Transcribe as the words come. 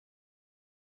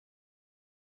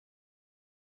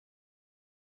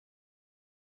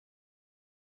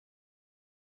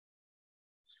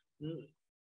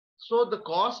So the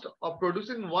cost of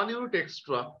producing 1 unit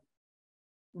extra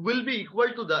will be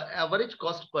equal to the average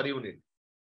cost per unit.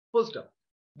 First up,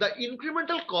 the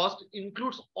incremental cost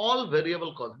includes all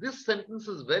variable costs. This sentence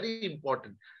is very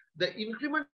important. The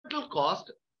incremental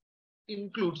cost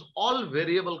includes all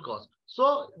variable costs.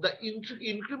 So the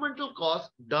incremental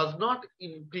cost does not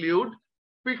include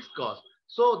fixed cost.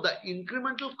 So the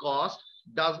incremental cost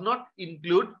does not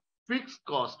include fixed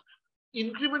cost.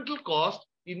 Incremental cost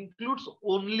includes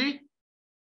only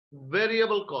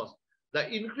variable cost. The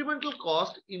incremental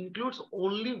cost includes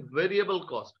only variable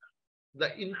cost. The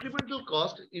incremental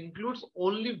cost includes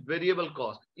only variable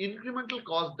cost. Incremental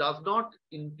cost does not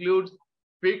include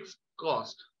fixed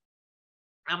cost.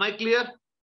 Am I clear?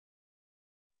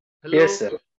 Hello? Yes,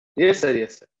 sir. Yes, sir.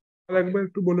 Yes, sir.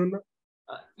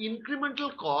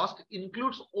 Incremental cost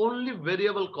includes only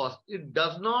variable cost. It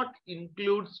does not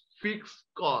include fixed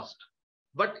cost.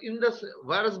 But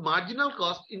whereas marginal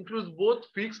cost includes both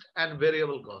fixed and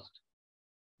variable cost.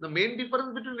 The main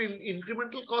difference between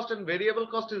incremental cost and variable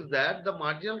cost is that the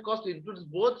marginal cost includes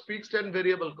both fixed and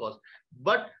variable cost,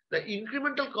 but the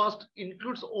incremental cost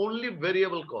includes only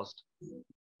variable cost.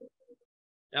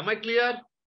 Am I clear?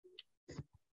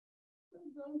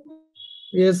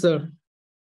 Yes, sir.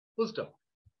 First up,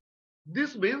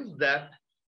 this means that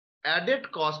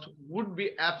added cost would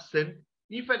be absent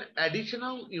if an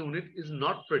additional unit is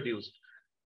not produced.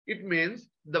 It means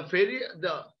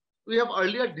we have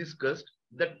earlier discussed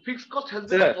that fixed cost has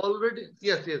been already.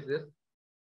 Yes.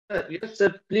 Yes.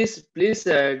 Sir, please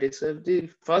describe the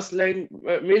first line.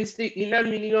 Means the inner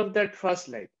meaning of that first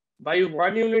line. By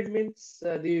 1 unit means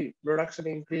the production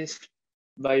increased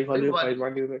by volume by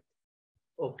 1 unit.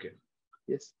 Okay.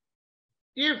 Yes.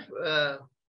 If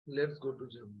let's go to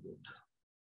Jamboard.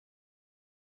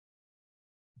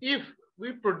 If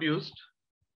we produced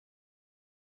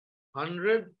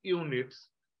 100 units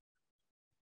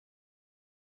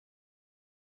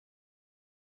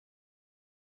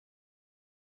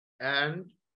and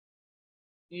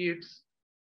its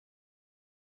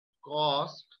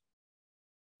cost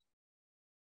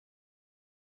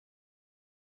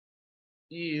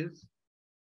is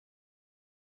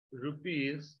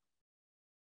rupees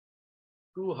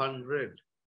 200.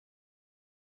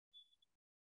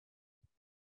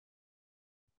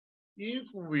 If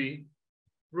we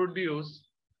produce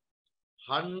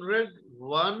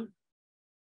 101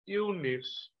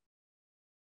 units,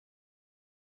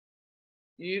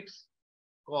 its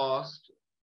cost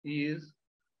is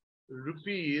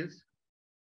rupees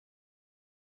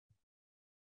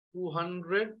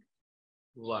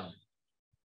 201.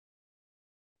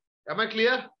 Am I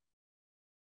clear?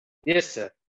 Yes, sir.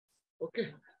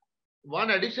 Okay. One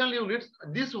additional unit.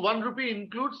 This 1 rupee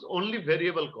includes only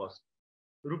variable cost.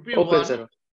 Rupee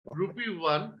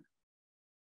 1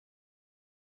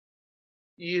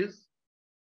 is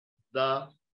the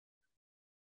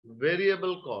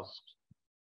variable cost.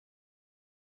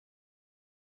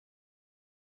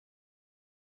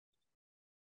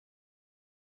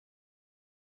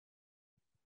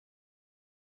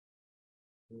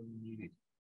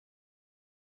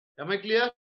 Am I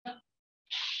clear?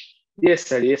 Yes,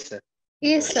 sir. Yes, sir.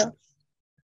 Yes, sir.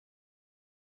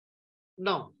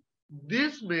 Now,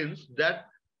 this means that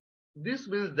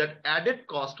added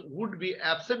cost would be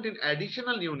absent in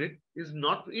additional unit is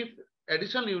not if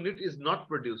additional unit is not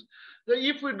produced. So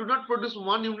if we do not produce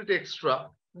 1 unit extra,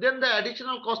 then the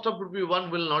additional cost of rupee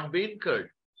 1 will not be incurred.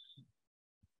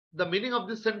 The meaning of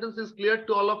this sentence is clear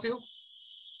to all of you?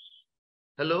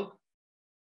 Hello?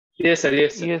 Yes, sir.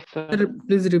 Yes, sir. Yes, sir.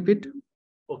 Please repeat.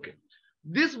 Okay.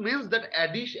 This means that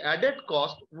added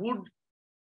cost would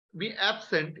be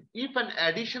absent if an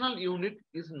additional unit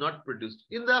is not produced.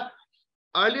 In the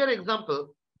earlier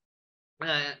example,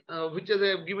 which is I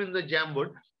have given the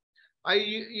Jamboard,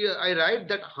 I write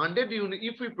that 100 unit.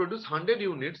 If we produce 100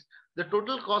 units, the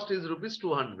total cost is rupees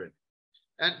 200.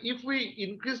 And if we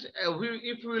increase,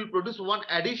 if we will produce 1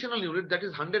 additional unit, that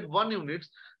is 101 units,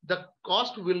 the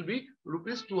cost will be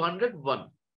rupees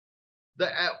 201.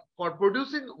 For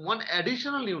producing 1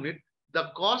 additional unit,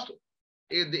 the cost,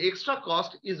 the extra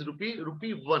cost is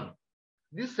rupee 1.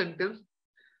 This sentence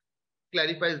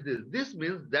clarifies this. This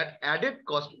means that added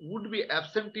cost would be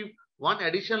absent if 1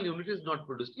 additional unit is not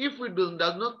produced. If we does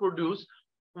not produce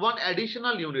 1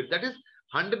 additional unit, that is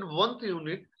 101th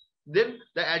unit, then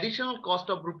the additional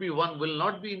cost of rupee 1 will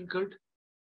not be incurred.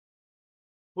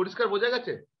 পরিষ্কার বোঝা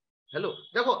গেছে? Hello,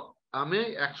 দেখো আমি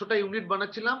 100টা unit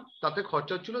বানাচ্ছিলাম, তাতে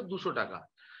খরচা হচ্ছিল 200 টাকা।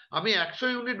 আমি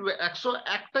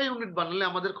 101টা ইউনিট বানালে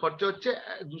আমাদের খরচা হচ্ছে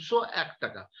 201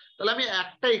 টাকা। তাহলে আমি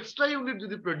একটা এক্সট্রা ইউনিট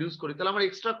যদি প্রডিউস করি, তাহলে আমার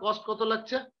এক্সট্রা কস্ট কত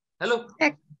লাগছে? Hello,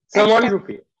 1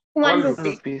 rupee. 1 1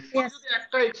 rupee. rupees. যদি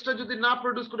একটা এক্সট্রা যদি না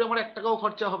প্রডিউস করে আমার 1 টাকাও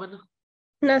খরচা হবে না।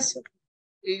 না স্যার।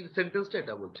 এই সেন্টেন্সটা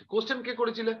এটা বলছে। কোশ্চেন কে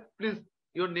করেছিলে প্লিজ,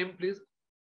 ইওর নেম প্লিজ।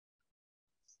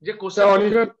 যে কোশ্চেন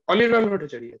অনির্বাণ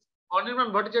ভট্টাচার্য। অনির্বাণ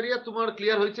ভট্টাচার্য, তোমার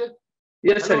ক্লিয়ার হয়েছে?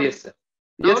 Yes sir, yes sir.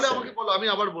 তাহলে আমাকে বলো, আমি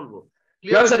আবার বলবো।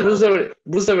 না স্যার,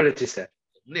 বুঝতে পেরেছি sir.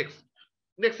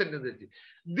 Next sentence is,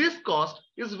 this cost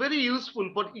is very useful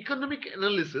for economic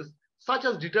analysis such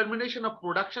as determination of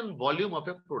production volume of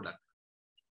a product.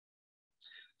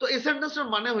 তো এই সেন্টেন্সের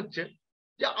মানে হচ্ছে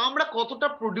যে আমরা কতটা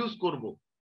প্রডিউস করব।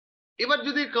 এবার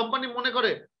যদি কোম্পানি মনে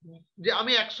করে যে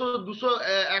আমি 100 200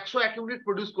 101 ইউনিট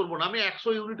প্রডিউস করব না, আমি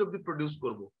 100 ইউনিট অবধি প্রডিউস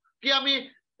করব, কি আমি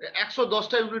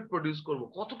 110টা ইউনিট প্রডিউস করব,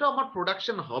 কতটা আমার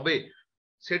প্রোডাকশন হবে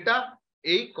সেটা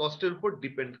এই কস্টের উপর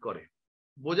ডিপেন্ড করে।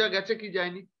 বোঝা গেছে কি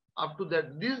যায়নি? Up to that,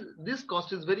 this cost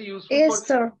is very useful Yes for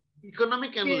sir.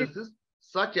 economic analysis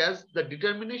such as the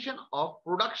determination of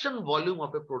production volume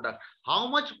of a product. How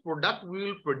much product we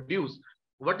will produce,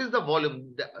 what is the volume?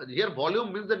 Here volume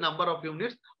means the number of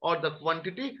units or the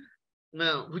quantity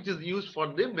which is used for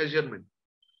the measurement.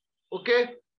 Okay,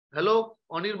 hello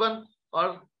Anirban or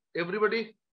everybody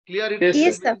clear it?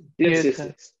 Yes sir.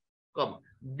 Yes. Come.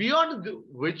 Beyond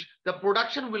which the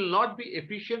production will not be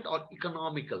efficient or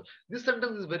economical. This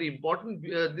sentence is very important.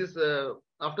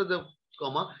 After the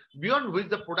comma, beyond which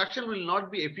the production will not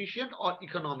be efficient or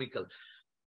economical.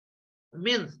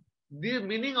 Means the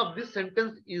meaning of this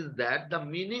sentence is that the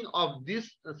meaning of this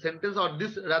sentence, or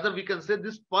this rather we can say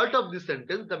this part of this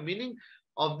sentence, the meaning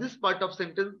of this part of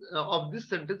sentence of this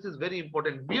sentence is very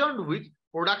important. Beyond which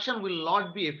production will not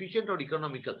be efficient or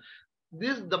economical.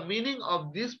 The meaning of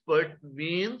this part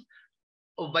means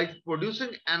by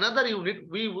producing another unit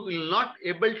we will not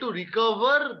able to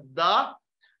recover the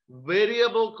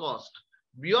variable cost,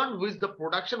 beyond which the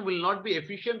production will not be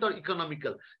efficient or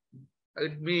economical.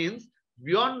 It means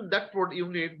beyond that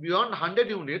unit, beyond 100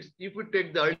 units, if we take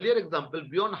the earlier example,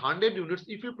 beyond 100 units,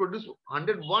 if you produce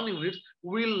 101 units,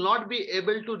 we will not be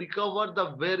able to recover the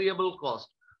variable cost.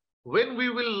 When we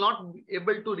will not be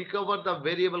able to recover the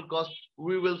variable cost,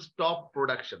 we will stop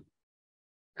production.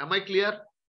 Am I clear?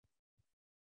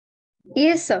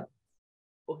 Yes sir.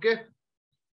 Okay.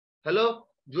 Hello,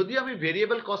 যদি আমি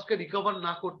variable কস্টকে recover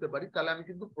না করতে পারি তাহলে আমি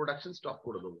কিন্তু production stop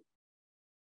করে দেবো।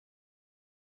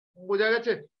 বোঝা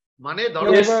গেছে? মানে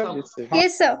ধরো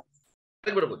Yes sir.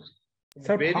 একবার বলছি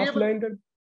স্যার ফার্স্ট ভেরিয়েবল, লাইনটা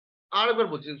আরেকবার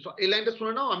বলছি, এই লাইনটা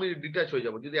শুনে নাও, আমি ডিটেইলস হয়ে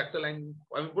যাব। যদি একটা লাইন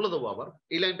আমি বলে দেবো, আবার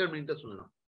এই লাইনটার মিনিংটা শুনে নাও।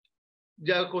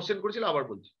 যা কোশ্চেন করেছিল আবার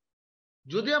বলছি,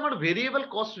 যদি আমার ভেরিয়েবল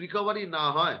কস্ট রিকভারি না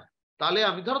হয় তাহলে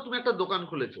আমি, ধরো তুমি একটা দোকান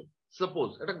খুলেছো, সাপোজ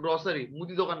একটা গ্রসারি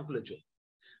মুদি দোকান খুলেছো,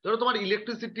 ধরো তোমার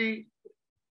ইলেকট্রিসিটি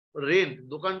রেন্ট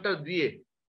দোকানটা দিয়ে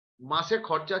মাসে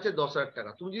খরচা আছে 10,000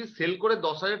 টাকা। তুমি যদি সেল করে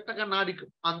 10,000 টাকা না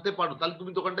আনতে পারো তাহলে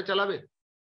তুমি দোকানটা চালাবে?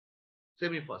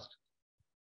 সেমি ফার্স্ট,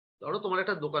 ধরো তোমার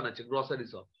একটা দোকান আছে গ্রসারি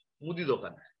শপ, মুদি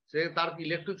দোকান, সে তার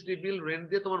ইলেকট্রিসিটি বিল রেন্ট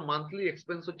দিয়ে তোমার মান্থলি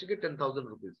এক্সপেন্স হচ্ছে কি 10,000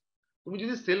 রুপিস। তুমি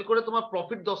যদি সেল করে তোমার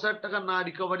প্রফিট 10,000 টাকা না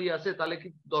রিকভারি আসে, তাহলে কি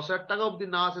 10,000 টাকা অবধি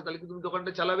না আসে, তাহলে কি তুমি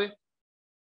দোকানটা চালাবে?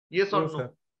 Yes or no?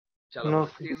 চালাবে।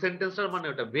 এই সেন্টেন্সটার মানে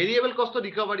ওটা, ভেরিয়েবল কস্ট তো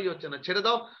রিকভারি হচ্ছে না, ছেড়ে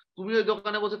দাও। তুমি ওই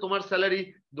দোকানে বসে তোমার স্যালারি,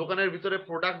 দোকানের ভিতরে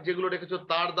প্রোডাক্ট যেগুলো রেখেছো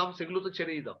তার দাম, সেগুলো তো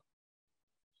ছেড়েই দাও।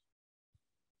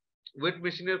 ওয়েট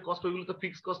মেশিনের কস্ট, ওইগুলো তো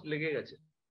ফিক্সড কস্ট লেগে গেছে।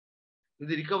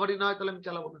 যদি রিকভারি না হয় তাহলে আমি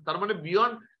চালাবো না। তার মানে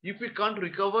beyond, if we can't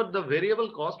recover the variable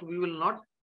cost, we will not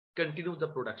continue the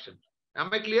production. M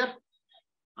I clear?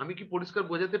 আমি কি পরিষ্কার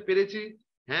বোঝাতে পেরেছি?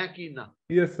 হ্যাঁ কি না?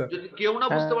 Yes sir. যদি কেউ না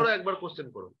বুঝতে পারো একবার কোশ্চেন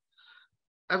করো।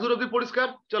 এতদূর অবধি পরিষ্কার?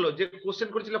 চলো, যে কোশ্চেন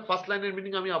করেছিল ফার্স্ট লাইনের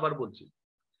মিনিং আমি আবার বলছি।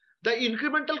 The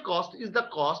incremental cost is the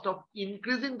cost of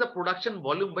increasing the production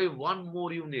volume by one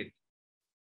more unit.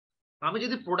 আমি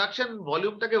যদি প্রোডাকশন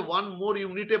ভলিউমটাকে ওয়ান মোর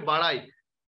ইউনিটে বাড়াই,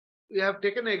 we have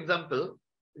taken an example,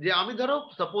 যে আমি ধরো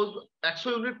সাপোজ 100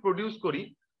 ইউনিট প্রডিউস করি,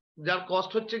 যার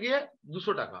কস্ট হচ্ছে গিয়ে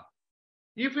 200 টাকা।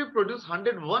 If you produce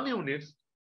 101 units,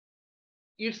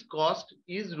 its cost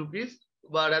is rupees,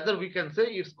 or rather we can say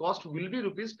its cost will be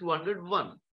rupees 201.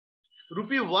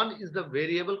 Rupee 1 is the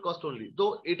variable cost only. তো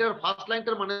এটার ফার্স্ট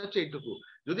লাইনটার মানে হচ্ছে এইটুকু,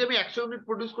 যদি আমি 100 ইউনিট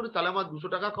প্রডিউস করি তাহলে আমার 200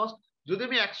 টাকা কস্ট, যদি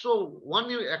আমি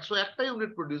 101টা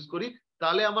ইউনিট প্রডিউস করি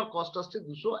তাহলে আমার কস্ট আসছে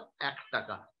 201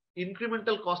 টাকা।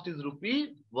 Incremental cost is rupee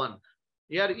 1.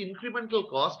 Here incremental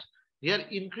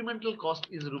cost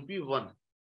is rupee 1.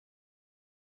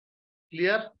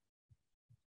 Clear?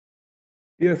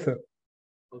 Yes sir.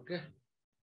 Okay.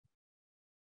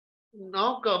 Now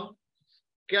come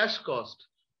cash cost.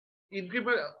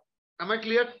 Increment, am I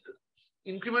clear?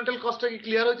 Incremental cost কি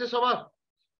clear হয়েছে সবার?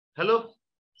 Hello?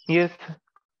 Yes.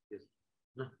 Yes.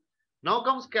 Now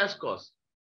comes cash cost.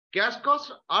 Cash costs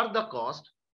are the cost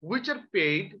which are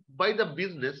paid by the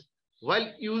business while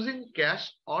using cash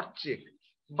or check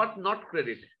but not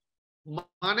credit.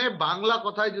 মানে বাংলা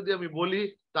কথায় যদি আমি বলি,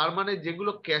 তার মানে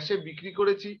যেগুলো ক্যাশে বিক্রি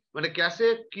করেছি, মানে ক্যাশে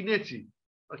কিনেছি,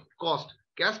 cost,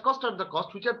 cash cost are the cost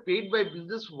which are paid by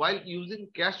business while using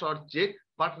cash or check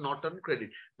but not on credit.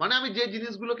 মানে আমি যে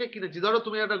জিনিসগুলোকে কিনেছি, ধরো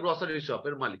তুমি একটা গ্রসারি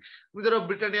শপের মালিক, তুমি ধরো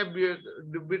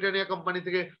ব্রিটানিয়া কোম্পানি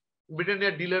থেকে,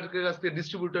 ব্রিটানিয়া ডিলারের কাছ থেকে,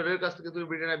 ডিস্ট্রিবিউটরের কাছ থেকে তুমি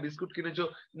ব্রিটানিয়া বিস্কুট কিনেছো,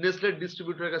 নেসলে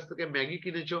ডিস্ট্রিবিউটরের কাছ থেকে ম্যাগি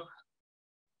কিনেছো,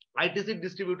 আইটিসি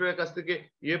ডিস্ট্রিবিউটরের কাছ থেকে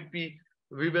এফপি,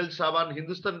 ভিভেল সাবান,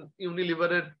 হিন্দুস্তান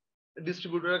ইউনিলিভারের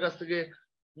ডিস্ট্রিবিউটরের কাছ থেকে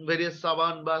ভেরিয়াস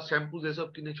সাবান বা শ্যাম্পু এসব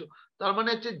কিনেছো। তার মানে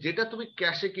হচ্ছে যেটা তুমি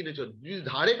ক্যাশে কিনেছো, যদি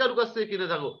ধারে কারো কাছ থেকে কিনে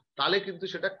থাকো, তাহলে কিন্তু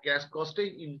সেটা ক্যাশ কস্টে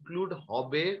ইনক্লুড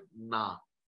হবে না।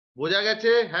 বোঝা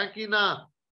গেছে? হ্যাঁ কি না?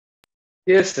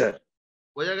 Yes, sir.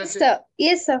 বোঝা গেছে?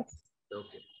 Yes, sir.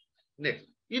 Okay, next,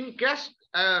 in cash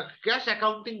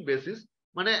accounting basis,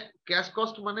 মানে ক্যাশ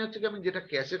কস্ট মানে হচ্ছে কি আমি যেটা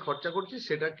ক্যাশে খরচা করছি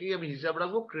সেটাকেই আমি হিসাব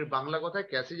রাখবো, বাংলা কথায়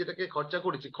ক্যাশে যেটাকে খরচা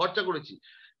করেছি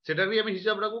সেটারই আমি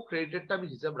হিসাব রাখবো, ক্রেডিটেরটা আমি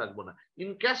হিসাব রাখবো না। In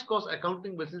cash cost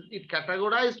accounting basis it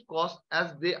categorised cost as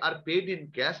they R paid in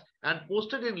cash and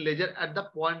posted in ledger at the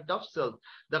point of sale.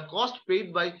 The cost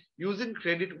paid by using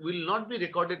credit will not be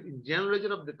recorded in general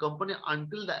ledger of the company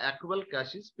until the actual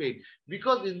cash is paid.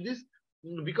 Because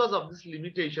of these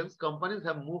limitations, companies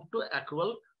have moved to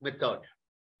accrual method.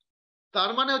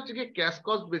 তার মানে হচ্ছে কি cash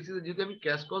cost basis, যদি আমি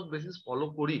cash cost basis follow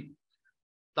করি,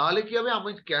 তাহলে কি হবে,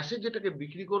 আমি ক্যাশে যেটাকে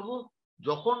বিক্রি করব,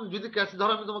 যখন যদি ক্যাশে,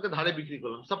 ধরো আমি তোমাকে ধারে বিক্রি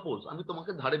করলাম, সাপোজ আমি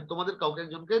তোমাকে ধারে, তোমাদের কাউকে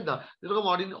একজনকে, যেরকম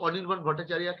অনির্বাণ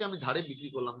ভট্টাচার্যকে আমি ধারে বিক্রি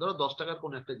করলাম, ধরো 10 টাকার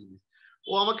কোন একটা জিনিস,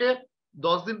 ও আমাকে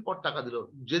 10 দিন পর টাকা দিল,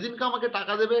 যেদিনকে আমাকে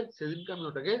টাকা দেবে সেদিনকে আমি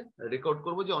ওটাকে রেকর্ড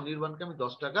করবো যে অনির্বাণকে আমি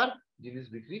 10 টাকার জিনিস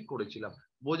বিক্রি করেছিলাম।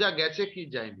 বোঝা গেছে কি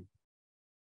যায়নি?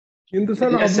 কিন্তু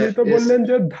স্যার আপনি তো বললেন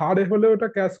যে ধারে হলে ওটা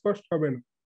ক্যাশ কস্ট হবে না,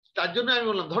 তার জন্য আমি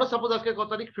বললাম, ধরো সাপোজ আজকে কত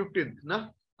তারিখ, 15th না,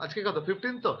 আজকে কত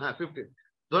 15th তো, হ্যাঁ 15th,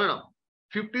 ধরে নাও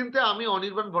 15th আমি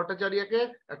অনির্বাণ ভট্টাচার্যকে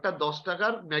একটা 10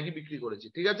 টাকার ম্যাগি বিক্রি করেছি,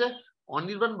 ঠিক আছে,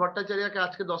 অনির্বাণ ভট্টাচার্যকে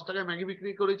আজকে 10 টাকায় ম্যাগি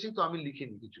বিক্রি করেছি, তো আমি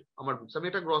লিখিনি কিছু আমার বুকস, আমি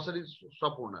একটা গ্রসারি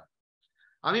শপ ওনার,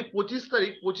 আমি 25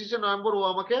 নভেম্বর ও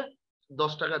আমাকে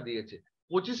 10 টাকা দিয়েছে,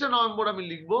 25 নভেম্বর আমি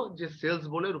লিখবো যে সেলস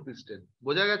বলে ₹10।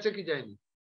 বোঝা গেছে কি যায়নি?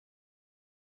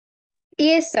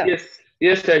 Yes, sir.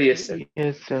 Yes, sir. Yes, sir.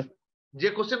 Yes, sir. যে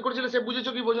কোশ্চেন করেছিল সে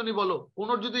বুঝেছো কি বোঝনি বলো? কোন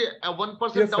যদি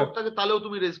 1% Yes, sir. ডাউট থাকে তাহলেও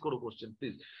তুমি রেজ করো কোশ্চেন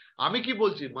প্লিজ। আমি কি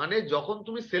বলছি, মানে যখন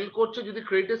তুমি সেল করছো, যদি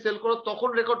ক্রেডিটে সেল করো তখন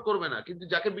রেকর্ড করবে না, কিন্তু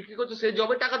যাকে বিক্রি করছো সে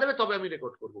যবে টাকা দেবে তবে আমি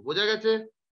রেকর্ড করব। বোঝা গেছে?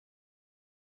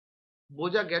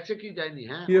 বোঝা গেছে কি যায়নি?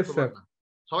 হ্যাঁ Yes, অথবা sir. না?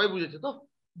 সবাই বুঝেছে তো?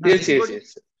 Yes, yes.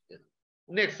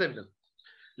 Next sentence,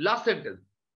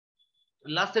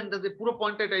 last সেন্টেন্সে পুরো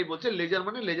পয়েন্টটা এটাই বলছে, লেজার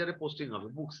মানে লেজারে পোস্টিং হবে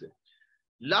books.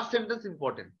 Last sentence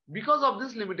important. Because of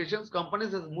these limitations,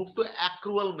 companies has moved to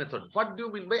accrual method. What do you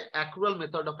mean by accrual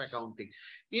method of accounting?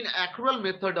 In accrual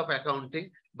method of accounting,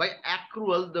 by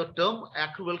accrual, the term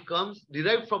accrual comes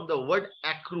derived from the word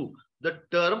accrue. The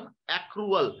term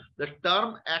accrual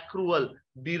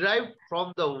derived from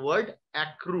the word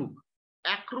accrue.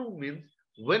 Accrue means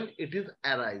when it is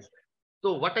arise. So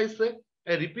what I say,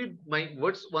 I repeat my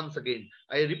words once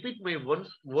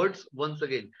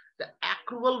again. The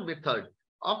accrual method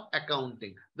of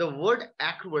accounting. The word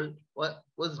accrual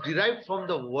was derived from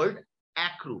the word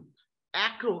accrue.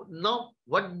 Accrue. Now,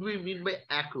 what do we mean by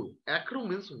accrue? Accrue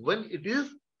means when it is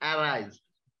arise.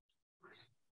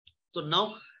 So now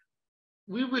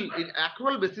we will, in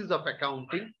accrual basis of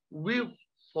accounting, we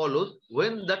follows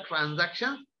when the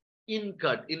transactions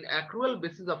incurred. In accrual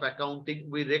basis of accounting,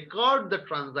 we record the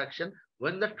transaction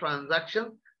when the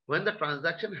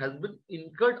transaction has been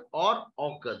incurred or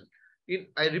occurred.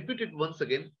 I repeat it once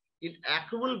again. In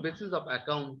accrual basis of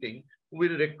accounting, we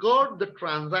record the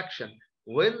transaction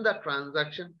when the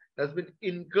transaction has been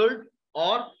incurred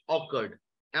or occurred.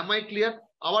 Am I clear?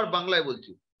 আবার বাংলায়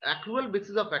বলছি, accrual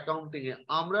basis of accounting এ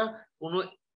আমরা কোনো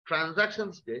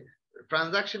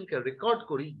ট্রানজাকশনকে record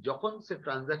করি যখন সে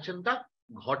ট্রানজাকশনটা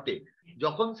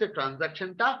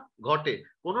ঘটে।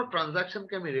 কোন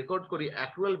ট্রানজাকশনকে আমি রেকর্ড করি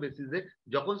অ্যাক্রুয়াল বেসিসে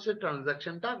যখন সে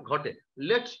ট্রানজাকশনটা ঘটে।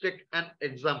 Let's take an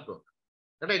example.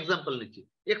 একটা এক্সাম্পল নিচ্ছি,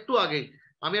 একটু আগে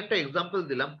আমি একটা এক্সাম্পল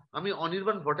দিলাম, আমি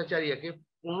অনির্বাণ ভট্টাচার্যকে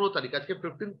 15 তারিখ, আজকে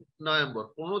 15 নভেম্বর,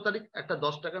 15 তারিখ একটা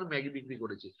 10 টাকার ম্যাগি বিক্রি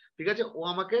করেছি, ঠিক আছে, ও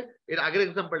আমাকে, এর আগের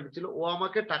এক্সাম্পল ছিল, ও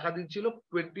আমাকে টাকা দিচ্ছিল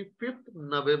 25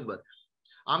 নভেম্বর।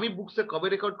 আমি বুকসে কবে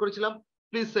রেকর্ড করেছিলাম?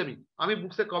 প্লিজ সেমি, আমি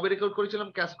বুকসে কবে রেকর্ড করেছিলাম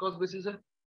ক্যাশ কস্ট বেসিসে?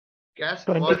 ক্যাশ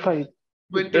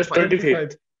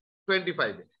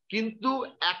 25, কিন্তু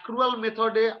অ্যাক্রুয়াল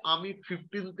মেথডে আমি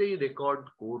 15তেই রেকর্ড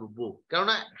করব,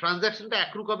 কেননা ট্রানজাকশনটা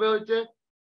অ্যাক্রু কবে হয়েছে?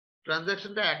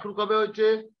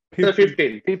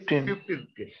 15 15th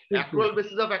K actual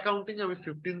basis of accounting আমি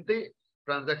 15th এ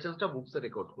ট্রানজাকশনসটা বুকসে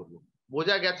রেকর্ড করব।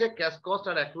 বোঝা গেছে ক্যাশ কস্ট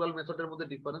আর অ্যাকচুয়াল মেথডের মধ্যে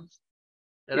difference?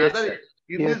 Rather,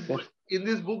 in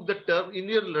this book, the term in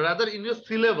your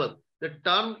syllabus, the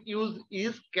term used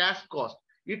is cash cost.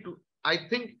 I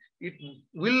think it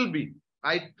will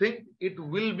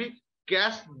be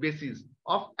cash basis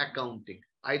of accounting.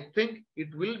 I think it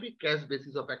will be cash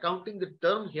basis of accounting. The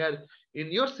term here in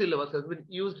your syllabus has been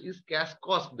used is cash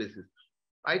cost basis.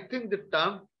 I think the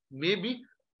term may be,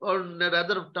 or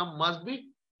rather term must be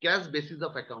cash basis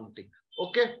of accounting.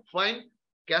 Okay, fine.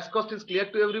 Cash cost is clear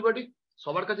to everybody.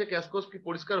 সবার কাছে cash cost কি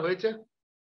পরিষ্কার হয়েছে?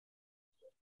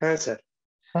 হ্যাঁ sir.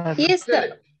 Yes sir.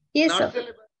 Yes sir.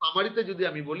 সামারিতে যদি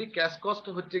আমি বলি cash cost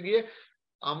হচ্ছে গিয়ে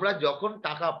আমরা যখন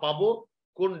টাকা পাবো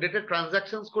কোন ডেটে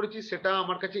ট্রানজাকশনস করেছি সেটা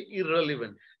আমার কাছে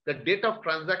irrelevant. The date of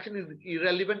transaction is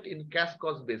irrelevant in cash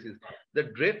cost basis.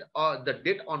 The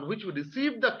date on which we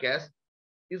receive the cash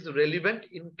is relevant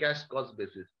in cash cost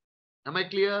basis. Am I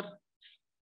clear?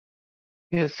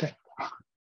 Yes sir.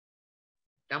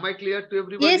 Am I clear to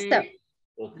everybody? Yes sir.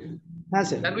 Okay. Yes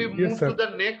sir. Can we Yes, move sir. to the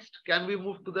next? Can we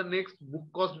move to the next book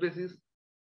cost basis?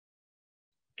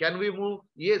 Can we move?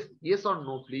 Yes or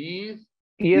no, please?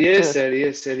 Yes sir,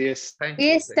 yes sir, yes. Thank you.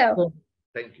 Yes sir.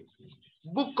 Thank you.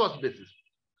 Book cost basis.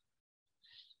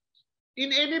 In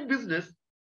any business,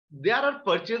 there are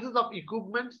purchases of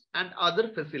equipments and other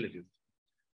facilities.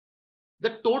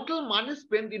 The total money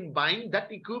spent in buying that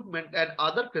equipment and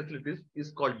other facilities is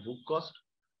called book cost.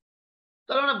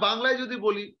 তার মানে বাংলায় যদি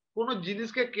বলি কোন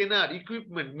জিনিসকে কেনার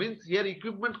equipment means here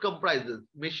equipment comprises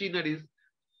machineries,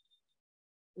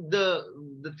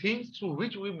 the things through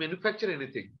which we manufacture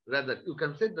anything. Rather, you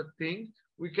can say the things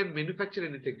we can manufacture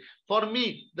anything. For me,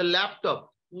 the laptop,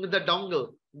 the dongle,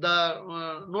 the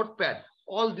notepad,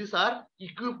 all these are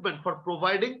equipment for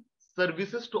providing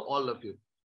services to all of you.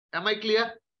 Am I clear?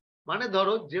 মানে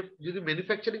ধরো যে যদি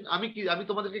manufacturing আমি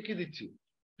তোমাদেরকে কি দিচ্ছি?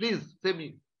 Please say me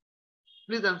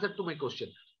please answer to my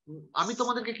question. আমি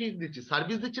তোমাদেরকে কি দিচ্ছি?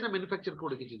 সার্ভিস দিচ্ছি না ম্যানুফ্যাকচার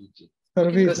করে কিছু দিচ্ছি?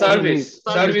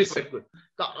 সার্ভিস।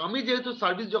 তা আমি যেহেতু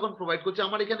সার্ভিস যখন প্রোভাইড করছি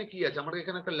আমার এখানে কি আছে? আমার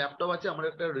এখানে একটা ল্যাপটপ আছে, আমার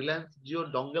একটা রিলায়েন্স জিও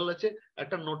ডঙ্গেল আছে,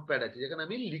 একটা নোটপ্যাড আছে যেখানে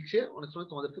আমি লিখছে অনেক সময়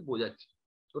তোমাদেরকে বোঝাচ্ছি।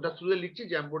 ওটা শুরু লিখছি,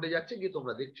 জ্যাম বোর্ডে যাচ্ছে, গিয়ে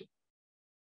তোমরা দেখছো।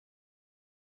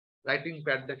 রাইটিং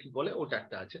প্যাডটা কি বলে ওটা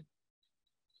একটা আছে।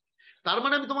 তার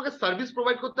মানে আমি তোমাকে সার্ভিস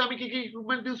প্রোভাইড করতে আমি কি কি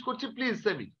ইকুইপমেন্ট ইউজ করছি? প্লিজ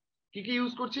সেমি কি কি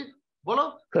ইউজ করছি বলো?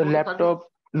 ল্যাপটপ,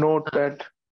 নোটপ্যাড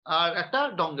আর একটা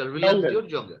ডঙ্গেল, রিলায়েন্স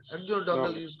জিওর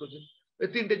ডঙ্গেল ইউজ করছি। এই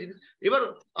তিনটে জিনিস। এবার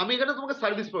আমি এখানে তোমাকে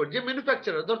সার্ভিস প্রোভাইড, যে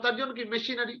ম্যানুফ্যাকচারার ধর তার জন্য কি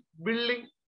মেশিনারি, বিল্ডিং,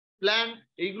 প্ল্যান্ট,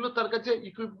 এইগুলো তার কাছে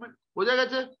ইকুইপমেন্ট। বোঝা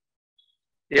গেছে?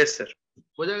 Yes sir.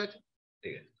 বোঝা গেছে?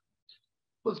 ঠিক আছে।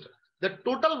 The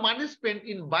total money spent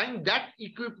in buying that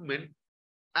equipment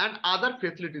and other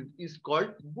facilities is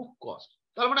called book cost.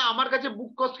 তার মানে আমার কাছে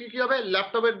বুক কস্ট কি কি হবে?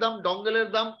 ল্যাপটপের দাম, ডঙ্গেলের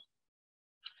দাম,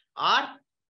 আর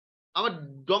আমার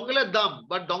ডঙ্গেলের দাম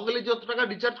বা ডঙ্গেলে যত টাকা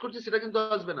রিচার্জ করছি সেটা কিন্তু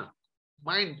আসবে না।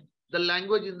 Mind the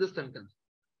language in this sentence.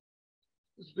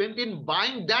 Spent in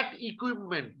buying that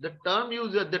equipment, the term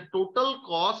used, the total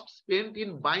cost spent in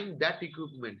buying that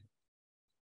equipment.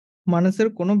 মানুষের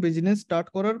কোনো বিজনেস স্টার্ট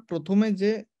করার প্রথমে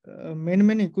যে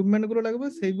মেন ইকুইপমেন্ট গুলো লাগবে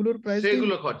সেইগুলোর প্রাইস,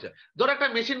 সেগুলো খরচা। ধর একটা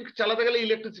মেশিন চালাতে গেলে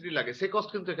ইলেকট্রিসিটি লাগে, সেই কস্ট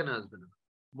কিন্তু এখানে আসবে না।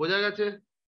 বোঝা গেছে?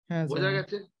 হ্যাঁ বোঝা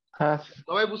গেছে? হ্যাঁ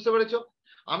সবাই বুঝতে পেরেছো?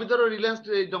 আমি ধরো রিলায়েন্স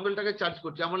জঙ্গলটাকে চার্জ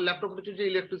করছি, আমার ল্যাপটপটা চলছে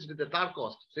ইলেকট্রিসিটিতে, তার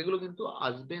কস্ট সেগুলো কিন্তু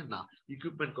আসবে না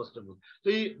ইকুইপমেন্ট কস্টের মধ্যে। তো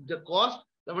এই যে কস্ট,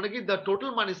 তার মানে কি the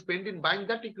total money spend in buying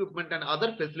that equipment and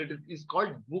other facilities is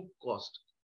called book cost.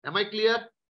 M I clear?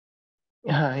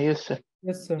 হ্যাঁ ইয়েস স্যার।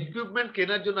 ইকুইপমেন্ট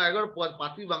কেনার জন্য একবার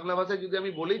পাতি বাংলা ভাষায় যদি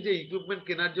আমি বলি যে ইকুইপমেন্ট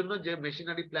কেনার জন্য যে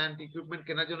মেশিনারি প্ল্যান্ট, ইকুইপমেন্ট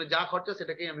কেনার জন্য যা খরচা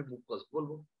সেটাকেই আমি বুক কস্ট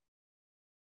বলবো।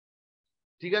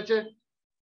 ঠিক আছে?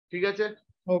 ঠিক আছে?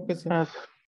 Okay sir.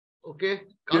 ওকে,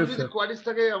 কারণ যদি কোয়ারিজ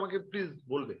থাকে আমাকে প্লিজ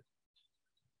বলবে।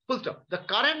 Full stop. The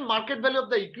current market value of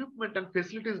the equipment and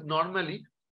facilities normally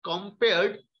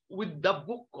compared with the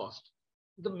book cost.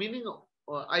 The meaning of,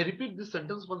 I repeat this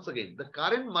sentence once again. The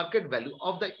current market value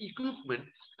of the equipment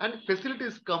and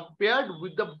facilities compared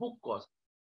with the book cost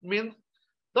means,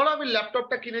 ধরো আমি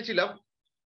ল্যাপটপটা কিনেছিলাম,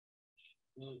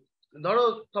 ধরো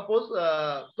suppose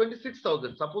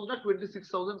 26,000, suppose না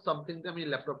 26,000 something আমি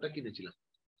ল্যাপটপটা কিনেছিলাম।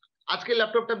 আজকে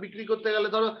ল্যাপটপটা বিক্রি করতে গেলে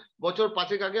ধরো বছর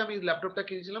 5 আগে আমি ল্যাপটপটা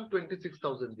কিনেছিলাম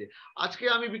 26,000 দিয়ে, আজকে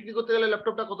আমি বিক্রি করতে গেলে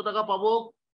ল্যাপটপটা কত টাকা পাবো?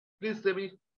 প্লিজ সেমি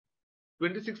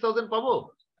 26,000 পাবো?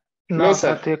 No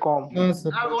sir. কম।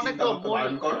 আর অনেক কম,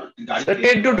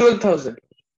 10 to 12,000.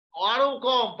 আরো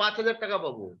কম, 5,000 টাকা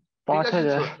পাবো।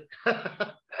 5,000।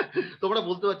 তোমরা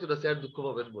বলতে পারছো না স্যার দুঃখ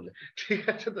পাবেন বলে, ঠিক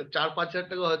আছে? তো 4-5 হাজার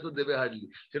টাকা হয়তো দেবে হার্ডলি,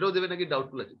 সেটাও দেবে নাকি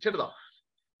ডাউটফুল আছে, ছেড়ে দাও।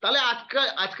 তাহলে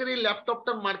আজকের এই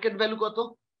ল্যাপটপটার মার্কেট ভ্যালু কত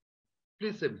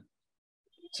প্লিজ সেভ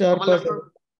 4-5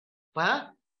 হ্যাঁ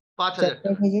 5,000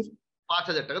 টাকা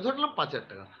 5,000 টাকা ধরে নিলাম 5,000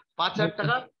 টাকা 5,000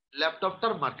 টাকা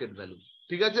ল্যাপটপটার মার্কেট ভ্যালু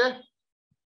ঠিক আছে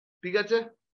ঠিক আছে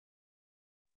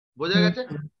বোঝা গেছে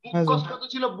বুক কস্ট কত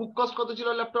ছিল বুক কস্ট কত ছিল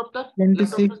ল্যাপটপটার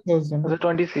 26,000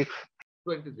 26.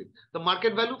 26 the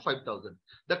market value 5,000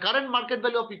 the current market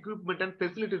value of equipment and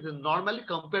facilities is normally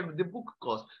compared with the book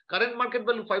cost current market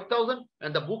value 5,000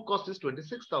 and the book cost is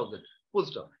 26,000 full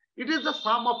stop it is the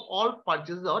sum of all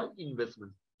purchases or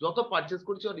investments যত purchase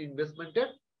করছি আর ইনভেস্টমেন্টের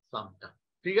সামটা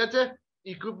ঠিক আছে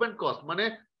equipment cost মানে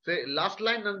say last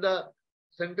line and the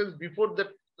sentence before that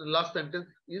last sentence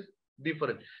is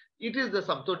different it is the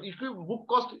sum so book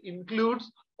cost includes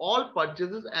all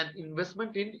purchases and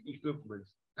investment in equipment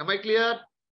am I clear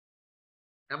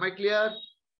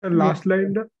last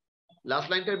লাইনটা last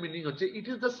line টার meaning হচ্ছে it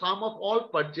is the sum of all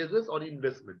purchases or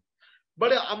investment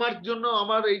বলে আমার জন্য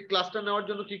আমার এই ক্লাসটা নেওয়ার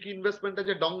জন্য কি কি ইনভেস্টমেন্ট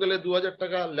আছে ডঙ্গেলে 2,000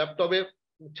 টাকা ল্যাপটপে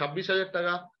 26,000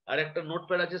 টাকা আর একটা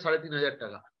নোটপ্যাড আছে 3,500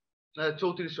 টাকা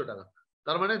 3,400 টাকা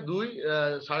তার মানে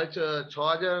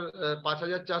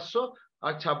 5,400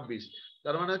 আর 26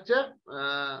 তার মানে হচ্ছে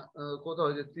কোথাও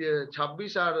হচ্ছে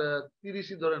 26 আর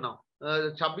 30 ধরে নাও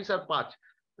 26 আর 5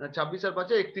 26 আর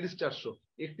 5 31,400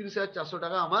 31,400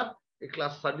 টাকা আমার এই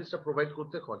ক্লাস সার্ভিসটা প্রোভাইড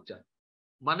করতে খরচা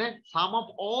মানে সাম of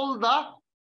all the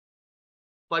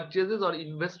purchases or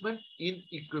investment in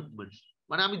equipment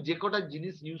মানে আমি যে কটা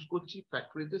জিনিস ইউজ করছি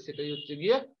ফ্যাক্টরিতে সেটাই হচ্ছে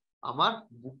গিয়ে আমার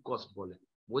বুক কস্ট বলে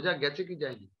বোঝা গেছে কি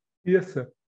যায়নি ইয়েস স্যার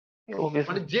Okay,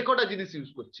 মানে sir. যে কটা জিনিস ইউজ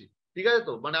করছি ঠিক আছে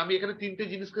তো মানে আমি এখানে তিনটে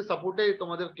জিনিসকে সাপোর্টে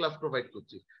তোমাদের ক্লাস প্রোভাইড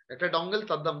করছি একটা ডঙ্গেল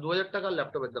তার দাম 2,000 টাকা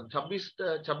ল্যাপটপের দাম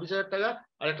 26,000 টাকা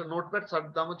আর একটা নোটপ্যাড তার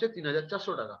দাম হচ্ছে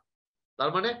 3,400 টাকা তার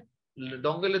মানে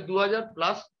ডঙ্গেলের 2,000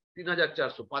 প্লাস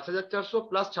 3,400 5,400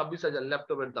 প্লাস 26,000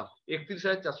 ল্যাপটপের দাম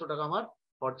 31,400 টাকা আমার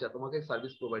খরচা তোমাকে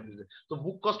সার্ভিস প্রোভাইড দিতে তো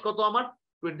বুক কস্ট কত আমার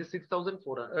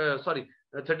 26,400 sorry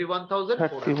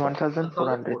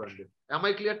 31,400 am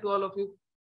I clear to all of you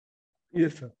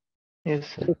yes sir Yes,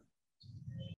 sir.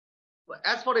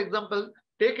 as for example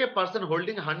take a person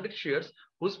holding 100 shares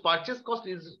whose purchase cost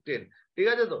is 10 ঠিক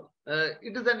আছে তো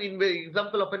it is an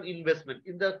example of an investment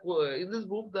in this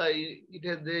book they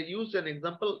used an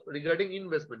example regarding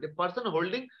investment a person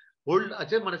hold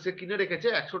আছে মানে সে কিনে রেখেছে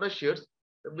 100টা shares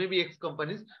maybe X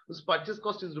companies whose purchase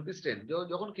cost is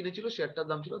 ₹10 যখন কিনেছিল শেয়ারটার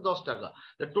দাম ছিল 10 টাকা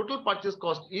the total purchase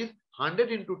cost is 100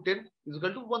 into 10 is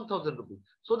equal to 1,000 rupees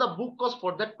so the book cost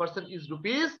for that person is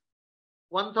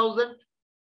 ₹1,000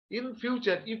 in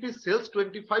future if he sells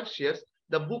 25 shares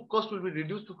the book cost will be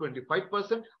reduced to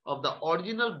 25% of the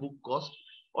original book cost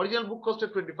এর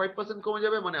 25% কমে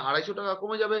যাবে মানে 250 টাকা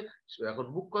কমে যাবে এখন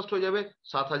বুক cost হয়ে যাবে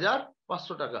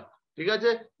 7,500 টাকা ঠিক আছে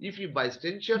if he buys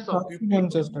 10 shares of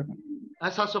 750 টাকা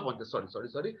 750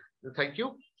 sorry thank you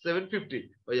 750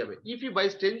 হয়ে যাবে if he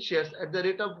buys 10 shares at the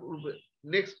rate of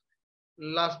next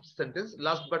last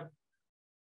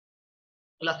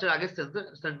আগের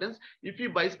sentence if he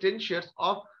buys 10 shares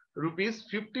of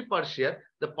 ₹50 per share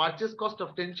the purchase cost of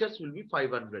 10 shares will be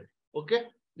 500 okay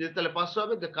যদি তাহলে 500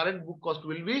 হবে the current book cost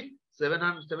will be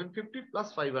 750 plus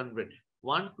 500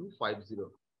 1250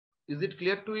 is it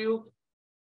clear to you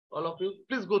all of you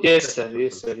please go Yes, sir.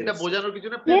 Yes, sir. এটা Yes. বোঝানোর কিছু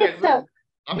না Yes, sir.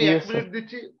 আমি Yes, 1 minute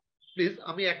দিচ্ছি please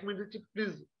আমি 1 মিনিট দিচ্ছি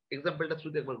প্লিজ এক্সাম্পলটা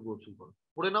থ্রুতে একবার গো থ্রু করো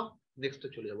পড়ে নাও নেক্সটে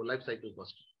চলে যাব লাইফ সাইকেল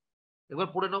কস্ট একবার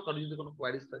পড়ে নাও কারণ যদি কোনো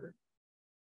কোয়ারিজ থাকে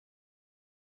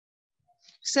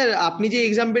স্যার আপনি যে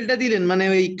এক্সাম্পলটা দিলেন মানে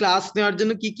ওই ক্লাস নেওয়ার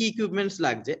জন্য কি কি ইকুইপমেন্টস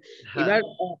লাগছে এবার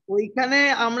ওইখানে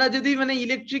আমরা যদি মানে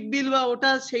ইলেকট্রিক বিল বা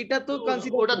ওটা সেইটা তো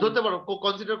ওটা ধরতে পারো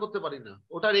কনসিডার করতে পারি না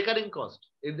ওটা রেকারিং কস্ট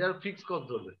এর ফিক্সড কস্ট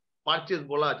ধরবে পারচেজ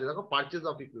বলা আছে দেখো purchase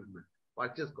of equipment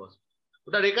purchase cost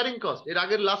ওটা রেকারিং কস্ট এর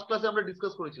আগের লাস্ট ক্লাসে আমরা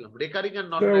ডিসকাস করেছিলাম রেকারিং এন্ড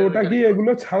নন ওটা কি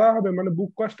এগুলো ছাড়া হবে মানে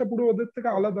বুক কস্টটা পুরো ওদের থেকে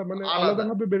আলাদা মানে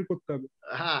আলাদাভাবে বের করতে হবে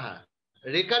হ্যাঁ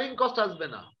রেকারিং কস্ট আসবে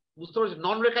না বুঝতে পারছো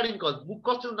নন recurring cost book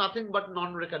cost is nothing but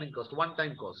non recurring cost one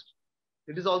time cost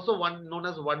it is also known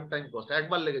as one time cost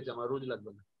একবার লেগেছে আমার রোজ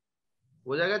লাগবে না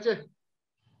বোঝা গেছে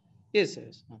ইয়েস স্যার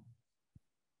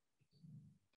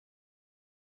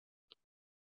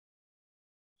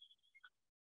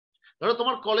ধরো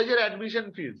তোমার কলেজের অ্যাডমিশন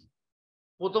ফিস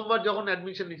প্রথমবার যখন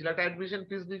অ্যাডমিশন নিয়েছিল একটা অ্যাডমিশন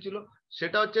ফিস নিয়েছিল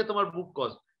সেটা হচ্ছে তোমার বুক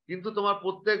কস্ট কিন্তু তোমার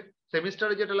প্রত্যেক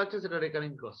সেমিস্টারে যেটা লাগছে সেটা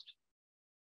রেকারিং কস্ট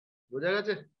বোঝা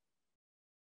গেছে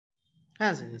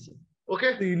হ্যাঁ স্যার ওকে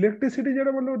ইলেকট্রিসিটি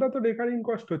যেটা বললো ওটা তো রেকারিং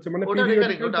কস্ট হচ্ছে মানে ওটা রেকারিং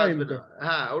পিরিয়ডিক্যাল ওটা টাইম আসবে তো না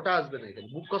হ্যাঁ ওটা আসবে না এখানে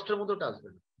বুক কস্টের মধ্যে ওটা আসবে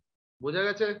না বোঝা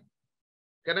গেছে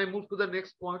can I move to the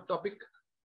next topic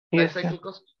life Yes, cycle sir.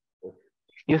 Cost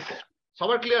Yes, sir.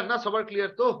 সবার ক্লিয়ার না সবার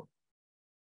ক্লিয়ার তো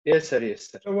Yes, sir. Yes,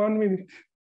 sir. 1 minute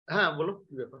হ্যাঁ বলো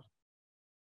কি ব্যাপার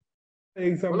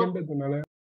এক্সাম্পলটা তো না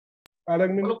আরেক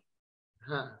বলো মিনিট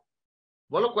হ্যাঁ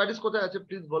বলো কোয়ারিজ কোথায় আছে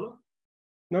প্লিজ বলো।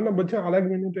 না বলছি আরেক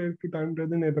মিনিট একটু টাইমটা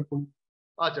দিন এটা পড়ুন।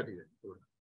 আচ্ছা ঠিক আছে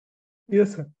ইয়েস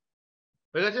স্যার।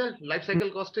 হয়ে গেছে। লাইফ সাইকেল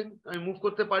কস্টিং আমি মুভ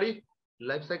করতে পারি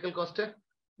লাইফ সাইকেল কস্টে।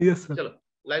 Yes sir. চলো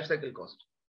life cycle cost.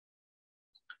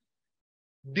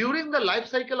 During the life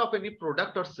cycle of any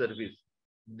product or service,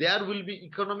 there will be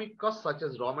economic costs such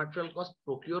as raw material cost,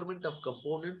 procurement of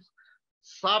components,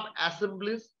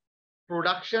 sub-assemblies,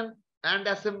 production and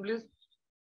assemblies.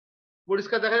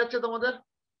 পরিষ্কার দেখা যাচ্ছে তোমাদের?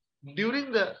 During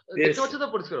the দেখতে পাচ্ছ তো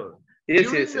পরিষ্কার?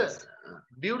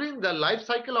 During the life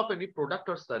cycle of any product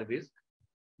or service,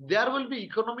 there will be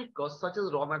economic costs such as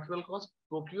raw material cost,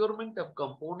 procurement of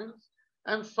components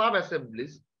and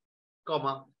sub-assemblies,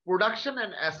 production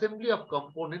and assembly of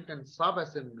component and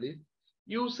sub-assembly,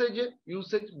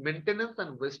 usage, maintenance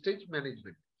and wastage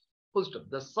management. Full stop.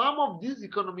 The sum of these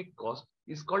economic cost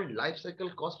is called life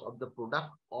cycle cost of the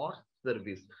product or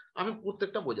service. আমি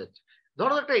প্রত্যেকটা বোঝাচ্ছি।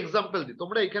 ধরো একটা example দিই,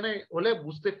 তোমরা এখানে হলে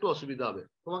বুঝতে একটু অসুবিধা হবে।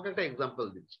 তোমাকে একটা এক্সাম্পল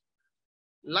দিচ্ছি।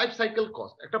 লাইফ সাইকেল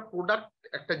কস্ট, একটা প্রোডাক্ট,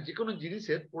 একটা যে কোনো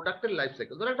জিনিসের প্রোডাক্টের লাইফ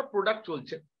সাইকেল। ধরো একটা প্রোডাক্ট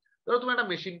চলছে, ধরো তুমি একটা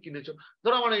মেশিন কিনেছো,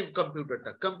 ধরো আমার এই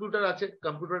কম্পিউটার আছে,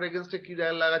 কম্পিউটার এগেনস্টে কি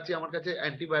লাগাচ্ছি, আমার কাছে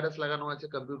অ্যান্টিভাইরাস লাগানো আছে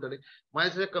কম্পিউটারে।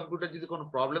 মাঝে সাথে কম্পিউটার যদি কোনো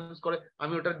প্রবলেমস করে,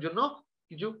 আমি ওটার জন্য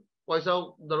কিছু পয়সাও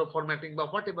ধরো ফরম্যাটিং বা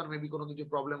হোয়াট এভার মেবি কোনো কিছু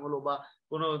প্রবলেম হলো, বা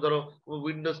কোনো ধরো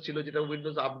উইন্ডোজ ছিল যেটা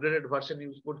উইন্ডোজ আপগ্রেডেড ভার্সন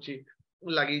ইউজ করছি,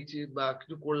 লাগিয়েছি বা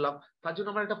কিছু করলাম, তার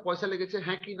জন্য আমার একটা পয়সা লেগেছে,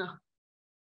 হ্যাঁ কি না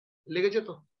লেগেছে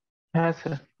তো? হ্যাঁ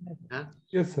স্যার। হ্যাঁ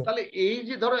ইয়েস স্যার। তাহলে এই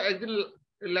যে ধরো একদিন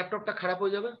ল্যাপটপটা খারাপ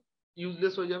হয়ে যাবে,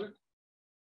 ইউজলেস হয়ে যাবে,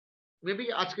 মেবি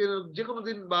আজকে যে কোনো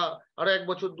দিন বা আরো 1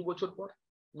 বছর 2 বছর পর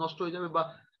নষ্ট হয়ে যাবে, বা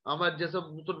আমার যেসব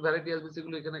নতুন ভ্যারাইটি আসবে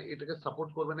সেগুলো এটাকে সাপোর্ট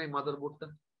করবে না এই মাদারবোর্ডটা।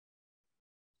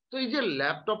 তো এই যে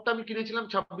ল্যাপটপটা আমি কিনেছিলাম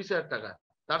 26,000 টাকা,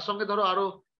 তার সঙ্গে ধরো আরো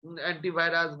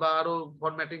অ্যান্টিভাইরাস বা আরো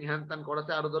ফরম্যাটিং হ্যান ত্যান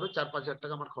করাতে আরো ধরো 4-5 হাজার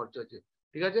টাকা আমার খরচা হয়েছে,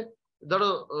 ঠিক আছে? ধরো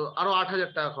আরো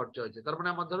 8,000 টাকা খরচা হয়েছে, তার মানে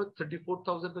আমার ধরো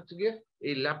 34,000 হচ্ছে গিয়ে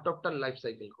এই ল্যাপটপটার লাইফ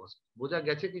সাইকেল কস্ট। বোঝা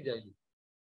গেছে কি যায়নি?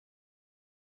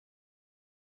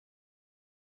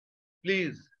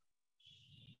 প্লিজ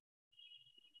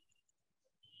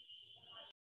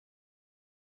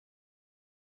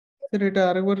স্যার এটা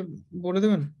আরেকবার বলে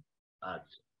দেবেন?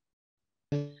 আচ্ছা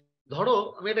ধরো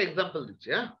আমি একটা এক্সাম্পল দিচ্ছি,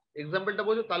 হ্যাঁ এক্সাম্পলটা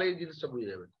বোঝো তাহলে এই জিনিসটা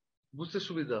বুঝে যাবে, বুঝতে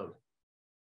সুবিধা হবে।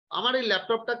 আমার এই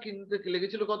ল্যাপটপটা কিনতে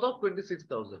লেগেছিল কত?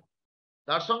 26,000।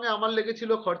 তার সঙ্গে আমার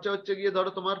লেগেছিল খরচা হচ্ছে গিয়ে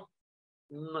ধরো তোমার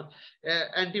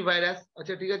অ্যান্টিভাইরাস,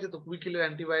 আচ্ছা ঠিক আছে, তো কুইকিলের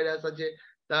অ্যান্টিভাইরাস আছে,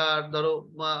 তার ধরো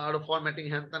আরো ফরম্যাটিং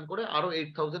হ্যান ত্যান করে আরো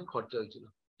 8,000 খরচা হয়েছিল,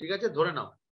 ঠিক আছে? ধরে নাও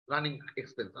রানিং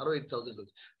এক্সপেন্স আরো 8,000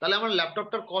 হচ্ছে। তাহলে আমার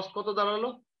ল্যাপটপটার কস্ট কত দাঁড়ালো?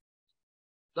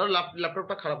 ধরো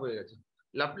ল্যাপটপটা খারাপ হয়ে গেছে,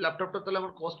 ল্যাপটপটা তাহলে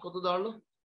আমার কস্ট কত দাঁড়ালো?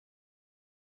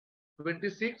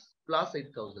 26 plus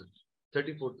 8,000,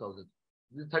 34,000.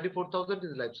 This 34,000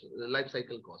 is life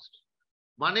cycle cost.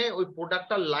 মানে ওই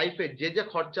প্রোডাক্টটার লাইফে যে যে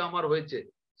খরচা আমার হয়েছে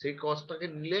সেই কস্টটাকে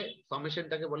নিলে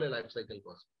সামেশনটাকে বলে লাইফ সাইকেল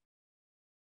কস্ট।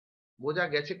 বোঝা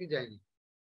গেছে কি যায়নি?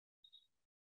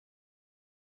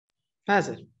 হ্যাঁ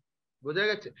স্যার। বোঝা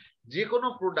গেছে? যে কোনো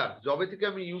প্রোডাক্ট যবে থেকে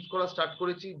আমি ইউজ করা স্টার্ট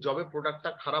করেছি, যবে প্রোডাক্টটা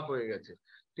খারাপ হয়ে গেছে,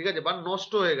 ঠিক আছে, বা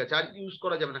নষ্ট হয়ে গেছে, আর ইউজ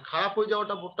করা যাবে না। খারাপ হয়ে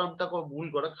যাওয়াটা টার্মটা ভুল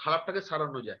করা, খারাপটাকে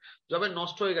সারানো যায়। যবে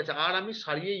নষ্ট হয়ে গেছে আর আমি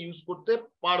সারিয়ে ইউজ করতে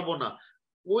পারবো না,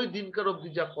 ওই দিনকার অবধি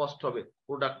যা কস্ট হবে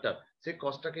প্রোডাক্টটার, সেই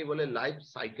কস্টটাকেই বলে life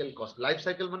cycle cost. Life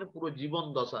cycle মানে পুরো জীবন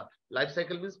দশা, লাইফ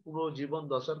সাইকেল মিনস পুরো জীবন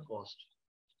দশার কস্ট,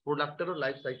 প্রোডাক্টেরও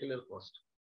লাইফ সাইকেলের কস্ট।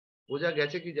 বোঝা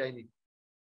গেছে কি যায়নি?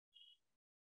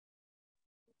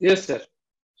 Yes sir.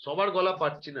 সবার গলা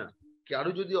পাচ্ছি না,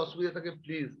 কারো যদি অসুবিধা থাকে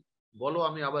প্লিজ বলো,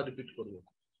 আমি আবার রিপিট করবো।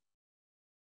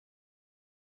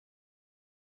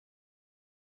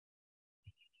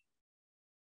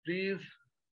 প্লিজ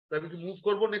আমি কি মুভ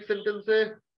করবো নেক্সট সেন্টেন্সে?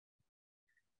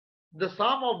 The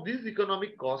sum of these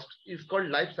economic costs is called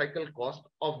life cycle cost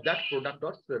of that product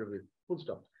or service. Full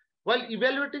stop. While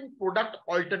evaluating product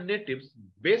alternatives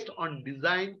based on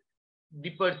design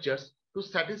departures to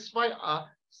satisfy a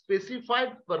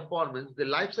specified performance, the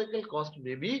life cycle cost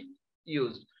may be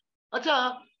used. আচ্ছা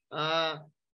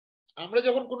আমরা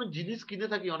যখন কোনো জিনিস কিনে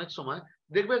থাকি অনেক সময়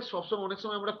দেখবে, সবসময় অনেক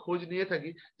সময় আমরা খোঁজ নিয়ে থাকি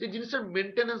যে জিনিসটার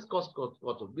মেনটেনেন্স কস্ট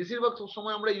কত। বেশিরভাগ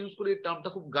সময় আমরা ইউজ করি এই টার্মটা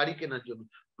খুব গাড়ি কেনার জন্য,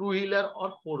 2 হুইলার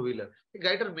আর 4 হুইলার। এই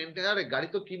গাড়িটার মেনটেন্স, গাড়ি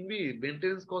তো কিনবি,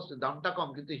 মেনটেনেন্স কস্ট দামটা কম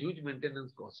কিন্তু হিউজ মেনটেনেন্স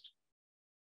কস্ট।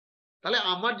 তাহলে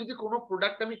আমার যদি কোনো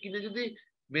প্রোডাক্ট আমি কিনে যদি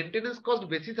মেনটেনেন্স কস্ট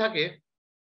বেশি থাকে,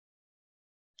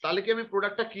 তাহলে কি আমি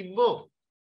প্রোডাক্টটা কিনবো?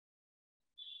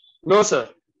 No sir.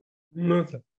 No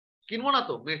sir. কিনবো না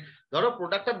তো। ধরো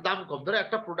প্রোডাক্টের দাম কম, ধরো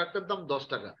একটা প্রোডাক্টের দাম 10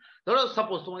 টাকা। ধরো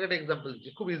সাপোজ তোমাকে একটা এক্সাম্পল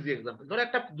দিচ্ছি, খুব ইজি এক্সাম্পল। ধরো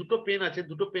দুটো পেন আছে,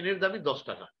 দুটো পেনের দামই 10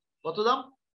 টাকা। কত দাম?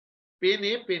 Pen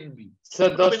a pen B, sir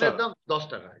 10 পেনের টাকা। দাম 10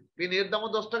 টাকা, পেন এর দামও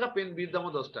 10 টাকা, পেন বির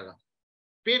দামও 10 টাকা।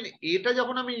 পেন এটা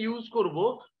যখন আমি ইউজ করব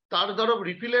তার ধরো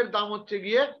রিফিলের দাম হচ্ছে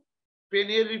গিয়ে, পেন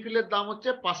এর রিফিলের দাম হচ্ছে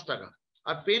 5 টাকা,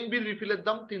 আর পেন বির রিফিলের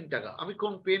দাম 3 টাকা। আমি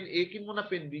কোন পেন এ কিনবো না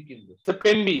পেন বি কিনবো? Sir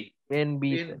pen B. Pen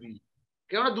B pen B.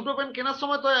 কেননা দুটো পেন কেনার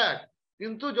সময় তো এক,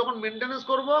 কিন্তু যখন মেনটেনেন্স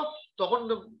করব তখন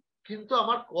কিন্তু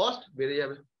আমার কস্ট বেড়ে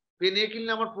যাবে। পেন এ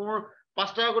কিনলে আমার 5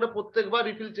 টাকা করে প্রত্যেকবার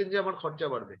রিফিল চেঞ্জে আমার খরচা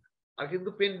বাড়বে, আর কিন্তু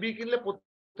পেন বি কিনলে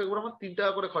প্রত্যেকবার আমার 3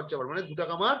 টাকা করে খরচা বাড়বে, মানে 2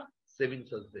 টাকা আমার সেভিংস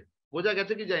আসবে। বোঝা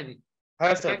গেছে কি যায়নি?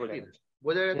 হ্যাঁ স্যার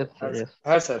বোঝা গেছে?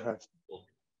 হ্যাঁ স্যার হ্যাঁ।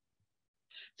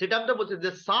 সেটা আমরা বলছি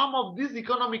যে সাম অফ দিস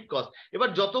ইকোনমিক কস্ট। এবার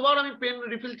যতবার আমি পেন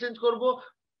রিফিল চেঞ্জ করব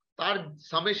তার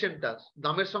সামেশনটা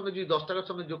দামের সঙ্গে যদি 10 টাকার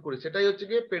সঙ্গে যোগ করি, সেটাই হচ্ছে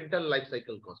গিয়ে পেনটার লাইফ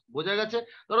সাইকেল কস্ট। বোঝা গেছে?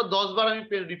 ধরো 10 বার আমি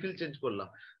পেন রিফিল চেঞ্জ করলাম,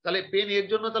 তাহলে পেন এর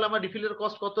জন্য তাহলে আমার রিফিলের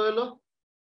কস্ট কত হলো?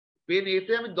 পেন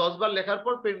এতে আমি 10 বার লেখার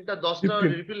পর পেনটা 10টা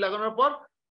রিফিল লাগানোর পর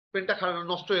পেনটা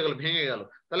নষ্ট হয়ে গেল, ভেঙে গেল,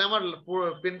 তাহলে আমার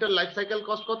পেনটার লাইফ সাইকেল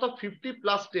কস্ট কত? 50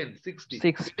 প্লাস 10 60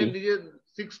 নিজে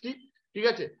 60, ঠিক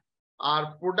আছে? আর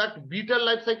product bitter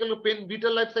life cycle, pen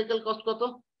bitter life cycle cost কত?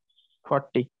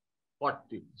 40।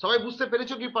 সবাই বুঝতে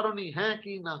পেরেছো কি পারোনি? হ্যাঁ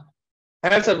কি না?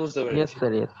 হ্যাঁ স্যার বুঝতে পেরেছি।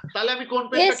 তাহলে আমি কোন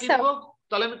পেনটা কিনবো?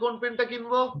 তাহলে আমি কোন পেনটা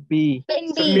কিনবো? B.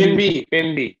 Pen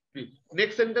B.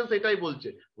 Next sentence এটাই বলছে,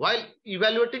 while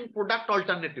evaluating product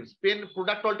alternatives, pen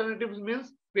product alternatives means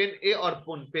pen A or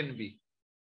pen B.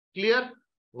 Clear?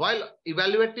 While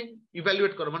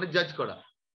evaluate করা মানে জাজ করা,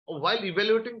 while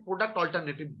evaluating product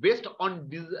alternative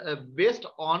based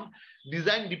on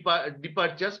design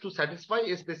departures to satisfy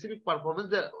a specific performance,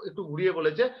 একটু ঘুরিয়ে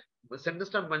বলেছে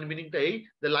সেন্টেন্সটার মিনিংটা এই,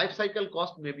 the life cycle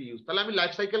cost may be used। তাহলে আমি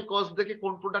লাইফ সাইকেল কস্ট দেখে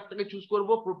কোন প্রোডাক্টটাকে চুজ করব?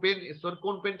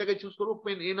 কোন পেনটাকে চুজ করব?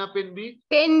 পেন এ না pen B?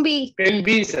 Pen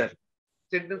B sir.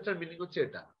 সেন্টেন্সটার meaning হচ্ছে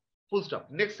এটা, ফুল স্টপ।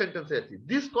 নেক্সট সেন্টেন্সে আছি,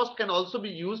 this cost can also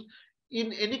be used in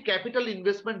any capital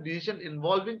investment decision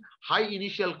involving high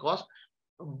initial cost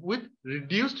with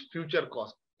reduced future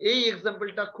cost। এই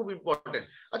এক্সাম্পলটা খুব important.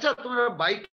 আচ্ছা তোমরা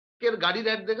বাইকের গাড়ির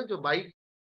অ্যাড দেখেছো? বাইক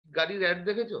গাড়ির অ্যাড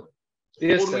দেখেছো?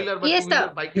 ফোর হুইলার বা টু হুইলার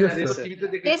বাইকের অ্যাড টিভিতে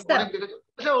দেখেছো, অনেক দেখেছো।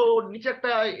 আচ্ছা ও নিচে একটা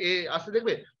আসে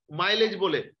দেখবে, মাইলেজ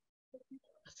বলে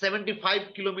 75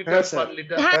 কিলোমিটার পার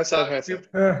লিটার।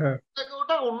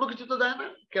 ওটা অন্য কিছু তো দেয় না,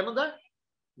 কেন দেয়?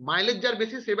 মাইলেজ যার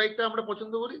বেশি সে বাইকটা আমরা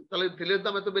পছন্দ করি, তাহলে তেলের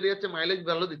দাম এত বেড়ে যাচ্ছে, মাইলেজ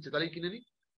ভালো দিচ্ছে, তাহলে কিনে নিই,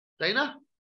 তাই না?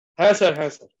 হ্যাঁ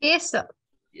স্যার।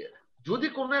 যদি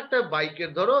কোনো একটা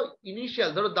বাইকের ধরো ইনিশিয়াল,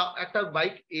 ধরো একটা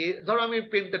বাইক এ, ধরো আমি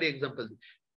পেনটার এক্সাম্পল দিই,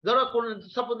 ধরো কোন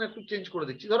সাপোজ একটু চেঞ্জ করে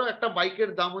দিচ্ছি, ধরো একটা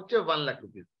বাইকের দাম হচ্ছে 1 লাখ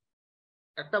রুপিস,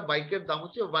 একটা বাইকের দাম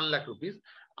হচ্ছে 1 লাখ রুপিস,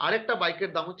 আরেকটা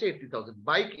বাইকের দাম হচ্ছে 80,000।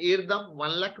 বাইক এর দাম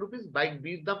 1 লাখ রুপিস, বাইক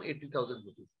বির দাম 80,000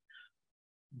 রুপিস।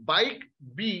 বাইক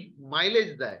বি মাইলেজ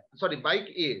দেয়, সরি বাইক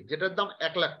এ যেটার দাম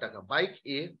 1 লাখ টাকা, বাইক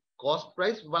এ cost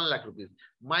price 1 lakh rupees,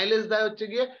 mileage দেয় হচ্ছে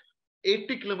গিয়ে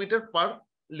 80 kilometre per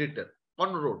litre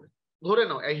on road. ধরে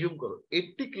নাও, অ্যাজিউম করো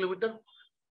 80 কিলোমিটার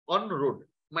অন রোড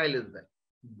মাইলেজ দেয়।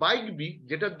 বাইক বি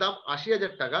যেটার দাম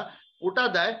 80,000 টাকা, ওটা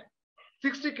দেয়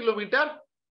 60 kilometre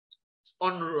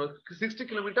on road, 60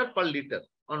 kilometre per litre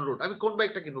on road. আমি কোন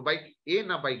বাইকটা কিনবো? বাইক এ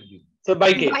না বাইক বি?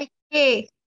 বাইক এ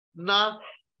না,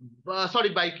 সরি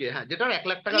বাইক এ, হ্যাঁ, যেটার 1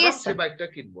 লাখ টাকা দাম সেই বাইকটা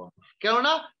কিনবো।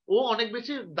 কেননা ও অনেক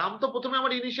বেশি দাম, তো প্রথমে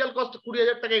আমার ইনিশিয়াল কস্ট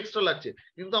 20,000 টাকা এক্সট্রা লাগছে,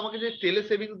 কিন্তু আমাকে যে তেলে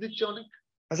সেভিংস দিচ্ছে অনেক,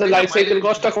 আচ্ছা লাইফ সাইকেল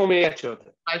কস্টটা কমে যাচ্ছে,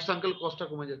 লাইফ সাইকেল কস্টটা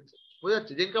কমে যাচ্ছে। বোঝা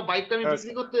যাচ্ছে? যেদিনকা বাইকটা আমি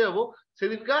বিক্রি করতে যাবো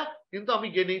সেদিনকা কিন্তু আমি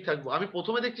গেনেই থাকবো। আমি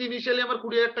প্রথমে দেখছি ইনিশিয়ালি আমার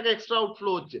 20,000 টাকা এক্সট্রা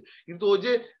আউটফ্লো হচ্ছে, কিন্তু ও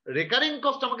যে রেকারিং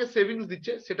কস্ট আমাকে সেভিংস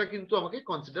দিচ্ছে সেটা কিন্তু আমাকে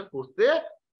কনসিডার করতে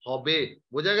হবে।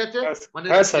 বোঝা গেছে? মানে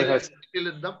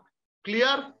তেলের দাম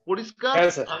ক্লিয়ার, পরিষ্কার?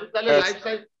 আমি তাহলে life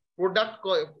cycle product,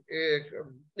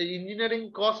 engineering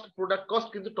cost, product cost,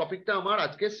 কিন্তু টপিকটা আমার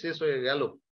আজকে শেষ হয়ে গেল।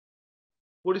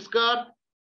 পরিষ্কার?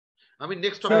 আমি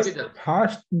নেক্সট টপিকে যাচ্ছি।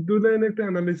 ফার্স্ট দু লাইন একটু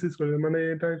অ্যানালিসিস করে, মানে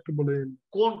এটা একটু বলে দিন।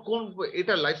 কোন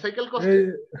এটা লাইফ সাইকেল কস্ট?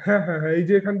 হ্যাঁ, এই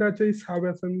যে এখানটা আছে এই সাব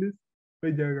অ্যাসেম্বলিজ,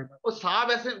 ওই জায়গাটা। ও সাব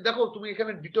অ্যাসেম্বলি, দেখো তুমি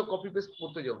এখানে ডিটো কপি পেস্ট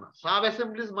করতে যাও না। সাব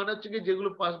অ্যাসেম্বলিজ মানে হচ্ছে কি যেগুলো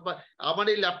আমার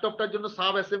এই ল্যাপটপটার জন্য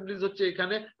সাব অ্যাসেম্বলিজ হচ্ছে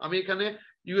এখানে, আমি এখানে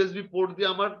ইউএসবি পোর্ট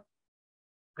দিয়ে আমার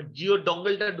জিও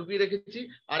ডঙ্গলটা ঢুকিয়ে রেখেছি,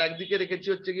 আর একদিকে রেখেছি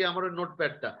হচ্ছে কি আমার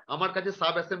নোটপ্যাডটা। আমার কাছে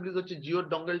সাব অ্যাসেম্বলিজ হচ্ছে জিও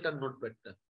ডঙ্গলটার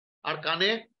নোটপ্যাডটা, আর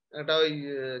কানে একটা ওই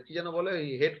কি যেন বলে, ওই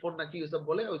হেডফোন নাকি ওইসব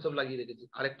বলে, ওইসব লাগিয়ে রেখেছি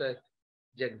আরেকটা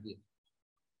জ্যাক দিয়ে।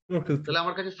 তাহলে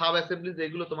আমার কাছে সাব অ্যাসেম্বলিজ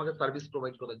এগুলো তোমাকে সার্ভিস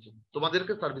প্রোভাইড করার জন্য,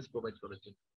 তোমাদেরকে সার্ভিস প্রোভাইড করার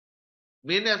জন্য।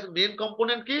 মেন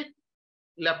কম্পোনেন্ট কি?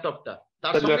 ল্যাপটপটা।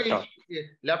 তার সঙ্গে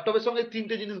ল্যাপটপের সঙ্গে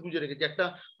 3টে জিনিস গুজে রেখেছি, একটা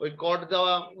ওই কর্ড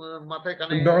দেওয়া মাথায়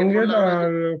কানে, ডঙ্গল,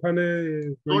 আর ওখানে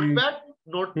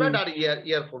নোটপ্যাড আর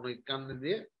ইয়ারফোন, ওই কানে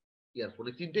দিয়ে ইয়ারফোন,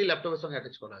 এই 3টেই ল্যাপটপের সঙ্গে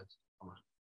অ্যাটাচ করা আছে আমার।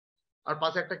 আর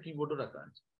পাশে একটা কিবোর্ডও রাখা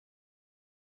আছে।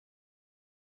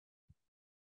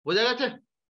 বোঝা গেছে?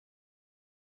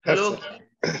 হ্যাঁ হ্যালো,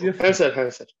 স্যার,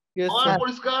 হ্যাঁ স্যার। সবার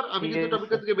পরিষ্কার? আমি কিন্তু Yes,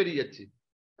 টপিকটা sir. থেকে বেরিয়ে যাচ্ছি,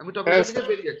 হ্যাঁ স্যার।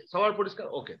 সবার পরিষ্কার?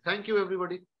 ওকে, thank you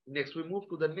everybody. Next we move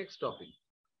to the next topic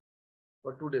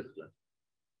for today's class.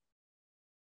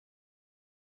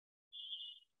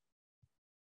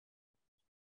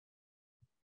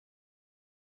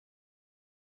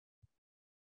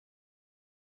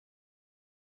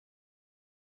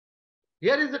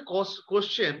 Here is a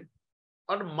question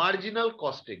on marginal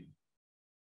costing.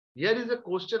 Here is a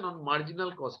question on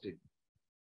marginal costing.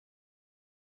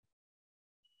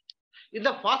 In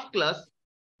the first class,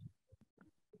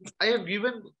 I have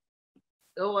given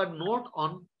a note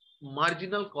on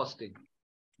marginal costing.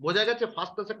 বোঝা গেছে?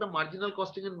 First ক্লাসে একটা marginal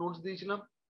costing এর notes দিয়েছিলাম।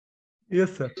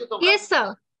 Yes sir. Yes, sir.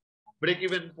 Break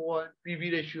even point, PV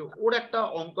ratio, ওর একটা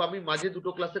অঙ্ক আমি মাঝে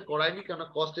দুটো ক্লাসে করাইনি, কেন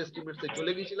কস্ট এস্টিমেটসে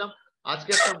চলে গেছিলাম। আজকে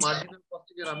একটা মার্জিনাল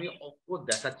কস্টিং এর আমি অঙ্ক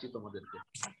দেখাচ্ছি তোমাদেরকে,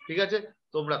 ঠিক আছে?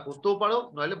 তোমরা করতেও পারো,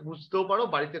 নইলে বুঝতেও পারো,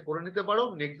 বাড়িতে করে নিতে পারো।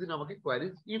 নেক্সট দিন আমাকে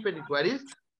কোয়ারিজ, ইফ এনি কোয়ারিজ,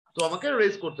 তো আমাকে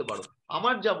রেজ করতে পারো।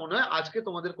 আমার যা মনে হয় আজকে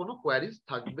তোমাদের কোনো কোয়ারিজ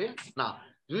থাকবে না।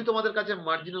 যদি তোমাদের কাছে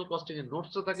মার্জিনাল কস্টিং এর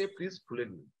নোটস থাকে, প্লিজ খুলে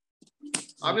নিন।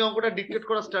 আমি অঙ্কটা ডিকটেট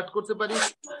করা স্টার্ট করতে পারি?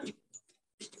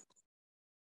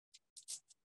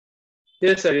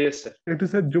 Yes sir, yes sir. একটু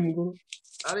স্যার জুম করুন।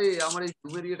 আরে আমার এই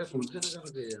জুমের ইয়েটা খুলছে না কেন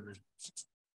কে জানে।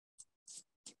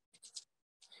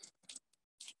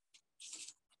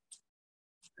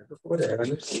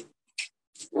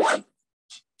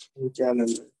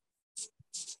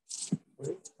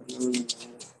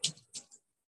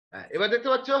 এবার দেখতে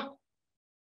পাচ্ছ?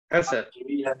 হ্যাঁ স্যার।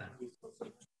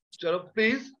 চলো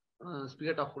প্লিজ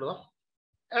স্পিকারটা অফ করে দাও।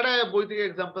 একটা বই থেকে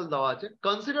এক্সাম্পল দেওয়া আছে।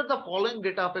 Consider the following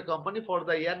data of a company for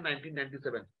the year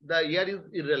 1997। The year is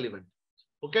irrelevant.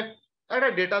 ওকে, একটা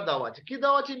ডেটা দেওয়া আছে। কি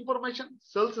দেওয়া আছে information?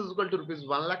 Sales is equal to rupees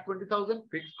 1,20,000,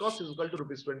 fixed cost is equal to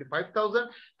rupees 25,000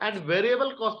 and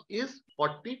variable cost is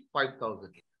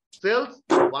 45,000. Sales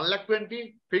 1,20,000,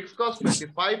 fixed cost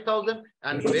 25,000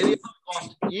 and variable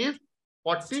cost is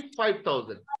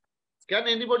 45,000. Can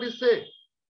anybody say?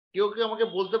 কেউ কি আমাকে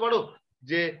বলতে পারো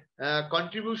যে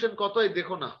কন্ট্রিবিউশন কত?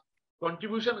 দেখো না,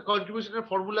 কন্ট্রিবিউশনের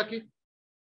ফর্মুলা কি?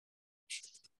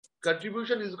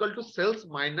 Contribution is equal to sales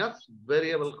minus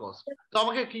variable cost. তো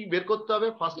আমাকে কি বের করতে হবে?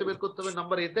 ফার্স্টে বের করতে হবে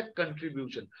নাম্বার এতে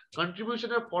কন্ট্রিবিউশন।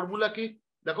 কন্ট্রিবিউশনের ফর্মুলা কি?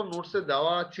 দেখো নোটসে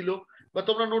দেওয়া ছিল, বা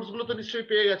তোমরা নোটস গুলো তো নিশ্চয়ই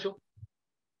পেয়ে গেছো।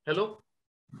 হ্যালো,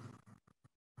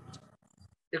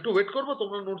 একটু ওয়েট করবো?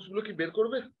 তোমরা নোটস গুলো কি বের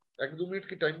করবে? 1-2 মিনিট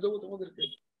কি টাইম দেবো তোমাদেরকে?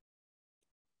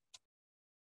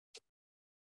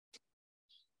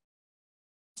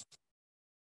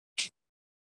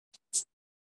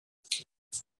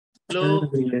 হ্যালো,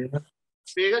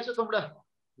 পেয়ে গেছো তোমরা?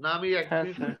 না আমি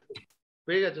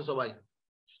পেয়ে গেছো সবাই?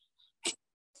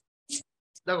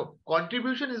 দেখো,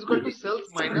 contribution is equal to sales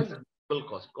minus variable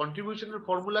cost. কন্ট্রিবিউশনের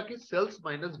formula কি? Sales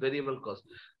minus variable cost.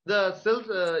 The sales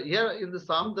here in the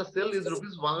sum, the sale is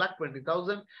rupees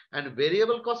 1,20,000 and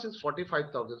variable cost is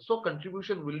 45,000. So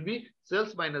contribution will be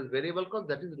sales minus variable cost,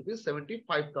 that is rupees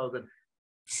 75,000.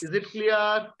 Is it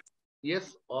clear? Yes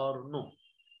or no?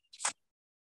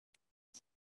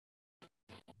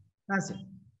 হ্যাঁ sir.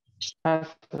 Yes,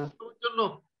 sir. জন্য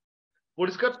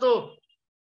পরিষ্কার তো?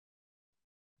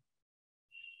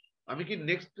 আমি কি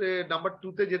next number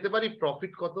 2 তে যেতে পারি?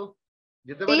 Profit কত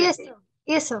যেতে পারি? Yes, sir.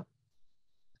 Yes, sir.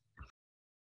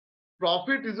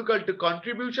 Profit is equal to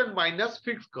contribution minus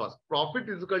fixed cost. Profit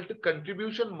is equal to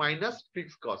contribution minus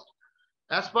fixed cost.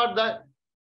 As per the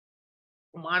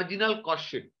marginal cost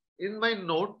sheet. In my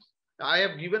notes, I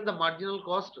have given the marginal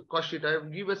cost sheet. I have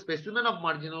given a specimen of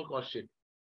marginal cost sheet.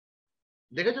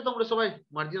 দেখেছো তোমরা সবাই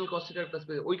marginal cost sheet একটা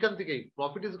ওইখান থেকেই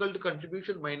profit is equal to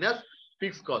contribution minus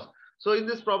fixed cost. So in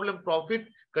this problem, profit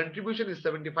contribution is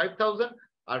 75,000.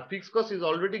 Our fixed cost is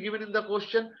already given in the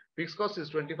question. Fixed cost is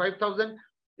 25,000.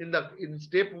 In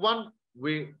step 1,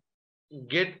 we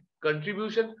get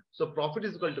contribution. So profit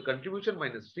is equal to contribution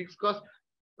minus fixed cost.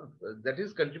 That is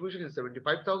contribution is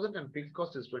 75,000 and fixed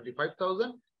cost is 25,000.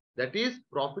 That is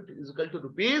profit is equal to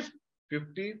rupees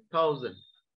 50,000.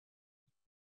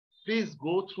 Please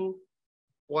go through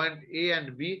point A and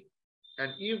B,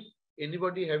 and if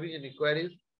anybody having any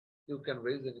queries, you can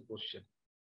raise any question.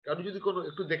 কারো যদি কোনো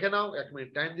একটু দেখে নাও, 1 minute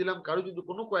time দিলাম, কারো যদি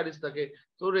কোনো queries থাকে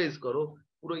তো রেজ করো।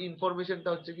 পুরো ইনফরমেশনটা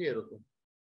হচ্ছে কি এরকম।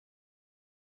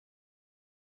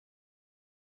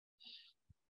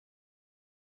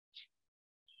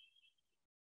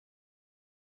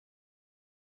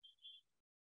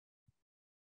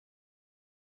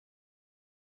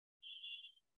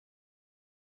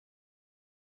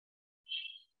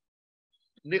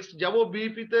 নেক্সট যাব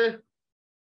বিইপি তে।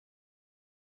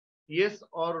 Yes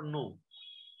or no?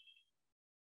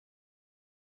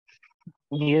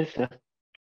 Yes, sir.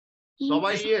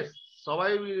 সবাই ইয়েস,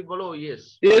 সবাই বলো yes.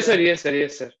 Yes, sir. Yes, sir.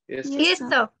 Yes, sir. Yes, sir. Yes,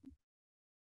 sir.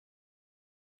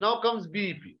 Now comes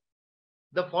BEP.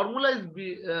 The formula is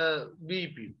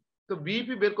BEP. তো BEP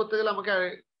বের করতে গেলে আমাকে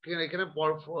এখানে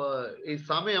এই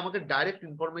সামে আমাকে ডাইরেক্ট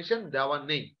ইনফরমেশন দেওয়া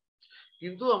নেই,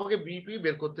 কিন্তু আমাকে BEP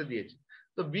বের করতে দিয়েছে।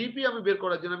 তো BEP আমি বের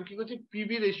করার জন্য আমি কি করছি,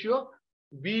 পিভি রেশিও।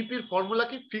 BEP এর ফর্মুলা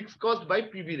কি, fixed cost by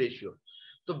PV ratio.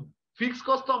 তো ফিক্সড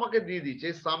কস্ট তো আমাকে দিয়ে দিয়েছে,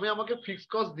 এই সামে আমাকে ফিক্সড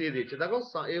কস্ট দিয়ে দিয়েছে। দেখো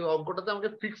এই অঙ্কটাতে আমাকে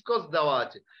ফিক্সড কস্ট দেওয়া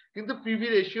আছে, কিন্তু পিভি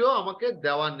রেশিও আমাকে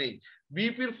দেওয়া নেই।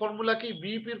 BEP এর ফর্মুলা কি,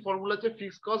 BEP এর ফর্মুলা হচ্ছে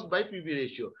fixed cost by PV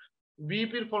ratio.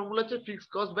 BEP এর ফর্মুলা হচ্ছে fixed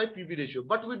cost by PV ratio,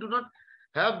 but we do not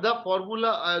have the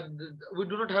formula, we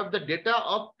do not have the data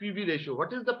of PV ratio. What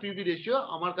is the PV ratio?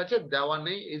 আমার কাছে দেওয়া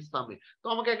নেই এই সামে। তো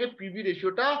আমাকে আগে PV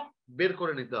রেশিওটা বের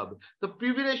করে নিতে হবে। তো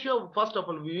PV ratio, first of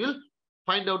all we will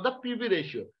find out the PV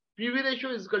ratio. PV ratio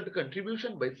is equal to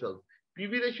contribution by sales.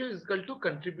 PV ratio is equal to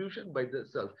contribution by the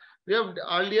sales. We have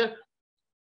earlier,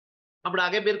 আমরা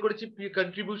আগে বের করেছি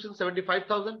contribution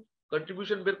 75,000,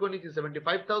 contribution বের করে নিয়েছি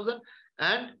 75,000,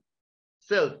 and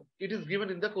sales it is given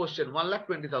in the question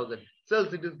 1,20,000. Sales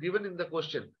it is given in the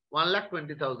question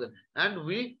 1,20,000, and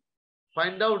we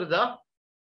find out the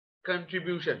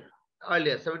contribution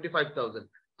earlier 75,000.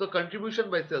 So contribution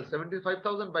by sales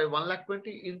 75,000 by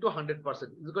 1,20,000 into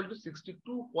 100% is equal to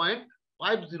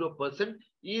 62.50%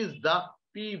 is the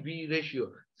PV ratio.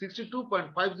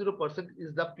 62.50% is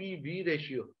the PV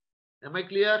ratio. Am I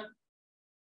clear?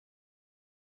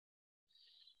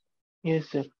 Yes,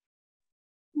 sir.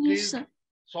 Yes, sir.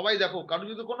 সবাই দেখো, কারণ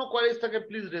যদি কোনো queries থাকে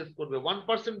please raise করবে,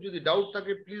 1% যদি doubt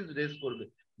থাকে please raise করবে,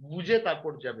 বুঝে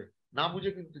তারপর যাবে, না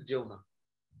বুঝে কিন্তু যেও না।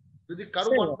 যদি কারো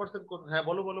 1% হ্যাঁ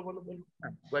বলো বলো বলো বলো।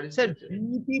 Sir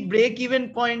BEP break even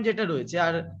point যেটা রয়েছে,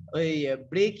 আর ওই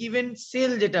ব্রেক ইভেন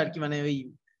সেল যেটা আর কি, মানে ওই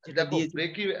দেখো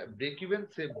ব্রেক ইভেন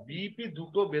বিইপি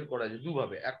দুটো বের করা যায়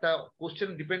দুভাবে। একটা কোশ্চেন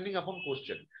ডিপেন্ডিং আপন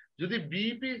কোশ্চেন, যদি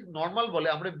বিইপি নরমাল বলে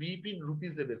আমরা বিইপি ইন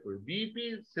রুপিস এ বের করি, BEP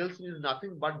sales is nothing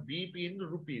but BEP in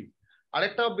rupees.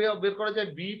 আরেকটা বের করা যায়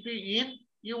বিইপি ইন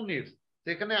ইউনিটস,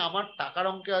 সেখানে আমার টাকার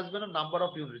অঙ্কে আসবে না, নাম্বার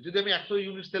অফ ইউনিট। যদি আমি 100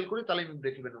 ইউনিট সেল করি তাহলে আমি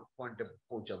ব্রেক ইভেন পয়েন্টে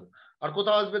পৌঁছাবো। আর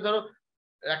কোথাও আসবে ধরো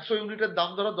 100 ইউনিটের দাম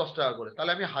ধরো 10 টাকা করে,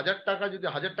 তাহলে আমি 1000 টাকা যদি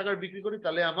 1000 টাকার বিক্রি করি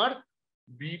তাহলে আমার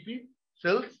বিইপি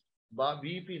সেলস বা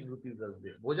বিইপি ইন রুপিস আসবে।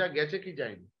 বোঝা গেছে কি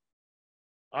যায়নি?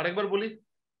 আরেকবার বলি,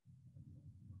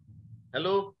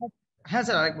 হ্যালো। হ্যাঁ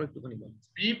স্যার আরেকবার একটুখানি বলুন।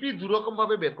 বিইপি দুরকম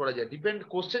ভাবে বের করা যায়, ডিপেন্ড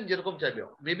কোশ্চেন যেরকম চাইবে।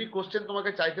 মেবি কোশ্চেন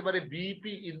তোমাকে চাইতে পারে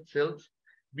BEP in sales.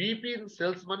 BEP in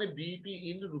sales মানে বিইপি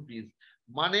ইন রুপিস,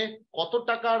 মানে কত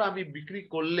টাকার আমি বিক্রি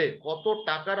করলে, কত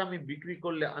টাকার আমি বিক্রি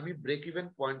করলে আমি ব্রেক ইভেন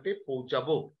পয়েন্টে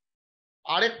পৌঁছাবো।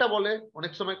 আরেকটা বলে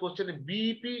অনেক সময় কোশ্চেনে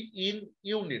বিইপি ইন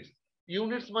ইউনিটস।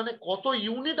 ইউনিটস মানে কত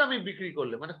ইউনিট আমি বিক্রি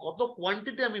করলে, মানে কত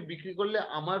কোয়ান্টিটি আমি বিক্রি করলে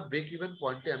আমার ব্রেক ইভেন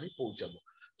পয়েন্টে আমি পৌঁছাবো।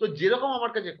 তো যেরকম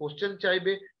আমার কাছে কোশ্চেন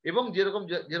চাইবে এবং যেরকম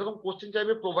কোশ্চেন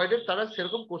চাইবে প্রোভাইডেড, তারা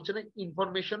সেরকম কোশ্চেনে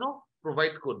ইনফরমেশনও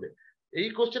প্রোভাইড করবে। এই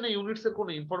কোশ্চেনে ইউনিটস এর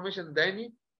কোনো ইনফরমেশন দেয়নি,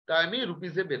 তাই আমি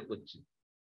রুপিসে বের করছি।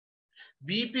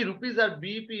 বিইপি রুপিস আর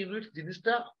বিইপি ইউনিটস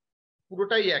জিনিসটা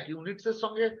পুরোটাই এক। ইউনিটস এর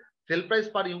সঙ্গে সেল প্রাইস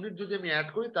পার ইউনিট যদি আমি অ্যাড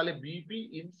করি তাহলে বিইপি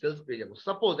ইন সেলস পেয়ে যাবো।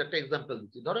 সাপোজ একটা এক্সাম্পল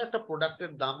দিচ্ছি, ধরো একটা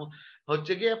প্রোডাক্টের দাম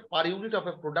হচ্ছে গিয়ে per unit of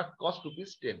A product cost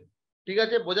 ₹10। ঠিক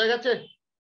আছে, বোঝা গেছে?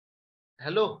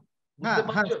 হ্যালো, বুঝতে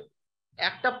পারছো?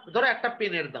 একটা ধরো একটা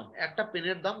পেনের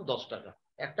দাম 10 টাকা,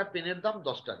 একটা পেনের দাম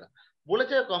 10 টাকা।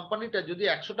 বলেছে কোম্পানিটা যদি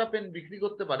 100টা পেন বিক্রি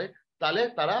করতে পারে তাহলে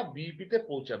তারা বিইপি তে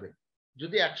পৌঁছাবে।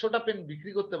 যদি 100টা পেন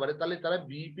বিক্রি করতে পারে তাহলে তারা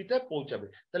বিইপি তে পৌঁছাবে।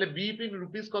 তাহলে বিইপি ইন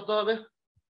রুপিস কত হবে?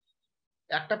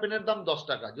 একটা পেনের দাম 10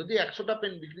 টাকা, যদি 100টা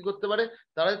পেন বিক্রি করতে পারে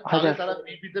তাহলে তারা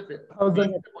বিইপি তে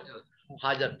পৌঁছাবে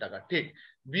 1000 টাকা। ঠিক,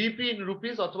 বিইপি ইন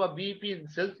রুপিস অথবা BEP in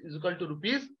sales is equal to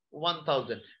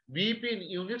 ₹1000। BEP in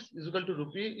units is equal to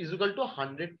is equal to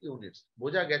 100 units.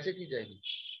 বোঝা গেছে কি যায়নি?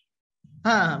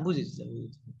 হ্যাঁ হ্যাঁ বুঝেছি স্যার,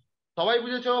 বুঝেছি। সবাই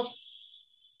বুঝেছো?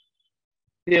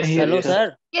 Hello sir.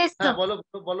 হ্যাঁ বলো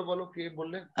বলো বলো, কে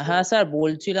বললে? হ্যাঁ স্যার,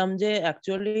 বলছিলাম যে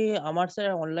অ্যাকচুয়ালি আমার স্যার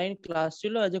অনলাইন ক্লাস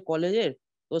ছিল আজ কলেজের,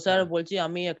 তো স্যার বলছি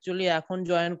আমি অ্যাকচুয়ালি এখন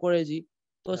জয়েন করেছি,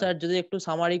 তো স্যার যদি একটু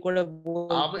সামারি করে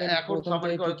বলতেন এখন প্রথম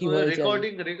সামারি থেকে করে কি হয়েছে।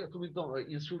 রেকর্ডিং, তুমি তো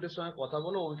ইনস্টিটিউটের সঙ্গে কথা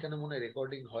বলো, ওইখানে মনে হয়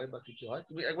রেকর্ডিং হয় বা কিছু হয়,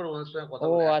 তুমি একবার ওদের সঙ্গে কথা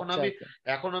বলো।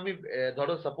 এখন আমি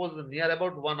ধরো সাপোজ নিয়ার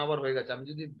অ্যাবাউট 1 আওয়ার হয়ে গেছে, আমি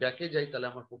যদি ব্যাকে যাই তাহলে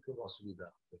আমার পক্ষে অসুবিধা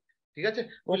হবে। ঠিক আছে,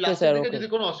 লাস্টের দিকে যদি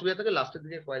কোনো অসুবিধা থাকে লাস্টের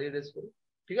দিকে কোয়ারি রেজ করো।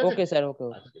 ঠিক আছে, ওকে স্যার, ওকে।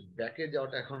 ব্যাকে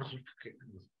যাওয়াটা এখন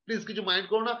প্লিজ কিছু মাইন্ড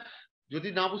করো না। যদি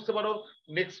না বুঝতে পারো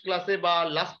নেক্সট ক্লাসে বা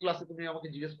লাস্ট ক্লাসে তুমি আমাকে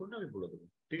জিজ্ঞেস করো, আমি বলে দেবো।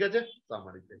 ঠিক আছে,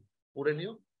 সামারিতে পড়ে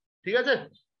নিও। ঠিক আছে,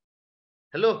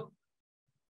 hello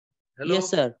hello yes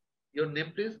sir. Your name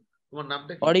please, তোমার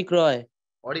নামটা কি? অরিক রয়।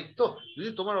 অরিক তো, যদি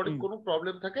তোমার অরিক কোনো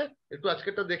প্রবলেম থাকে একটু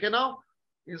আজকেরটা দেখে নাও,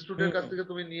 ইনস্টিটিউটের কাছ থেকে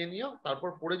তুমি নিয়ে নিও, তারপর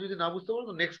পড়ে যদি না বুঝতে পারো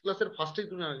তো নেক্সট ক্লাসের ফার্স্টেই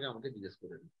তুমি আগে আমাকে জিজ্ঞেস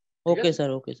করে নিও। Okay sir,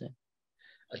 okay sir.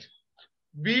 আচ্ছা,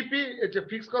 BP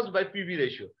fix cost by PV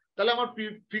ratio. তাহলে আমার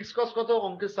ফিক্স কস্ট কত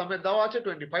অঙ্কের সামনে দেওয়া আছে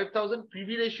 25,000,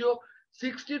 পিভি রেশিও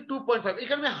 62.5।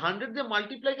 এখানে আমি 100 দিয়ে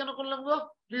মাল্টিপ্লাই কেন করলাম গো?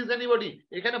 প্লিজ এনিবডি,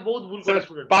 এখানে বহুত ভুল করে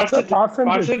student.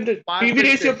 Percentage PV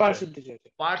ratio percentage আছে,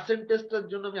 পার্সেন্টেজটার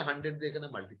জন্য আমি 100 দিয়ে এখানে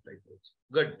মাল্টিপ্লাই করেছি।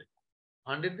 গুড,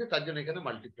 100 দিয়ে তার জন্য এখানে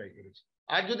মাল্টিপ্লাই করেছি।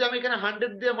 আর যদি আমি এখানে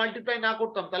 100 দিয়ে মাল্টিপ্লাই না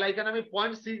করতাম তাহলে এখানে আমি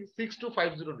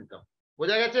 0.6250 নিতাম।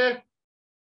 বোঝা গেছে?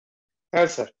 হ্যাঁ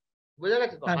স্যার। বোঝা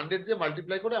গেছে তো? 100 দিয়ে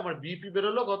মাল্টিপ্লাই করে আমার বিপি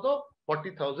বেরোলো কত?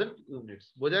 40,000 ইউনিটস।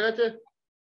 বোঝা গেছে?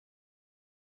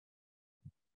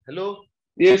 Hello,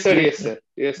 yes sir, yes sir,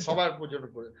 yes সবার পর্যন্ত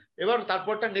পড়ে। এবার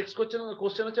তারপরটা নেক্সট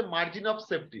কোশ্চেন হচ্ছে মার্জিন অফ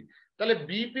সেফটি। তাহলে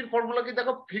বিপির ফর্মুলা কি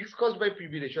দেখো? Fix cost by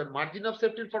PV ratio. R margin of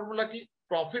সেফটির ফর্মুলা কি?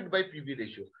 Profit by PV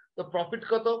ratio. তো প্রফিট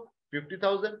কত?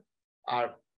 50,000। আর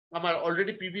আমার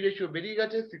অলরেডি পিভি রেশিও বেরিয়ে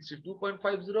গেছে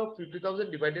 62.50। 50,000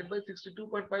 divided by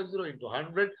 62.50 into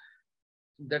 100,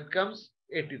 that comes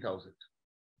 80,000।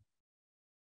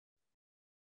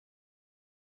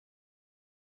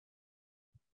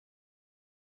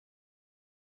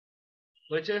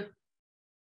 হয়েছে?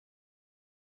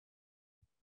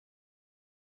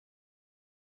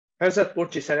 হ্যাঁ স্যার,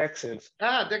 পড়ছি স্যার, এক সেকেন্ড।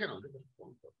 হ্যাঁ দেখে নাও, দেখে নাও।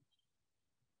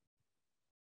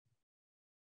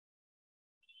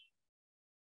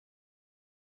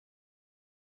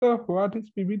 So what is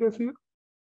PV ratio?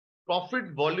 Profit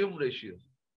volume ratio.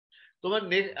 তোমার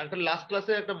একটা লাস্ট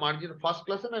ক্লাসে একটা মার্জিন, ফার্স্ট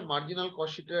ক্লাসে না মার্জিনাল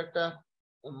কস্ট শিটের একটা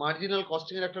মার্জিনাল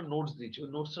কস্টিং এর একটা নোটস দিয়েছি। ওই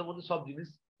নোটস এর মধ্যে সব জিনিস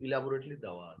ইলাবোরেটলি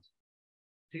দেওয়া আছে।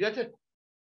 ঠিক আছে?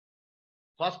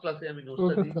 ফার্স্ট ক্লাসে আমি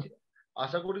নোটসটা দিয়েছি,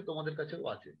 আশা করি তোমাদের কাছেও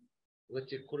আছে। ওটা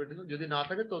চেক করে নিও, যদি না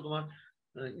থাকে তো তোমার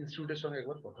ইনস্টিটিউটের সঙ্গে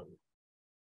একবার কথা বলো।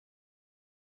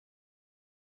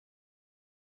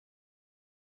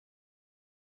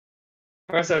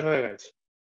 হ্যাঁ স্যার, হয়ে গেছে।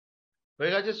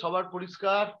 হয়ে গেছে? সবার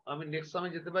পরিষ্কার? আমি নেক্সট সামে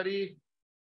যেতে পারি?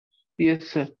 Yes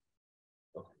sir.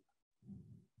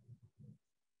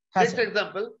 নেক্সট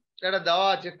এক্সাম্পল এটা দেওয়া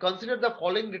আছে, consider the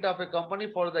following data of a company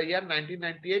for the year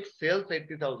 1998, sales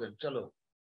 80,000। চলো,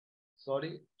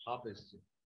 সরি হাফ এসছে,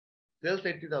 সেলস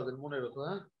 80,000 মনে রাখো।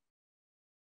 হ্যাঁ,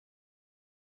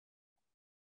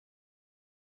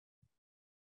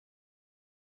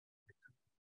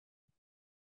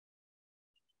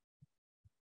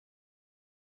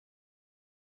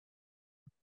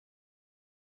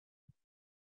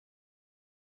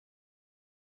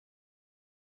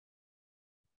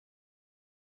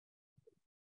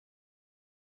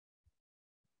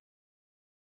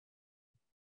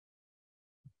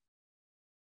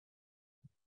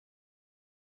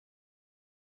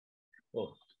 ও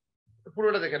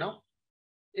পুরোটা দেখে নাও।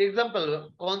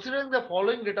 Example, considering the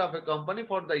following data of a company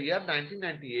for the year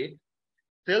 1998,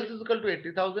 sales is equal to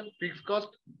 80,000, fixed cost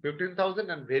 15,000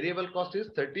 and variable cost is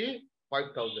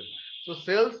 35,000. So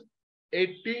sales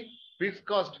 80, fixed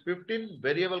cost 15,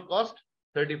 variable cost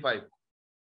 35.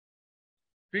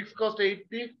 Fixed cost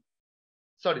 80,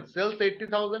 sorry, sales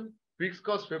 80,000, fixed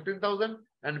cost 15,000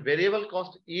 and variable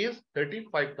cost is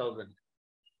 35,000.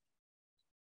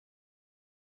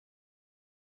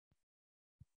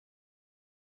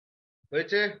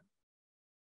 হয়েছে?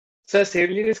 Sir same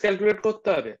জিনিস calculate করতে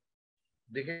হবে?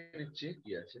 দেখে নিচ্ছি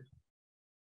কি আছে।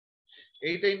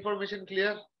 এইটা information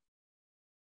clear?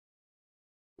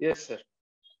 Yes sir.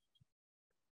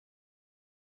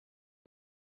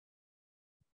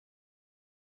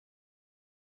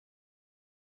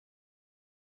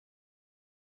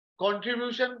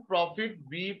 Contribution, profit,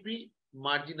 BEP,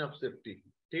 margin of safety.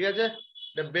 ঠিক আছে,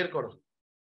 এটা বের করো।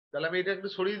 তাহলে আমি এটা একটু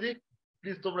সরিয়ে দিই,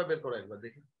 প্লিজ তোমরা বের করো একবার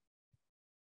দেখি।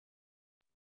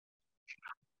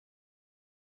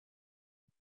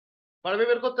 পারবে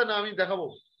বের করতে? না আমি দেখাবো,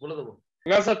 বলে দেবো?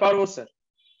 না স্যার, পারবো স্যার।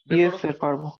 ইয়েস স্যার,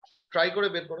 পারবো। ট্রাই করে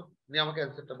বের করো, নিয়ে আমাকে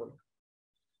অ্যান্সারটা বলো।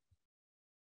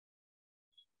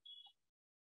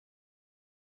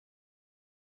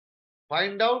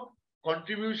 Find out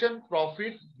contribution,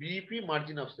 profit, BEP,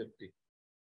 margin of safety.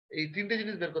 এই তিনটে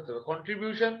জিনিস বের করতে হবে।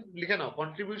 কন্ট্রিবিউশন লিখে নাও,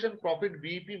 contribution, profit,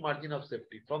 BEP, margin of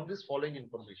safety from this following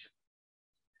information.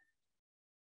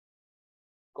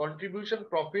 Contribution,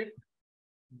 profit,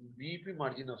 BEP,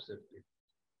 margin of safety.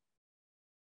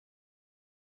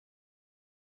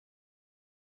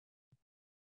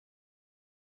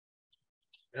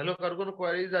 Hello, কার কোনো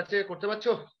কোয়ারিজ আছে? করতে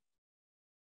পারছো?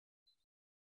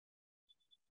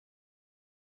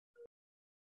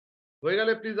 হয়ে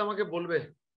গেলে প্লিজ আমাকে বলবে।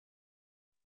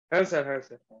 হ্যাঁ স্যার, হ্যাঁ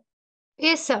স্যার।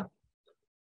 Yes sir.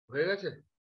 হয়ে গেছে?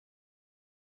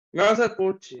 না স্যার,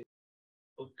 পড়ছি।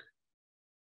 ওকে।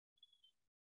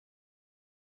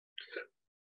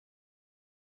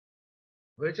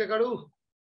 হয়েছে কারু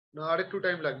না আরেকটু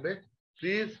টাইম লাগবে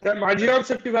please? Sir margin of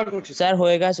safety বার করছি স্যার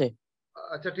হয়ে গেছে।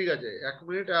 আচ্ছা ঠিক আছে 1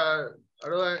 মিনিট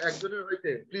আরো একজনের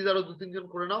হয়েছে প্লিজ আরো 2-3 জন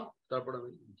করে নাও তারপর আমি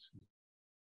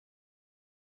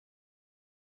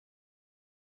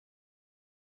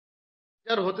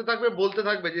যার হতে থাকবে বলতে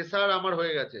থাকবে যে স্যার আমার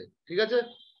হয়ে গেছে ঠিক আছে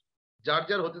যার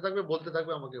যার হতে থাকবে বলতে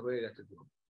থাকবে আমাকে হয়ে গেছে তো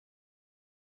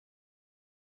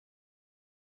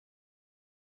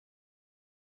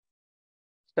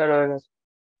স্যার হয়ে গেছে।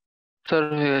 স্যার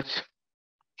হয়ে গেছে।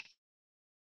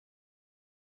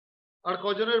 আর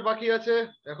কজনের বাকি আছে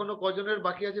এখনো কজনের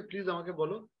বাকি আছে প্লিজ আমাকে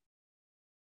বলো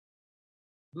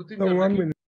 2-3 জন 1 নাকি?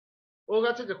 minute. ও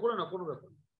গেছে যে করে না কোনো ব্যাপার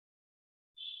না।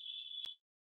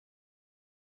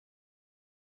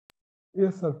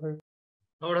 Yes, sir.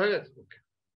 আমার হয়ে গেছে ওকে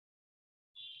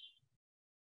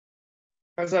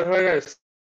হ্যাঁ স্যার হয়ে গেছে।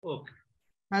 ওকে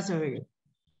হ্যাঁ স্যার হয়ে গেছে।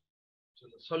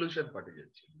 চলো সলিউশন পার্টে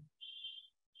যাচ্ছি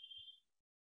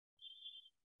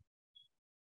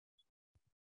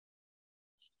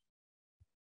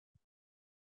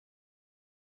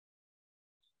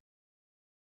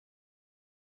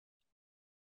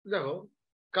দেখো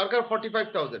কার কার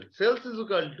 45,000 sales is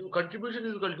equal to contribution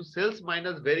is equal to sales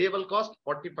minus variable cost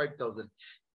 45,000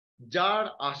 যার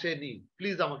আসেনি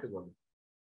প্লিজ আমাকে বলো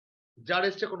যার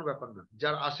এসছে কোনো ব্যাপার না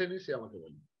যার আসেনি সে আমাকে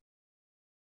বলো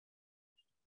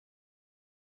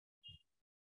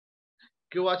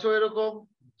কেউ আছো এরকম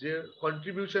যে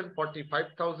কন্ট্রিবিউশন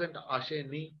 45,000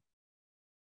 আসেনি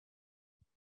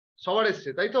সবার এসছে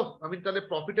তাই তো আমি তাহলে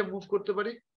প্রফিটে মুভ করতে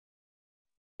পারি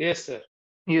ইয়েস স্যার।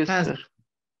 ইয়েস হ্যাঁ sir.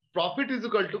 Profit is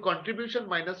equal to contribution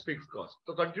minus fixed cost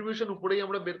তো কন্ট্রিবিউশন উপরেই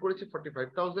আমরা বের করেছি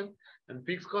 45,000 and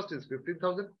fixed cost is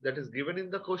 15,000 that is given in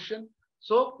the question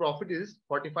so profit is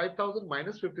 45,000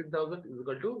 minus 15,000 is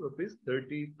equal to rupees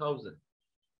 30,000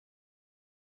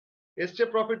 এসছে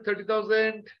profit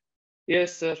 30,000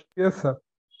 yes sir. Yes, sir.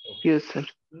 Yes sir.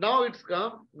 now it's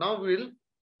come now we'll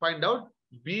find out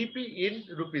BP in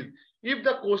rupees if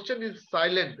the question is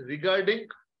silent regarding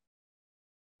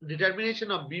determination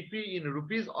of BP in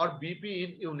rupees or BP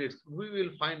in units we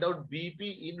will find out BP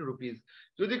in rupees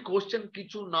যদি question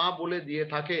কিছু না বলে দিয়ে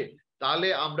থাকে তাহলে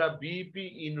আমরা BP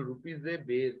in rupees এ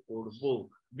বের করব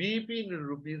BP in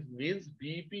rupees means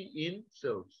BP in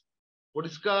sales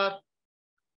পরিষ্কার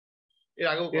এর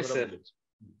আগেও Yes, কথা sir. বলেছি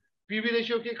PV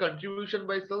রেশিও কি কন্ট্রিবিউশন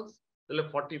বাই সেলস তাহলে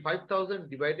 45,000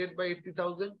 divided by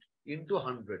 80,000 into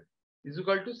 100 is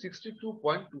equal to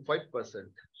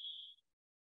 62.25%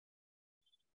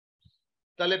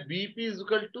 তাহলে BP is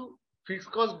equal to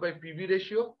fixed cost by PV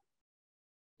ratio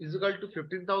is equal to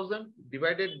 15,000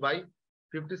 divided by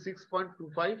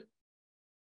 56.25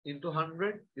 into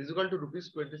 100 is equal to rupees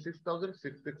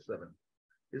 26,667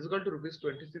 is equal to rupees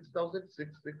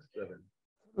 26,667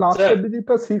 লাস্টের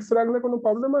ডিজিটটা 6 রাখলে কোনো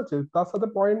problem আছে তার সাথে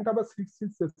point আবার 6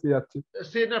 এসে যাচ্ছে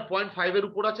সে না 0.5 এর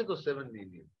উপর আছে তো 7 নিয়ে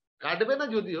নিন কাটবে না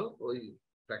যদিও ওই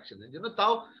ফ্র্যাকশনের জন্য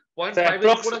তাও 0.5 এর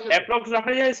উপর আছে অ্যাপ্রক্স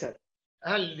রাখা যায় স্যার?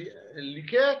 হ্যাঁ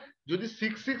লিখে যদি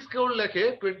 66 কেউ লেখে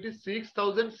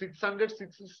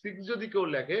 26,666 যদি কেউ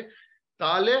লেখে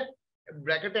তাহলে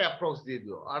ব্র্যাকেটে অ্যাপ্রক্স দিয়ে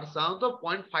দিও আর সাধারণত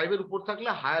 0.5 এর উপর থাকলে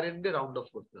হায়ার এন্ডে রাউন্ড অফ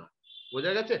করতে হয়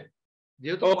বোঝা গেছে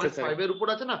যেহেতু 0.5 এর উপর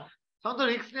আছে না সাধারণত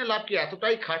রিস্ক নিয়ে লাভ কি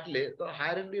এতটাই খাটলে তো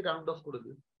হায়ার এন্ডে রাউন্ড অফ করে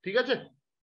দিও ঠিক আছে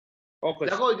ওকে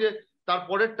দেখো ওই যে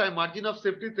তারপরের টাইম মার্জিন অফ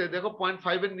সেফটিতে দেখো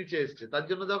 0.5 এর নিচে এসছে তার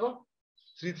জন্য দেখো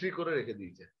 3 করে রেখে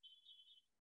দিয়েছে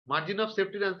মার্জিন অফ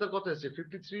সেফটির অ্যান্সার কত এসেছে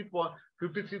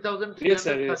 53,333 ইয়েস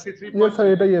স্যার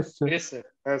এটাই এসছে ইয়েস স্যার।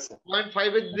 হ্যাঁ স্যার।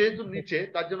 0.5 এর যেহেতু নিচে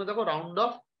তার জন্য দেখো রাউন্ড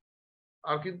অফ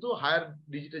আর কিন্তু হায়ার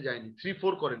ডিজিটে যায়নি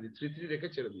 3-4 করেনি 3 রেখে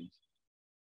ছেড়ে দিয়েছে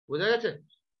বোঝা গেছে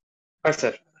হ্যাঁ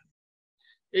স্যার।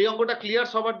 এই অঙ্কটা ক্লিয়ার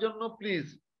সবার জন্য প্লিজ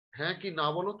হ্যাঁ কি না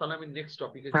বলো তাহলে আমি নেক্সট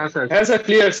টপিকে হ্যাঁ স্যার। হ্যাঁ স্যার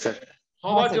ক্লিয়ার স্যার।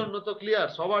 সবার জন্য তো ক্লিয়ার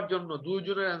সবার জন্য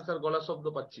দুইজনের অ্যান্সার গলা শব্দ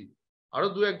পাচ্ছি আরো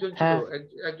দু একজন ছিল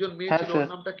একজন মেয়ে ছিল ওর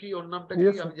নামটা কি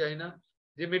আমি জানি না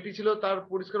যে মেয়েটি ছিল তার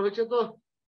পরিষ্কার হয়েছে তো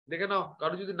দেখে নাও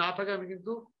কারো যদি না থাকে আমি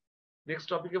কিন্তু নেক্সট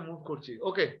টপিকে মুভ করছি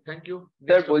ওকে থ্যাংক ইউ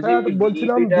স্যার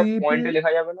বলছিলাম পয়েন্টে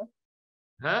লেখা যাবে না?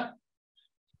 হ্যাঁ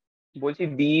বলছি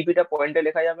বিইপিটা পয়েন্টে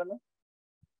লেখা যাবে না?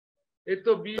 এই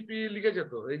তো বিপি লিখেছে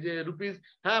তো এই যে রুপিস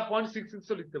হ্যাঁ 0.66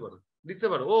 লিখতে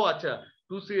পারো ও আচ্ছা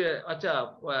 2 আচ্ছা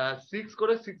 6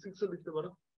 করে 66 লিখতে পারো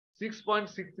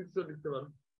 6.66 লিখতে পারো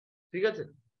ঠিক আছে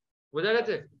বোঝা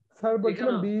গেছে স্যার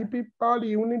বলছিলাম বিইপি পার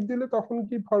ইউনিট দিলে তখন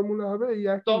কি ফর্মুলা হবে এই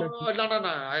একই নাকি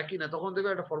না একই না তখন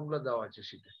দেখবে একটা ফর্মুলা দেওয়া আছে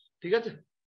শীটে ঠিক আছে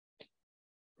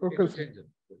ওকে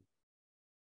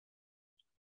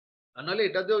আর নাহলে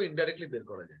এটা দিয়েও ইনডাইরেক্টলি বের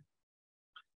করা যায়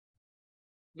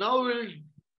now will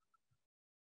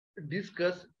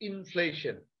discuss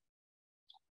inflation.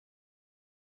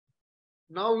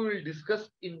 Now we will discuss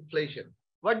inflation.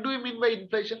 What do you mean by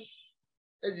inflation?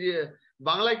 এই যে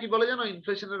বাংলায় কি বলে জানো?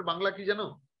 ইনফ্লেশনের বাংলা কি জানো?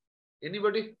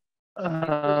 এনিবডি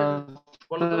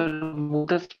বলো তো।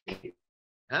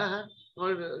 হ্যাঁ হ্যাঁ,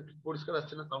 তোমার পরিষ্কার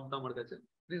আসছে না সাউন্ডটা আমার কাছে,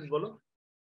 প্লিজ বলো।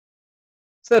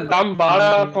 স্যার দাম বাড়া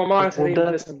কমা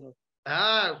ইনফ্লেশন।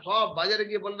 হ্যাঁ, সব বাজারে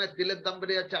গিয়ে বলে না তেলের দাম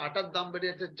বেড়ে যাচ্ছে, আটার দাম বেড়ে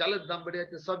যাচ্ছে, চালের দাম বেড়ে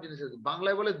যাচ্ছে, সব জিনিসের।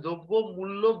 বাংলায় বলে দ্রব্য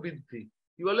মূল্য বৃদ্ধি।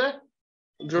 কি বলে?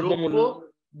 দ্রব্য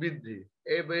বৃদ্ধি।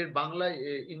 এর বাংলায়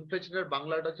ইনফ্লেশনের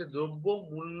বাংলাটা হচ্ছে দ্রব্য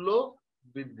মূল্য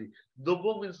বৃদ্ধি। দ্রব্য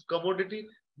মিন্স কমোডিটি,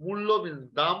 মূল্য মিন্স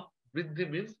দাম, বৃদ্ধি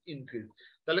মিন্স ইনক্রিজ।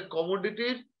 তাহলে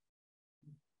কমোডিটির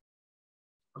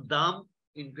দাম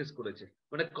ইনক্রিজ করেছে,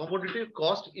 মানে কমোডিটির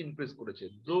কস্ট ইনক্রিজ করেছে,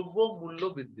 দ্রব্য মূল্য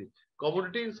বৃদ্ধি।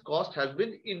 Commodities cost has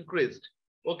been increased.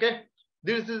 Okay,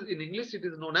 this is in English it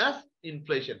is known as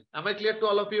inflation. Am I clear to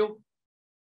all of you?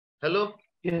 Hello?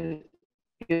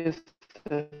 Yes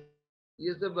sir.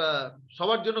 Yes,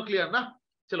 সবার জন্য ক্লিয়ার না?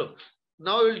 চলো,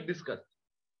 now we will discuss.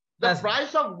 The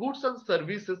price of goods and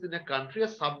services in a country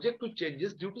are subject to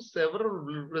changes due to several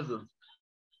reasons.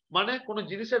 মানে কোন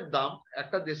জিনিসের দাম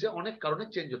একটা দেশে অনেক কারণে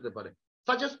চেঞ্জ হতে পারে,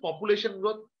 such as population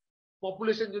growth.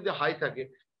 Population যদি হাই থাকে,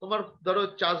 তোমার ধরো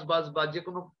চাষবাস বা যে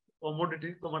কোনো কমোডিটি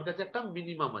তোমার কাছে একটা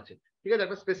মিনিমাম আছে, ঠিক আছে,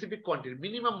 একটা স্পেসিফিক কোয়ান্টিটি।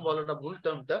 মিনিমাম বলাটা ভুল,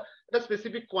 টার্মটা একটা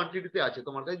স্পেসিফিক কোয়ান্টিটিতে আছে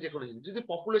তোমার কাছে যে কোনো জিনিস। যদি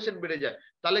পপুলেশন বেড়ে যায়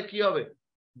তাহলে কি হবে?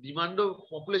 ডিমান্ডও,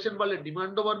 পপুলেশন বাড়লে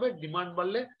ডিমান্ডও বাড়বে, ডিমান্ড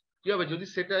বাড়লে কি হবে? যদি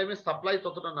সে টাইমে সাপ্লাই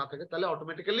ততটা না থাকে তাহলে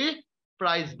অটোমেটিক্যালি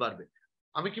প্রাইস বাড়বে।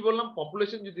 আমি কি বললাম?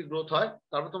 পপুলেশন যদি গ্রোথ হয়,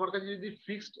 তারপর তোমার কাছে যদি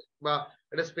ফিক্সড বা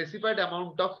একটা স্পেসিফাইড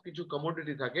অ্যামাউন্ট অফ কিছু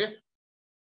কমোডিটি থাকে,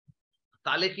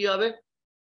 তাহলে কি হবে?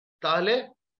 তাহলে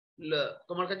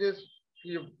তোমার কাছে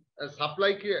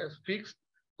সাপ্লাই কি ফিক্সড,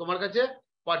 তোমার কাছে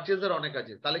পারচেজার অনেক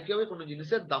আছে, তাহলে কি হবে? কোনো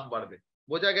জিনিসের দাম বাড়বে।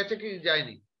 বোঝা গেছে কি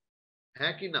যায়নি?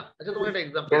 হ্যাঁ কি না? আচ্ছা তোমাকে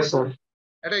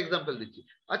একটা এক্সাম্পল দিচ্ছি।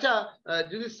 আচ্ছা,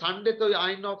 যদি সানডে তো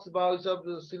আইনক্স বা ওইসব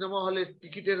সিনেমা হলে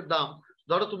টিকিটের দাম,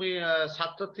 ধরো তুমি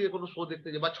 7টার থেকে কোনো শো দেখতে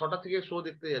যাচ্ছ বা 6টা থেকে শো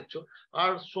দেখতে যাচ্ছ,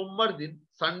 আর সোমবার দিন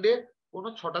সানডে কোনো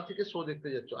 6টা থেকে শো দেখতে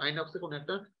যাচ্ছ, আইনক্সে কোনো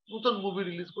একটা নতুন মুভি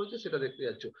রিলিজ করেছে সেটা দেখতে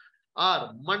যাচ্ছ। আর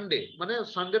মানডে মানে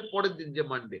সানডের পরের দিন যে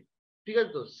মানডে, ঠিক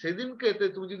আছে, তো সেদিনকে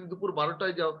তুমি যদি দুপুর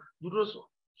 12টায় যাও, দুটো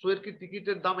শো এর কি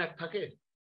টিকিটের দাম এক থাকে?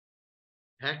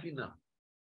 হ্যাঁ কি না?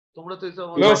 তোমরা তো এইসব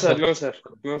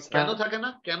কেন থাকে না?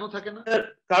 কেন থাকে না?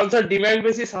 কারণ স্যার ডিমান্ড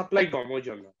বেশি, সাপ্লাই কম, ওই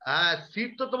জন্য। হ্যাঁ,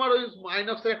 সিট তো তোমার ওই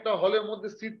আইনক্সের একটা হলের মধ্যে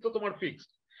সিট তো তোমার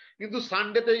ফিক্সড, কিন্তু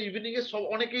সানডেতে ইভিনিং এ সব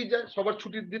অনেকেই যায়, সবার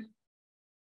ছুটির দিন,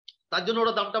 তার জন্য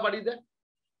ওরা দামটা বাড়িয়ে দেয়।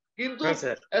 কিন্তু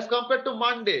as compare to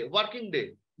Monday working day,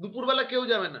 দুপুরবেলা কেউ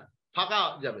যাবে না, ফাঁকা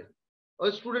যাবে, ওই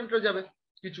স্টুডেন্টরা যাবে,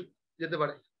 কিছু যেতে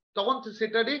পারে, তখন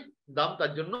সেটারই দাম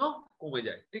তার জন্য কমে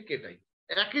যায়। ঠিক এটাই,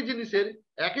 একই জিনিসের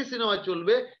একই সিনেমা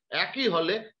চলবে একই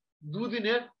হলে,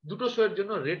 দুদিনের দুটো শো এর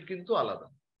জন্য রেট কিন্তু আলাদা।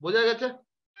 বোঝা গেছে?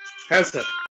 হ্যাঁ স্যার।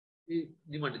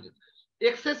 ডিমান্ডের জন্য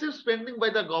excessive spending by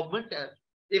the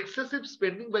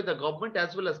government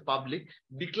as well as public,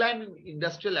 decline in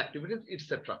industrial activities etc.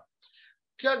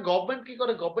 Government কি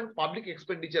করে? গভর্নমেন্ট পাবলিক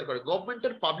এক্সপেন্ডিচার করে।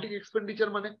 গভর্নমেন্টের পাবলিক এক্সপেন্ডিচার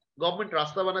মানে গভর্নমেন্ট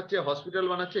রাস্তা বানাচ্ছে, হসপিটাল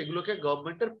বানাচ্ছে, এগুলোকে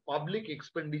গভর্নমেন্টের পাবলিক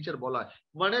এক্সপেন্ডিচার বলা হয়।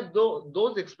 মানে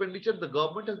those expenditure the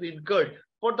government has incurred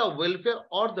for the welfare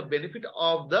or the benefit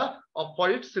for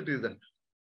its citizen.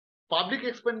 Public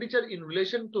expenditure in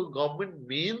relation to government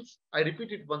means, I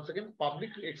repeat it once again,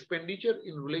 public expenditure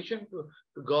in relation to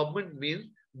government means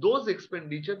those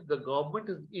expenditure the government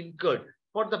has incurred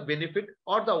for the benefit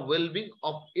or the well-being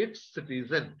of its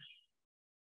citizen.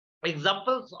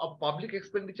 Examples of public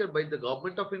expenditure by the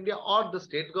government of India or the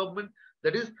state government,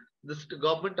 that is the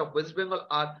government of West Bengal,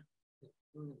 are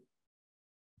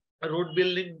road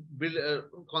building,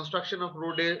 construction of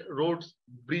roads,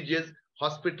 bridges,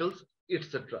 hospitals,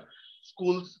 etc.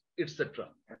 schools, etc.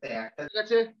 ঠিক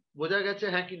আছে? বোঝা গেছে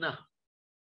হ্যাঁ কি না?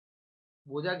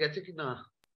 বোঝা গেছে কি না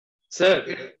স্যার?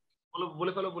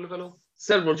 বলে ফেলো।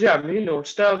 স্যার বলছি, আপনি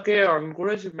নোটসটা ওকে অন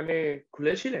করেছি, মানে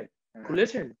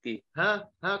খুলেছেন কি?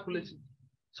 হ্যাঁ খুলেছি।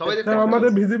 সবাই দেখতে স্যার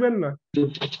আমাদের ভিজিবল না?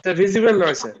 স্যার ভিজিবল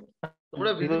নয় স্যার।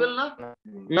 তোমরা ভিজিবল না?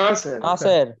 না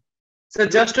স্যার। স্যার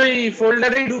জাস্ট ওই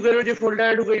ফোল্ডারেই ঢুকে রয়েছে,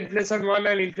 ফোল্ডারে ঢুকে ইনফ্লেশন 1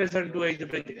 আর ইনফ্লেশন 2 এই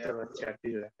দুটোই দেখতে পাচ্ছি। আর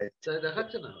কিছু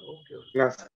দেখাচ্ছে না? ওকে না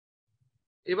স্যার।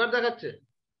 এবার দেখাচ্ছে?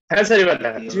 হ্যাঁ স্যার এবার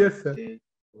দেখাচ্ছে। Yes sir.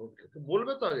 ওকে, তো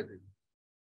বলবে তো আগে থেকে।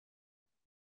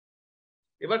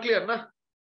 এবার ক্লিয়ার না?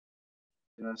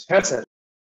 হ্যাঁ স্যার।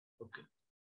 ওকে,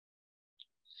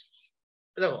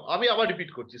 দেখো আমি আবার রিপিট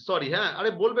করছি, সরি। হ্যাঁ, আরে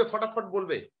বলবে, ফটাফট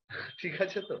বলবে, ঠিক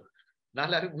আছে তো,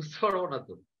 নাহলে আমি বুঝতে পারবো না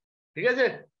তো। ঠিক আছে,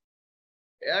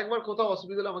 একবার কোথাও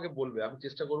অসুবিধা হলে আমাকে বলবে, আমি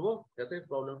চেষ্টা করবো যাতে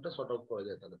প্রবলেমটা সর্ট আউট করা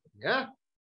যায় তাহলে। হ্যাঁ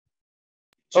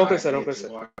ওকে স্যার।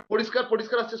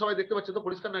 পরিষ্কার আসছে? সবাই দেখতে পাচ্ছে তো?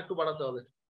 পরিষ্কার না একটু বাড়াতে হবে?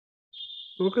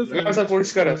 ওকে স্যার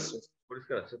পরিষ্কার আসছে।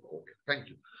 পরিষ্কার আছে? ওকে, থ্যাংক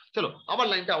ইউ। চলো আবার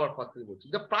লাইনটা আবার ফার্স্ট থেকে বলছি।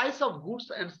 The price of goods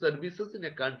and services in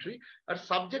a country R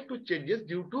subject to changes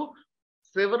due to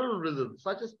several reasons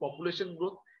such as population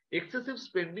growth, excessive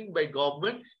spending by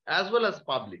government as well as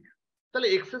public. তাহলে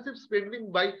excessive spending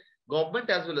by government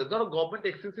as well as, ধরো government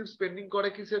excessive spending করে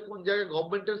কিসে, কোন জায়গায়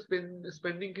গভর্নমেন্টের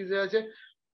spending কিসে আছে,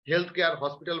 health care,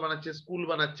 hospital বানাচ্ছে, স্কুল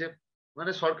বানাচ্ছে,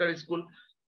 মানে সরকারি স্কুল,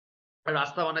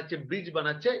 রাস্তা বানাচ্ছে, ব্রিজ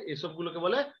বানাচ্ছে, এসব গুলোকে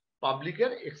বলে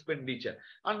পাবলিকের এক্সপেন্ডিচার।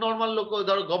 আর নর্মাল লোক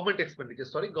ধরো গভর্নমেন্ট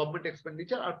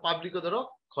এক্সপেন্ডিচার আর পাবলিকও ধরো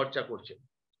খরচা করছে,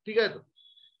 ঠিক আছে তো।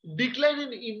 ডিক্লাইন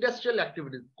ইন ইন্ডাস্ট্রিয়াল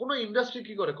অ্যাক্টিভিটিস, কোন ইন্ডাস্ট্রি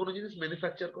কি করে, কোন জিনিস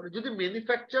ম্যানুফ্যাকচার করে, যদি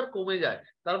ম্যানুফ্যাকচার কমে যায়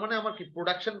তার মানে আমার কি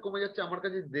প্রোডাকশন কমে যাচ্ছে, আমার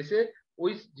কাছে দেশে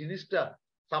ওই জিনিসটা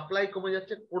সাপ্লাই কমে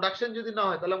যাচ্ছে। প্রোডাকশন যদি না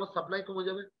হয় তাহলে আমার সাপ্লাই কমে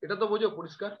যাবে, এটা তো বোঝো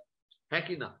পরিষ্কার, হ্যাঁ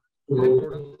কি না?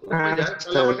 কমে যায়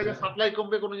তাহলে আমার কাছে সাপ্লাই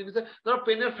কমবে কোনো জিনিসের। ধরো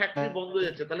পেনের ফ্যাক্টরি বন্ধ হয়ে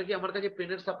যাচ্ছে, তাহলে কি আমার কাছে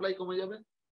পেনের সাপ্লাই কমে যাবে,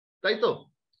 তাই তো?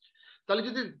 তাহলে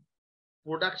যদি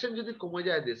প্রোডাকশন যদি কমে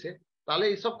যায় দেশে, তাহলে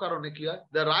এইসব কারণে কি হয়,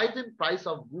 the rise in price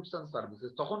of goods and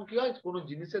services, তখন কি হয়, কোনো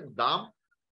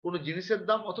জিনিসের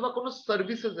দাম অথবা কোনো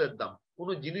সার্ভিসেস এর দাম,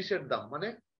 কোনো জিনিসের দাম, মানে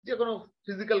যে কোনো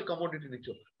ফিজিক্যাল কমোডিটি নিচ্ছ।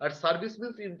 আর সার্ভিস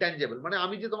মিনস ইনট্যাঞ্জেবল, মানে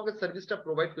আমি যে তোমাকে সার্ভিসটা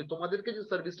প্রোভাইড করি, তোমাদেরকে যে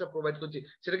সার্ভিসটা প্রোভাইড করছি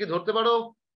সেটা কি ধরতে পারো?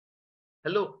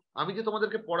 হ্যালো, আমি যে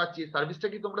তোমাদেরকে পড়াচ্ছি সার্ভিসটা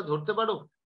কি তোমরা ধরতে পারো?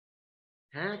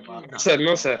 হ্যাঁ কি না? Sir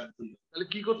no sir. তাহলে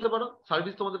কি করতে পারো,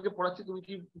 সার্ভিস তোমাদেরকে পড়াচ্ছি, তুমি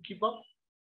কি কি পাও,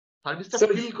 সার্ভিসটা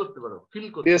ফিল করতে পারো, ফিল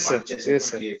করতে পারো।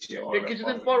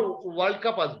 কিছুদিন পর ওয়ার্ল্ড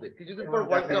কাপ আসবে,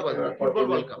 ফুটবল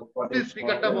ওয়ার্ল্ড কাপ। প্লিজ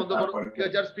স্পিকারটা বন্ধ করো,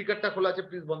 যার স্পিকারটা খোলা আছে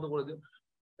প্লিজ বন্ধ করে দিও,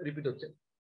 রিপিট হচ্ছে।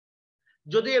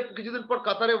 যদি কিছুদিন পর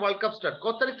কাতারে ওয়ার্ল্ড কাপ স্টার্ট,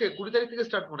 কত তারিখ থেকে? 20 তারিখ থেকে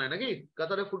স্টার্ট মনে হয় নাকি?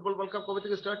 কাতারে ফুটবল ওয়ার্ল্ড কাপ কবে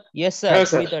থেকে স্টার্ট? ইয়েস স্যার,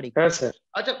 20 তারিখ। হ্যাঁ স্যার।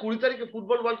 আচ্ছা 20 তারিখে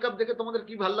ফুটবল ওয়ার্ল্ড কাপ দেখে তোমাদের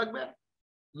কি ভালো লাগবে?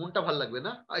 মনটা ভালো লাগবে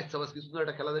না? আচ্ছা বাস, কি সুন্দর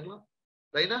একটা খেলা দেখলাম,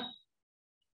 তাই না?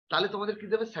 তাহলে তোমাদের কি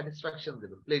দেবে? স্যাটিসফ্যাকশন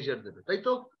দেবে, প্লেজার দেবে, তাই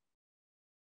তো?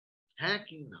 হ্যাঁ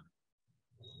কি না?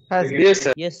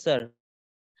 Yes sir.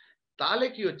 তাহলে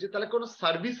কি হচ্ছে, তাহলে কোন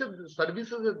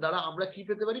সার্ভিসেস এর দ্বারা আমরা কি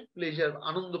পেতে পারি? প্লেজার,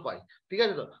 আনন্দ পাই, ঠিক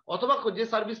আছে তো? অথবা যে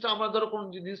সার্ভিসটা আমরা ধরো কোন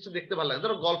জিনিসটা দেখতে ভালো লাগে,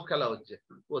 ধরো গলফ খেলা হচ্ছে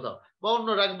কোথাও, বা অন্য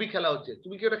রাগবি খেলা হচ্ছে,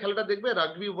 তুমি কি ওটা খেলাটা দেখবে?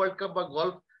 রাগবি ওয়ার্ল্ড কাপ বা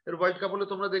গলফ এর ওয়ার্ল্ড কাপ হলে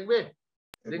তোমরা দেখবে?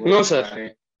 No sir.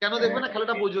 কেন দেখবে না?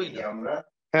 খেলাটা বোঝোই না।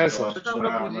 হ্যাঁ স্যার। আমরা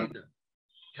বুঝি না,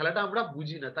 খেলাটা আমরা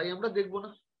বুঝি না, তাই আমরা দেখবো না।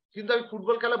 কিন্তু আমি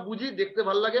ফুটবল খেলা বুঝি, দেখতে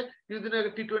ভালো লাগে। কিছুদিন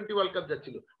আগে টি20 ওয়ার্ল্ড কাপ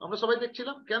যাচ্ছিল, আমরা সবাই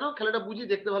দেখছিলাম, কেন? খেলাটা বুঝি,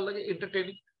 দেখতে ভালো লাগে,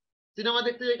 এন্টারটেইনিং। সিনেমা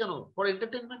দেখতে যাই কেন? For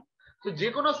entertainment. তো যে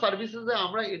কোনো সার্ভিসেসে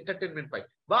আমরা এন্টারটেনমেন্ট পাই।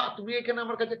 বা তুমি এখানে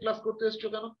আমার কাছে ক্লাস করতে এসছো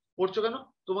কেন, পড়ছো কেন?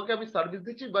 তোমাকে আমি সার্ভিস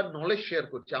দিচ্ছি বা নলেজ শেয়ার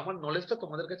করছি, আমার নলেজটা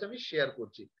তোমাদের কাছে আমি শেয়ার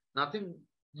করছি, নাথিং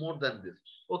মোর দ্যান দিস।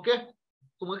 ওকে,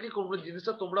 তোমাকে কোন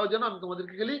জিনিসটা তোমরাও জানো, আমি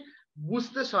তোমাদেরকে খালি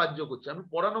বুঝতে সাহায্য করছি। আমি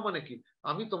পড়ানো মানে কি,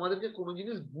 আমি তোমাদেরকে কোনো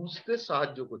জিনিস বুঝতে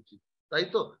সাহায্য করছি, তাই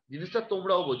তো? জিনিসটা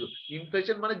তোমরাও বোঝো।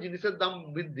 ইনফ্লেশন মানে জিনিসের দাম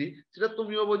বৃদ্ধি, সেটা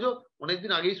তুমিও বোঝো,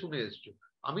 অনেকদিন আগেই শুনে এসছো।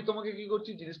 আমি তোমাকে কি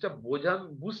করছি, জিনিসটা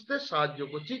বুঝতে সাহায্য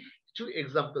করছি কিছু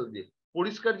এক্সাম্পল দিয়ে।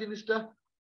 পরিষ্কার জিনিসটা?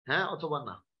 হ্যাঁ অথবা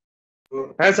না?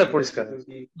 হ্যাঁ স্যার পরিষ্কার।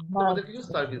 তোমাদের কিছু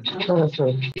service,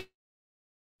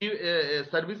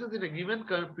 services in a given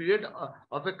period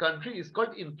of a country is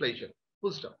called inflation,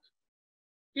 full stop.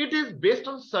 It is based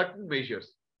on certain measures.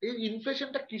 এই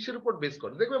ইনফ্লেশনটা কিসের উপর বেস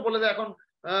করে? দেখবে বলে দেয় এখন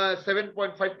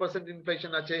 7.5%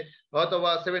 ইনফ্লেশন আছে,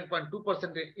 অথবা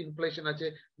 7.2% ইনফ্লেশন আছে,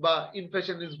 বা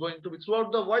inflation is going to B through out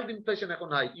the world. Inflation এখন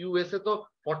হাই, ইউএসএ তো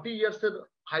 40 ইয়ার্স এর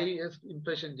হাইয়েস্ট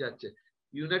ইনফ্লেশন যাচ্ছে।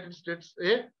 ইউনাইটেড স্টেটস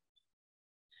এ,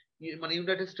 মানে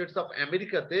ইউনাইটেড স্টেটস অফ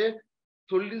আমেরিকাতে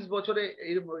 40 বছরে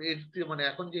মানে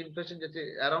এখন যে ইনফ্লেশন যাচ্ছে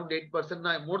অ্যারাউন্ড 8%,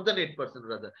 না মোর দ্যান 8%,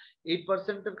 রাদার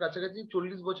 8% এর কাছাকাছি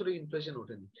 40 বছরে ইনফ্লেশন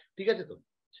ওঠেনি, ঠিক আছে তো?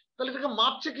 তাহলে এটাকে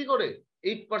মাপছে কি করে?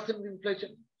 8%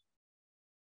 ইনফ্লেশন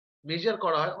মেজার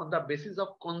করা হয় on the basis of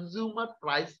consumer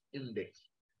price index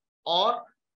or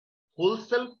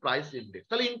wholesale price index.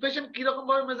 তাহলে ইনফ্লেশন কি রকম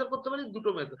ভাবে মেজার করতে পারি? দুটো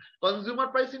method, consumer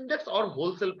price index or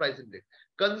wholesale price index.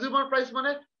 Consumer price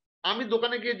মানে আমি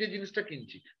দোকানে গিয়ে যে জিনিসটা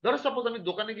কিনছি, ধরো সাপোজ আমি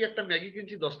দোকানে গিয়ে একটা ম্যাগি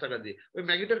কিনছি 10 টাকা দিয়ে, ওই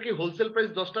ম্যাগিটার কি হোলসেল প্রাইস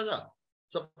 10 টাকা?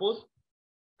 সাপোজ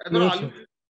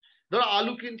ধরো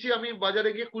আলু কিনছি আমি বাজারে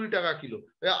গিয়ে 20 টাকা কিলো,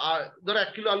 ধরো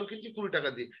 1 কিলো আলু কিনছি 20 টাকা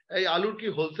দিয়ে, এই আলুর কি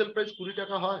হোলসেল প্রাইস 20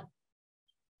 টাকা হয়?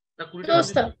 না 20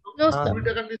 টাকা, 20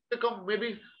 টাকার নিচে কম, maybe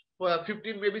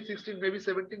 15, maybe 16, maybe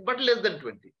 17, but less than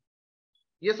 20।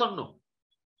 Yes or no?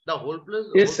 The whole price.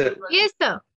 Yes sir. Yes,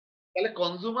 sir. তাহলে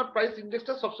কনজিউমার প্রাইস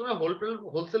ইন্ডেক্সটা সবসময়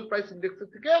হোলসেল প্রাইস ইন্ডেক্সের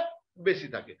থেকে বেশি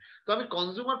থাকে। তো আমি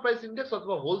কনজিউমার প্রাইস ইন্ডেক্স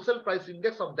অথবা wholesale price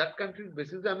index of that কান্ট্রির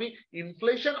বেসিসে আমি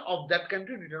inflation of that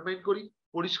country determine করি।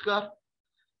 পরিষ্কার?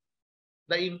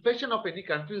 The inflation of any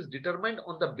country is determined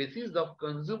on the basis of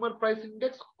consumer price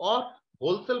index or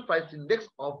wholesale price index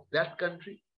of that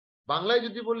country. বাংলায়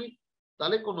যদি বলি,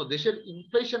 তাহলে কোন দেশের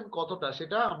ইনফ্লেশন কতটা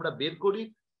সেটা আমরা বের করি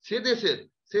সে দেশে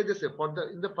for the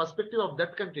in the perspective of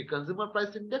that country consumer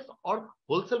price index or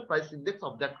wholesale price index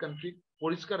of that country.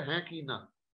 পরিষ্কার হ্যাঁ কি না?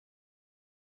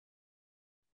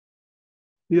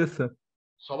 Yes sir.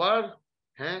 সবার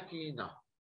হ্যাঁ কি না?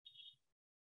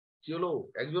 কি হলো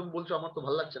একজন বলছো আমার তো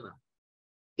ভালো লাগছে না?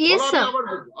 Yes sir.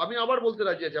 আমি আবার বলতে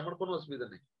রাজি আছি, আমার কোনো অসুবিধা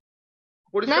নেই। না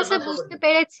পরিষ্কার স্যার, বুঝতে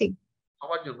পেরেছি।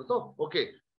 আমার জন্য তো ওকে।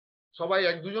 সবাই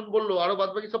এক দুজন বললো, আরো বাদ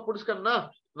বাকি সব পরিষ্কার না?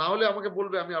 না হলে আমাকে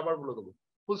বলবে, আমি আবার বলে দেবো।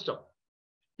 Full stop.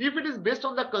 If it is based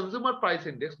on the consumer price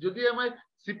index, যদি আমার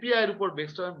সিপিআই এর উপর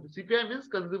বেসড হয়, CPI means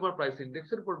consumer price index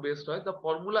এর উপর বেসড হয়, দ্য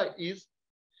ফর্মুলা ইজ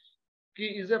কি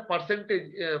is a percentage,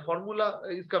 formula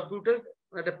is computed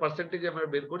একটা পার্সেন্টেজ আমরা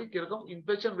বের করি কিরকম,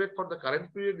 inflation rate for the current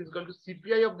period is equal to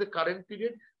CPI of the current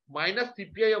period minus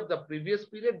CPI of the previous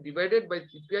period divided by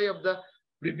CPI of the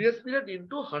previous period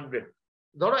into 100।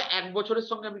 ধরো এক বছরের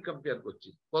সঙ্গে আমি কম্পেয়ার করছি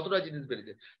কতটা জিনিস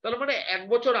বেড়েছে, তাহলে মানে এক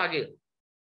বছর আগে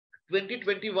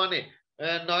 2021 এ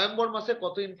নভেম্বর মাসে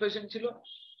কত ইনফ্লেশন ছিল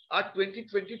আর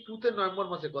 2022 তে নভেম্বর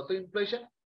মাসে কত ইনফ্লেশন।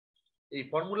 এই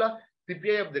formula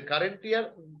CPI of the current year,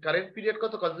 current period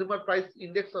কত, consumer price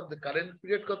index of the current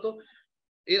period কত,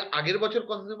 এর আগের বছর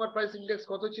কনজিউমার প্রাইস ইন্ডেক্স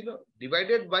কত ছিল,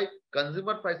 divided by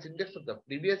consumer price index of the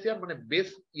previous year, মানে বেস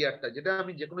ইয়ারটা, যেটা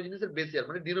আমি যে কোনো জিনিসের বেস ইয়ার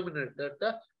মানে ডিনোমিনেটরটা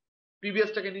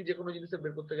প্রিভিয়াসটাকে নিয়ে যে কোনো জিনিসের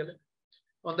বের করতে গেলে,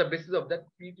 on the basis of that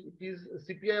it is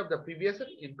CPI of the previous year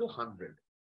into 100।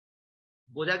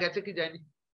 বোঝা গেছে কি যায়নি?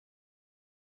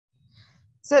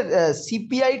 স্যার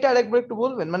সিপিআইটা আরেকবার একটু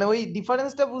বলবেন, মানে ওই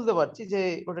ডিফারেন্সটা বুঝতে পারছি যে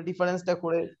ওটা ডিফারেন্সটা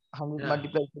করে 100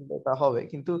 মাল্টিপ্লাই করলে এটা হবে,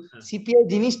 কিন্তু সিপিআই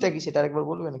জিনিসটা কি সেটা আরেকবার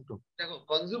বলবেন একটু? দেখো,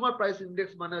 কনজিউমার প্রাইস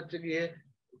ইন্ডেক্স মানে হচ্ছে গিয়ে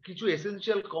কিছু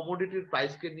এসেনশিয়াল কমোডিটির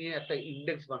প্রাইসকে নিয়ে একটা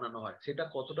ইন্ডেক্স বানানো হয়, সেটা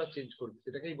কতটা চেঞ্জ করবে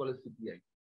সেটাকেই বলে সিপিআই।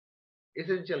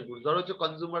 এসেনশিয়াল গুডস, ধরো হচ্ছে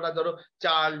কনজিউমাররা, ধরো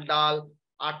চাল, ডাল,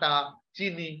 আটা,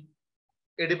 চিনি,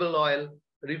 এডিবল অয়েল,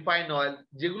 রিফাইন অয়েল,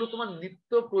 যেগুলো তোমার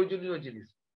নিত্য প্রয়োজনীয় জিনিস,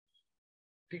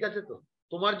 ঠিক আছে? তো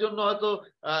তোমার জন্য হয়তো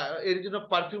এর জন্য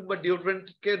পারফিউম বা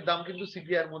ডিওড্রেন্টের দাম কিন্তু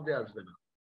সিপিআই এর মধ্যে আসবে না।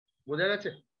 বোঝা গেছে?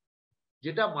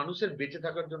 যেটা মানুষের বেঁচে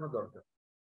থাকার জন্য দরকার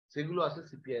সেগুলো আসে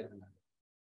সিপিআই এর মধ্যে।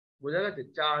 বোঝা গেছে?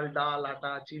 চাল, ডাল,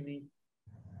 আটা, চিনি,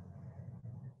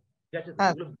 ঠিক আছে?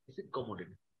 এগুলো বেসিক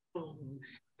কমোডিটি।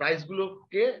 প্রাইস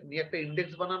গুলোকে নিয়ে একটা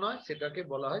ইন্ডেক্স বানানো হয়, সেটাকে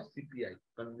বলা হয় সিপিআই,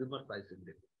 কনজিউমার প্রাইস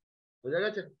ইন্ডেক্স। বোঝা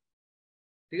গেছে?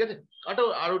 ঠিক আছে?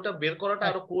 আর ওটা বের করাটা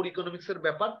আরো কোর ইকোনমিক্স এর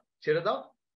ব্যাপার, ছেড়ে দাও।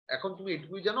 এখন তুমি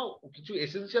এটুকুই জানো, কিছু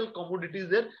এসেনশিয়াল কমোডিটিজ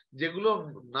এর যেগুলো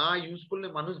না ইউজ করলে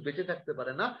মানুষ বেঁচে থাকতে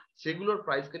পারে না, সেগুলোর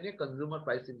প্রাইসকে নিয়ে কনজিউমার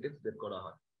প্রাইস ইন্ডেক্স বের করা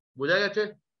হয়। বোঝা গেছে?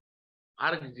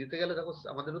 আর জিতে গেলে দেখো,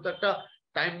 আমাদেরও তো একটা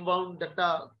টাইম বাউন্ড একটা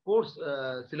কোর্স,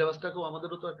 সিলেবাসটাকেও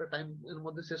আমাদেরও তো একটা টাইম এর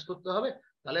মধ্যে শেষ করতে হবে,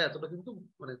 তাহলে এতটা কিন্তু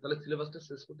মানে তাহলে সিলেবাসটা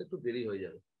শেষ করতে একটু দেরি হয়ে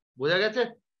যাবে। বোঝা গেছে?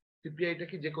 সিপিআইটা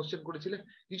কি যে কোশ্চেন করেছিলে,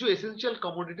 কিছু এসেনশিয়াল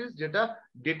কমোডিটিস যেটা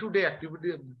ডে টু ডে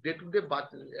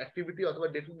অ্যাক্টিভিটি অথবা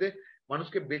ডে টু ডে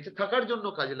মানুষকে বেঁচে থাকার জন্য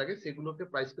কাজে লাগে, সেগুলোকে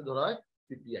প্রাইসকে ধরা হয়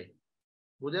সিপিআই।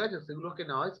 বোঝা গেছে? সেগুলোকে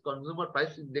নেওয়া হয় কনজিউমার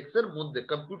প্রাইস ইন্ডেক্স এর মধ্যে,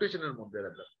 কম্পিউটেশনের মধ্যে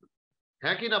রাখা।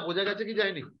 হ্যাঁ কি না? বোঝা গেছে কি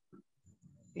যায়নি?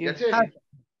 গেছে?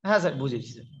 হ্যাঁ স্যার, বুঝেছি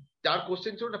স্যার। যার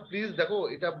কোশ্চেন ছিল না, প্লিজ দেখো,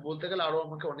 এটা বলতে গেলে আরো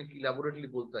আমাকে অনেক ইলাবোরেটলি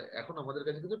বলতে হয়। এখন আমাদের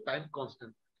কাছে কিন্তু টাইম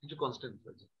কনস্ট্যান্ট, কিছু কনস্ট্যান্ট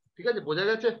আছে। ঠিক আছে? বোঝা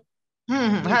গেছে?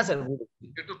 হ্যাঁ স্যার,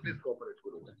 একটু প্লিজ কোঅপারেট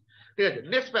করুন। ঠিক আছে,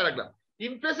 next paragraph.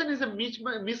 Inflation is a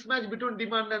mismatch between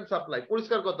demand and supply.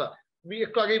 পরিষ্কার কথা, আমি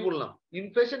একটু আগেই বললাম,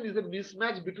 inflation is a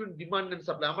mismatch between demand and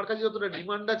supply. আমার কাছে যতটা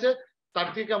ডিমান্ড আছে তার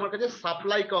থেকে আমার কাছে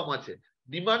সাপ্লাই কম আছে,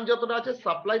 ডিমান্ড যতটা আছে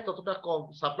সাপ্লাই ততটা কম,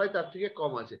 সাপ্লাই তার থেকে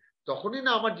কম আছে, তখনই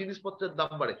না আমার জিনিসপত্রের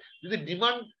দাম বাড়ে। যদি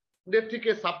ডিমান্ডের থেকে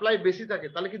সাপ্লাই বেশি থাকে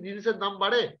তাহলে কি জিনিসের দাম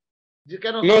বাড়ে? যে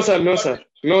কেন? No sir, no sir,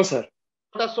 no sir.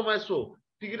 তার সময় শো,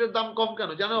 টিকিটের দাম কম কেন?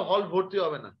 জানো হল ভর্তি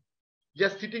হবে না, যে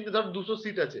সিটিং ধর 200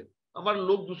 সিট আছে, আমার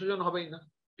লোক 200 জন হবেই না।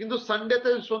 কিন্তু সানডেতে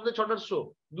সন্ধ্যে 6টার শো,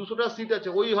 200টা সিট আছে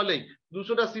ওই হলেই,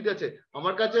 200টা সিট আছে,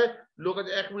 আমার কাছে লোক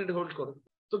আছে, 1 মিনিট হোল্ড করো।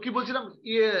 তো কি বলছিলাম,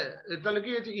 তাহলে কি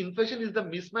হচ্ছে, inflation is the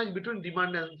mismatch between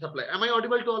demand and supply. M I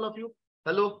audible to all of you?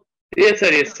 Hello? Yes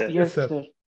sir, yes sir. Yes,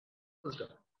 sir.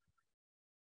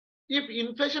 If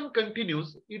inflation continues,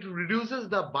 it reduces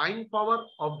the buying power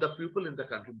of the people in the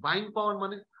country. Buying power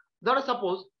মানে ধরো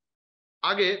suppose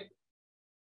আগে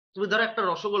তুমি ধরো একটা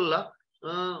রসগোল্লা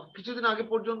কিছুদিন আগে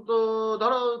পর্যন্ত,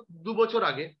 ধরো 2 বছর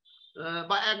আগে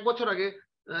বা 1 বছর আগে,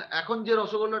 এখন যে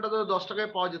রসগোল্লাটা ধরো 10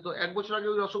 টাকায় পাওয়া যেত, 1 বছর আগে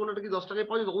ওই রসগোল্লাটা কি 10 টাকায়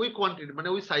পাওয়া যেত? ওই কোয়ান্টিটি মানে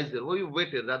ওই সাইজের, ওই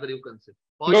ওয়েটের, rather you can say,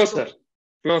 no sir,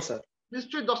 no sir.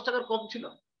 নিশ্চয়ই 10 টাকার কম ছিল।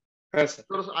 হ্যাঁ স্যার।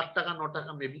 ধরো 8 টাকা 9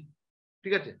 টাকা মেবি।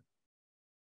 ঠিক আছে?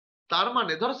 তার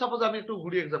মানে ধরো সাপোজ আমি একটু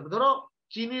ঘুরিয়ে এক্সাম্পল, ধরো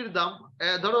চিনির দাম,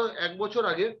 ধরো 1 বছর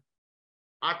আগে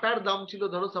আটার দাম ছিল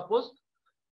ধরো সাপোজ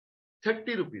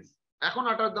 30 রুপিস, এখন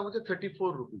আটার দাম হচ্ছে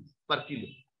 34 রুপিস পার কিলো।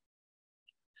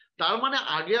 তার মানে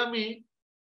আগে আমি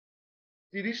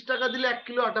 30 টাকা দিলে 1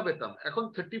 কিলো আটা পেতাম, এখন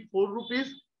 34 রুপিস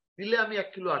দিলে আমি 1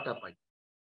 কিলো আটা পাই।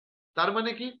 তার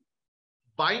মানে কি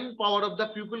buying power of the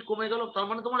people কমে গেল। তার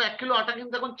মানে তোমার 1 কিলো আটা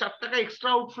কিন্তু এখন 4 টাকা এক্সট্রা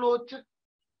আউটফ্লো হচ্ছে।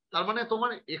 তার মানে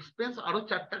তোমার এক্সপেন্স আরো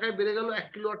 4 টাকায় বেড়ে গেল 1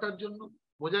 কিলো আটার জন্য।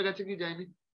 বোঝা গেছে কি যায়নি?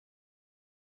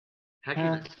 হ্যাঁ কি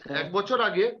না? 1 বছর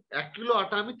আগে 1 কিলো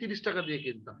আটা আমি 30 টাকা দিয়ে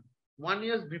কিনতাম। 1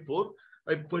 years before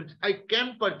I can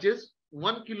purchase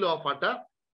 1 kilo of atta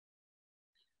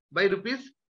by rupees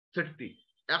 30।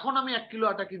 এখন আমি 1 কিলো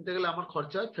আটা কিনতে গেলে আমার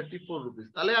খরচা হয় 34 রুপিস।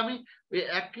 তাহলে আমি ওই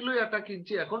 1 কিলো আটা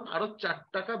কিনছি এখন আরো 4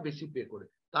 টাকা বেশি পে করে।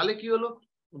 তাহলে কি হলো,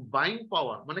 বাইং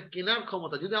পাওয়ার মানে কেনার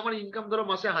ক্ষমতা। যদি আমার ইনকাম ধরো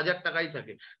মাসে 1000 টাকাই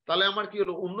থাকে, তাহলে আমার কি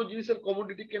হলো, অন্য জিনিসের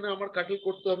কমোডিটি কেনা আমার কাটিং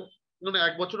করতে হবে। মানে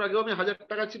 1 বছর আগেও আমি 1000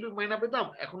 টাকা ছিল মাইনা পেতাম,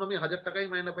 এখন আমি 1000 টাকাই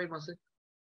মাইনা পাই মাসে।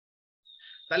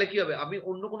 তাহলে কি হবে, আমি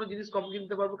অন্য কোনো জিনিস কম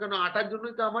কিনতে পারবো, কেন আটার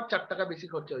জন্যই তো আমার 4 টাকা বেশি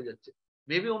খরচা হয়ে যাচ্ছে।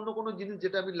 মেবি অন্য কোনো জিনিস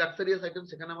যেটা আমি লাক্সারিয়াস আইটেম,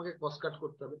 সেখানে আমাকে কস্ট কাট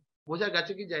করতে হবে। বোঝা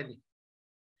গেছে কি যায়নি?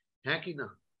 হ্যাঁ কি না?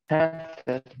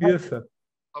 Yes sir.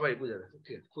 সবাই বোঝা গেছে,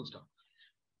 ঠিক আছে, full stop.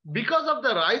 Because of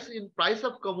the rise in price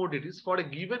of commodities for a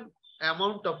given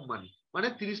amount of money, মানে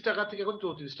 30 টাকা থেকে এখন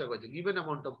 34 টাকা হয়েছে, given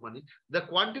amount of money, the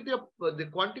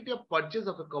quantity of purchase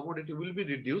of a commodity will be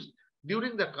reduced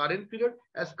during the current period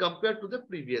as compared to the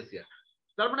previous year।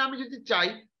 তার মানে আমি যদি চাই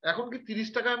এখন কি 30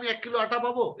 টাকায় আমি 1 কিলো আটা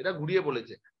পাবো, এটা ঘুরিয়ে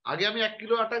বলেছে। আগে আমি 1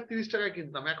 কিলো আটা 30 টাকায়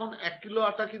কিনতাম, এখন 1 কিলো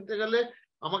আটা কিনতে গেলে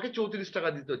আমাকে 34 টাকা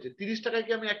দিতে হচ্ছে। 30 টাকায়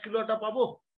কি আমি 1 কিলো আটা পাবো?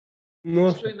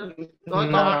 নিশ্চয়ই না।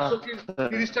 হয়তো 800 কি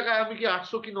 30 টাকায় আমি কি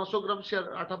 800 কি 900 গ্রাম শেয়ার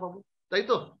আটা পাবো, তাই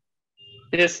তো?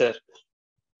 Yes, sir.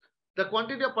 The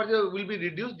quantity of purchase will be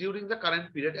reduced during the current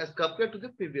period as compared to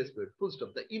the previous period. Full stop.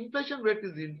 The inflation rate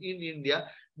is in India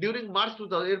during March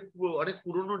 2000, অনেক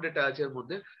পুরনো ডেটা আছে এর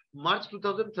মধ্যে, March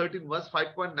 2013 was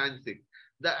 5.96.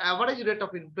 The average rate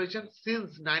of inflation since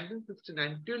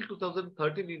 1969 till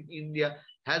 2013 in India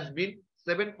has been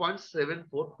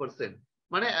 7.74%.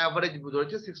 মানে average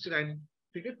ধরেছে 69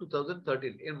 থেকে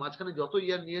 2013, এর মাঝখানে যত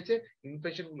ইয়ার নিয়েছে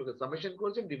ইনফ্লেশন গুলোকে সামেশন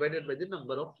করেছে divided by the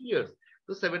number of years,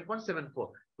 তো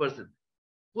 7.74%.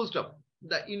 Full stop.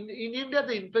 In India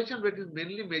the inflation rate is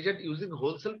mainly measured using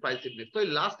wholesale price index. তো এই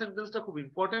লাস্ট সেন্টেন্সটা খুব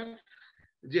ইম্পর্টেন্ট,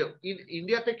 যে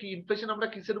ইন্ডিয়াতে কি ইনফ্লেশন আমরা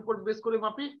কিসের উপর বেস করে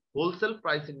মাপি? হোলসেল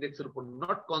প্রাইস ইন্ডেক্স এর উপর,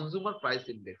 নট কনজিউমার প্রাইস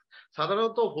ইন্ডেক্স।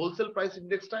 সাধারণত হোলসেল প্রাইস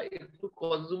ইন্ডেক্সটা একটু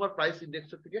কনজিউমার প্রাইস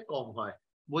ইন্ডেক্সের থেকে কম হয়।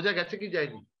 বোঝা গেছে কি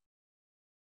যায়নি?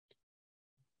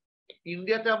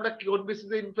 ইন্ডিয়াতে আমরা কোন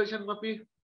বেসিসে inflation মাপি?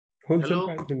 Wholesale hello,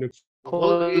 price index.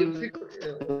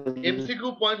 MCQ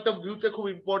point of ভিউতে খুব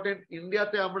ইম্পর্টেন্ট।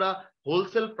 ইন্ডিয়াতে আমরা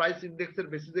হোলসেল প্রাইস ইন্ডেক্সের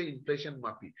বেসিসে ইনফ্লেশন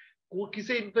মাপি।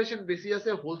 কিসে ইনফ্লেশন বেশি আছে,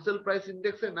 হোলসেল প্রাইস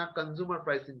ইন্ডেক্সে না consumer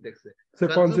price ইন্ডেক্সে?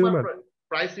 Consumer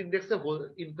price ইন্ডেক্সে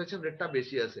inflation রেটটা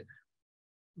বেশি আছে।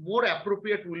 মোর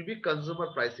appropriate will be consumer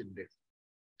price index.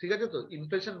 ঠিক আছে? তো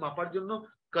ইনফ্লেশন মাপার জন্য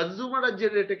কনজিউমার যে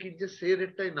রেটে কিনছে সেই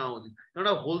রেটটাই নেওয়া উচিত,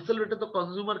 কেননা হোলসেল রেটে তো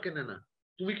কনজিউমার কেনে না।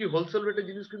 তুমি কি হোলসেল রেটে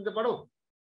জিনিস কিনতে পারো?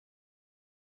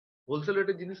 হোলসেল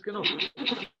রেটে জিনিস কেনো?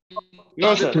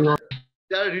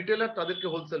 যারা রিটেলার তাদেরকে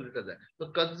হোলসেল রেটে দেয়। তো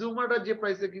কনজিউমাররা যে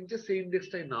প্রাইসে কিনছে সেই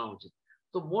ইন্ডেক্সটাই নেওয়া উচিত।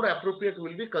 তো মোর appropriate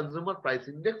will be consumer price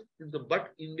index. কিন্তু বাট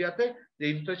ইন্ডিয়াতে যে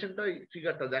ইনফ্লেশনটা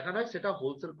ফিগারটা দেখানো হয় সেটা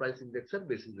হোলসেল প্রাইস ইন্ডেক্সের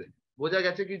বেসিসে। বোঝা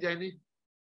গেছে কি যায়নি?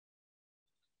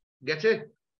 গেছে?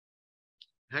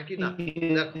 হ্যাঁ কি না?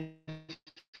 দেখো,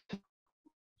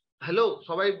 হ্যালো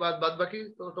সবাই, বাদ বাকি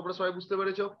তোমরা সবাই বুঝতে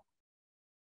পেরেছো?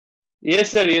 Yes,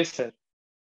 sir. Yes, sir.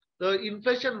 তো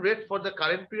inflation rate for the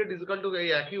current period is equal to এই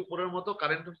একই উপরের মতো,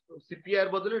 কারেন্ট সিপিআই এর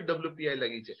বদলে ডব্লিউপিআই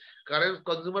লাগিয়েছে, কারেন্ট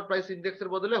কনজিউমার প্রাইস ইন্ডেক্স এর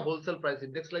বদলে হোলসেল প্রাইস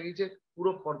ইন্ডেক্স লাগিয়েছে,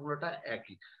 পুরো ফর্মুলাটা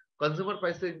একই। কনজিউমার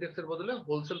প্রাইস ইন্ডেক্স এর বদলে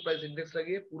হোলসেল প্রাইস ইন্ডেক্স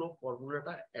লাগিয়ে পুরো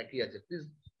ফর্মুলাটা একই আছে। প্লিজ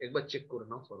একবার চেক করে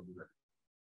নাও ফর্মুলা।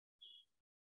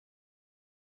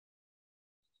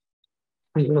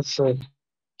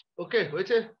 ওকে,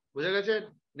 হয়েছে? বোঝা গেছে?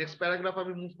 নেক্সট প্যারাগ্রাফ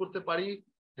আমি মুভ করতে পারি?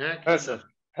 হ্যাঁ স্যার।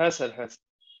 হ্যাঁ স্যার, হ্যাঁ।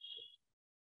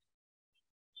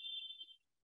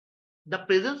 The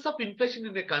presence of inflation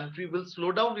in a country will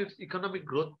slow down its economic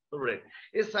growth rate.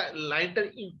 এই লাইনটার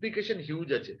ইমপ্লিকেশন হিউজ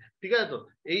আছে, ঠিক আছে? তো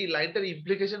এই লাইনটার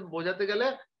ইমপ্লিকেশন বোঝাতে গেলে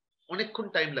অনেকক্ষণ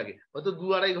টাইম লাগে, হয়তো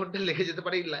 2-2.5 ঘন্টা লেগে যেতে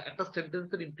পারে একটা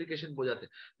সেন্টেন্সের ইমপ্লিকেশন বোঝাতে।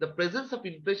 The presence of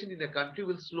inflation in a country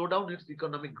will slow down its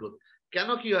economic growth. কেন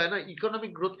কি হয় না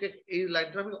ইকোনমিক গ্রোথকে, এই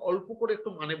লাইনটা আমি অল্প করে একটু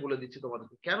মানে বলে দিচ্ছি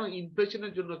তোমাদেরকে। কেন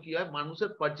ইনফ্লেশনের জন্য কি হয়, মানুষের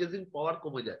পারচেজিং পাওয়ার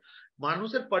কমে যায়।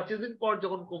 মানুষের পারচেজিং পাওয়ার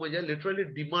যখন কমে যায়, লিটারালি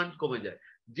ডিমান্ড কমে যায়।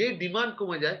 যে ডিমান্ড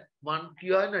কমে যায়, কি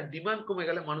হয় না, ডিমান্ড কমে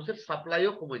গেলে মানুষের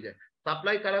সাপ্লাইও কমে যায়।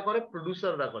 সাপ্লাই কারা করে?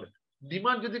 প্রডিউসাররা করে।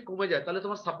 ডিমান্ড যদি কমে যায় তাহলে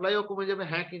তোমার সাপ্লাইও কমে যাবে,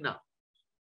 হ্যাঁ কি না?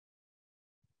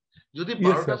 যদি Yes,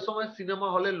 12টার sir. সময় সিনেমা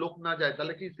হলে লোক না যায়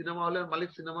তাহলে কি সিনেমা হলের মালিক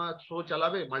সিনেমা শো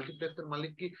চালাবে? মাল্টিপ্লেক্সের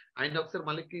মালিক কি, আইনক্সের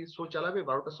মালিক কি শো চালাবে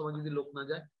 12টার সময় যদি লোক না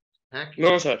যায়? হ্যাঁ কি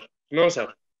No, sir. No, sir.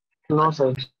 No, sir.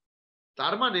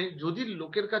 তার মানে যদি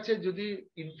লোকের কাছে যদি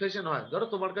ইনফ্লেশন হয়, ধরো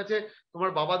তোমার কাছে তোমার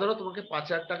বাবা ধরো তোমাকে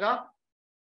 5,000 টাকা,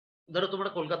 ধরো তোমরা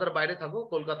কলকাতার বাইরে থাকো,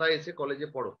 কলকাতায় এসে কলেজে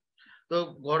পড়ো, তো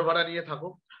ঘর ভাড়া নিয়ে থাকো,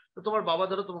 তো তোমার বাবা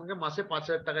ধরো তোমাকে মাসে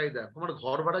 5,000 টাকাই দেয়, তোমার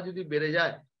ঘর ভাড়া যদি বেড়ে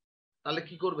যায় তাহলে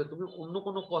কি করবে? তুমি অন্য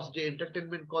কোনো কস্ট, যে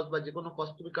এন্টারটেনমেন্ট কস্ট বা যে কোনো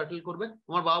কস্ট তুমি কাটিল করবে।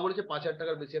 তোমার বাবা বলেছে 5,000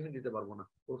 টাকার বেশি আমি দিতে পারবো না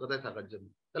কলকাতায় থাকার জন্য,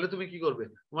 তাহলে তুমি কি করবে?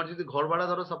 তোমার যদি ঘর ভাড়া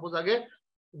ধরো সাপোজ আগে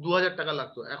 2,000 টাকা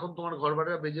লাগতো, এখন তোমার ঘর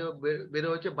ভাড়া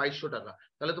বেড়ে হয়েছে 2,200 টাকা,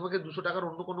 তাহলে তোমাকে 200 টাকার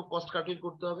অন্য কোনো কস্ট কাটিল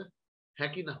করতে হবে,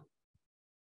 হ্যাঁ কি না?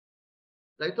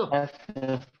 তাই তো? Yes,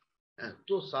 sir. হ্যাঁ,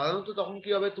 তো সাধারণত তখন কি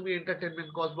হবে? তুমি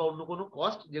এন্টারটেনমেন্ট কস্ট বা অন্য কোনো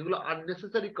কস্ট যেগুলো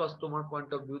আননেসেসারি কস্ট তোমার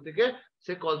পয়েন্ট অফ ভিউ থেকে,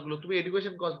 সেই কস্ট গুলো তুমি,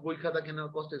 এডুকেশন কস্ট, বই খাতা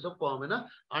কেনার কস্ট এসব কমাবে না,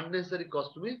 আননেসেসারি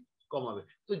কস্ট তুমি কমাবে।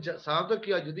 তো সাধারণত কি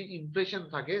হয়, যদি ইনফ্লেশন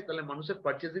থাকে তাহলে মানুষের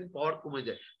পারচেজিং পাওয়ার কমে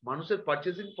যায়। মানুষের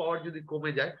পারচেজিং পাওয়ার যদি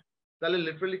কমে যায় তাহলে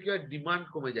লিটারালি কি হয়, ডিমান্ড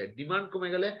কমে যায়। ডিমান্ড কমে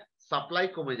গেলে সাপ্লাই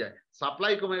কমে যায়।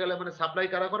 সাপ্লাই কমে গেলে মানে সাপ্লাই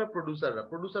কারা করে? প্রডিউসাররা।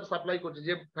 প্রডিউসার সাপ্লাই করছে,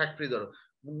 যে ফ্যাক্টরি ধরো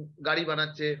গাড়ি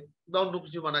বানাচ্ছে বা অন্য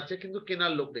কিছু বানাচ্ছে, কিন্তু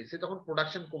কেনার লোক নেই, সে তখন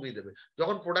প্রোডাকশন কমিয়ে দেবে।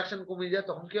 যখন প্রোডাকশন কমিয়ে যায়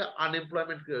তখন কি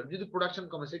আনএমপ্লয়মেন্ট ক্রিয়েট। যদি প্রোডাকশন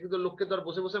কমে, সে কিন্তু লোককে তো আর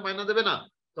বসে বসে মাইনা দেবে না,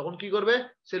 তখন কি করবে?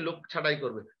 সে লোক ছাঁটাই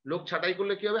করবে। লোক ছাঁটাই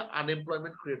করলে কি হবে?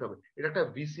 আনএমপ্লয়মেন্ট ক্রিয়েট হবে। এটা একটা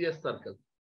ভিসিএস সার্কেল।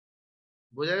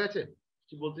 বোঝা গেছে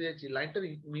কি বলতে চাইছি? লাইনটার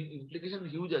ইমপ্লিকেশন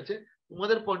হিউজ আছে,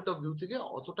 তোমাদের পয়েন্ট অফ ভিউ থেকে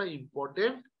অতটা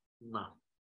ইম্পর্টেন্ট না,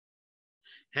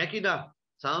 হ্যাঁ কি না?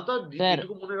 সাধারণত স্যার,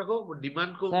 এটুকু মনে রাখো,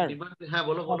 ডিমান্ড স্যার, ডিমান্ড, হ্যাঁ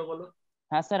বলো বলো বলো।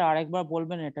 হ্যাঁ স্যার, আরেকবার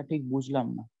বলবেন, এটা ঠিক বুঝলাম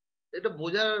না। এটা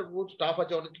বোঝার বহুত টাফ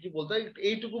আছে, অনেক কিছু বলতে হয়,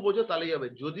 এইটুকু বোঝো তাহলেই হবে।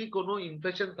 যদি কোনো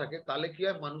ইনফ্লেশন থাকে তাহলে কি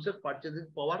হয়? মানুষের পারচেজিং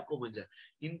পাওয়ার কমে যায়।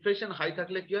 ইনফ্লেশন হাই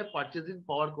থাকলে কি হয়? পারচেজিং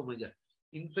পাওয়ার কমে যায়।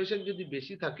 ইনফ্লেশন যদি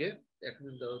বেশি থাকে, এক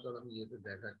মিনিট দাঁড়াও, তাহলে আমি ইয়েতে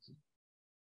দেখাচ্ছি।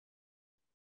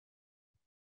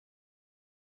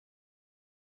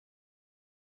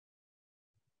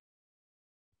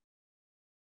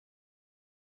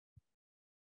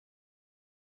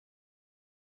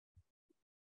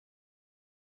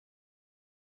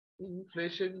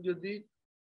 ইনফ্লেশন যদি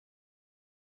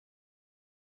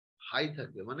হাই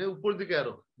থাকে মানে উপর দিকে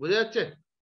আরো, বোঝা যাচ্ছে?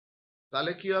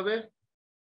 তাহলে কি হবে?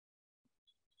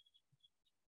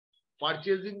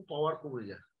 পারচেজিং পাওয়ার কমে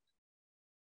যায়।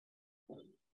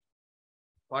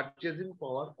 পারচেজিং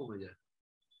পাওয়ার কমে যায়।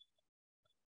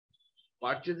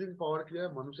 পারচেজিং পাওয়ার কি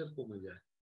হয়? মানুষের কমে যায়।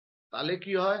 তাহলে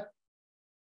কি হয়?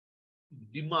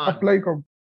 ডিমান্ড, সাপ্লাই কম।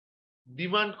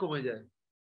 ডিমান্ড কমে যায়।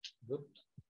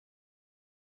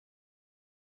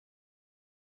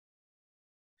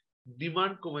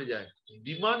 ডিমান্ড কমে যায়।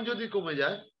 ডিমান্ড যদি কমে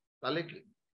যায় তাহলে কি,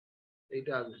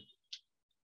 এইটা আগে,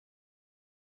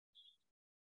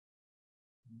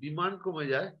 ডিমান্ড কমে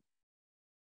যায়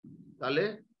তাহলে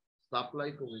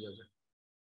সাপ্লাই কমে যাবে।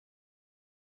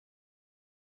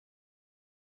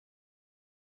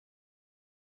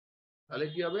 তাহলে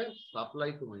কি হবে?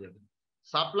 সাপ্লাই কমে যাবে।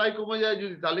 সাপ্লাই কমে যায়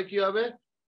যদি, তাহলে কি হবে?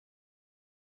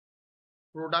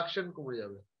 প্রোডাকশন কমে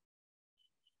যাবে।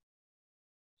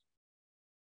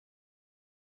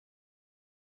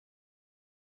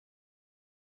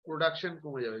 প্রোডাকশন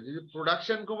কমে যাবে। যদি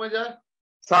প্রোডাকশন কমে যায়,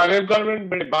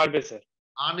 আনএমপ্লয়মেন্ট বাড়বে স্যার।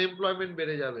 আনএমপ্লয়মেন্ট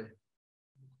বেড়ে যাবে।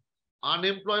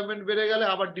 আনএমপ্লয়মেন্ট বেড়ে গেলে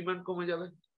আবার ডিমান্ড কমে যাবে।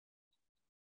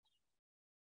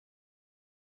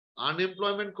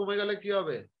 আনএমপ্লয়মেন্ট কমে গেলে কি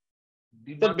হবে?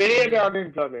 বেড়ে যাবে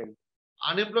আনএমপ্লয়মেন্ট।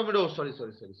 আনএমপ্লয়মেন্ট, ও sorry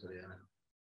sorry sorry sorry,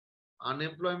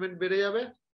 unemployment বেড়ে যাবে,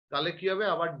 তাহলে কি হবে?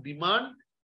 আবার ডিমান্ড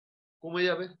কমে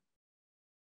যাবে।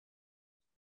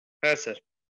 হ্যাঁ স্যার।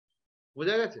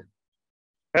 বোঝা গেছে?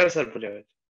 হ্যাঁ স্যার, বুঝে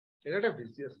গেছে। এটা একটা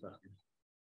ভিসিএস সার্কেল।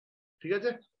 ঠিক আছে,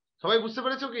 সবাই বুঝতে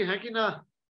পেরেছো কি? হ্যাঁ কি না?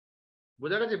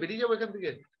 বোঝা গেছে? বেরিয়ে যাবো এখান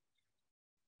থেকে।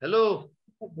 Hello,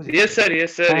 yes sir,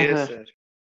 yes sir, হ্যাঁ, ইয়েস স্যার। স্যার।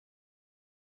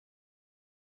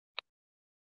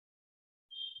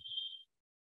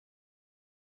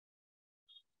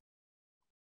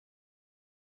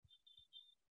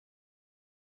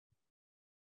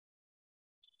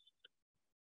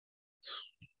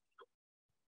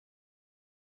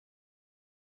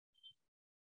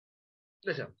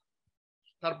 আচ্ছা,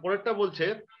 তারপরেরটা বলছে,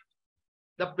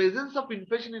 the presence of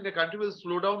inflation in a country will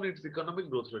slow down its economic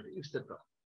growth rate, etc.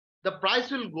 The price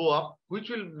will go up, which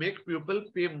will make people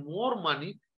pay more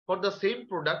money for the same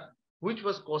product which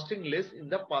was costing less in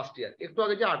the past year. একটু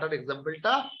আগে যে আটার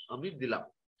এক্সাম্পলটা আমি দিলাম,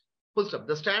 full stop.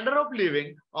 The standard of living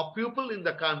of people in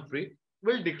the country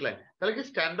will decline. তাহলে কি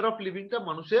standard of লিভিংটা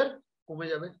মানুষের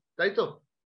কমে যাবে, তাই তো?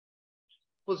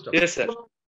 Full stop. Yes, sir.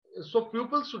 So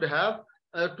people should have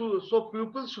so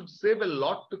pupils should save a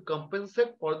lot to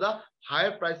compensate for the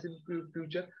higher price in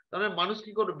future. তাহলে মানুষ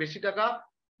কি করবে, বেশি টাকা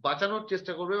বাঁচানোর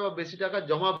চেষ্টা করবে বা বেশি টাকা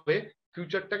জমাবে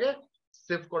ফিউচারটাকে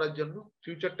সেভ করার জন্য,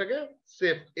 ফিউচারটাকে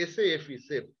সেফ, SAFE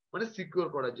সেফ মানে সিকিউর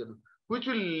করার জন্য, which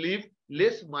will leave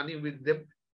less money with them.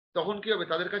 তখন কি হবে,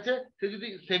 তাদের কাছে সে যদি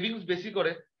সেভিংস বেশি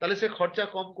করে তাহলে সে খরচা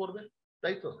কম করবে,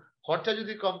 তাই তো? খরচা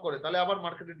যদি কম করে তাহলে আবার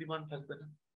মার্কেটে ডিমান্ড থাকবে না,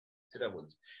 সেটা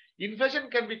বলছি। Inflation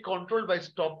can be controlled by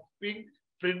stopping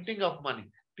printing of money,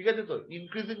 ঠিক আছে তো?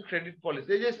 ইনক্রিজিং ক্রেডিট পলিসি,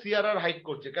 এই যে CRR হাইক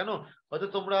করছে কেন, হয়তো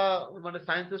তোমরা মানে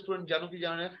সায়েন্সের স্টুডেন্ট জানো কি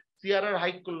জানো না, CRR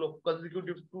হাইক করলো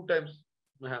কনজিকিউটিভ 2 টাইমস,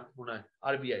 হ্যাঁ মনে হয়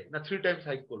RBI না 3 টাইমস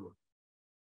হাইক করলো,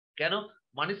 কেন?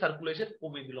 মানি সার্কুলেশন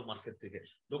কমে দিল মার্কেট থেকে,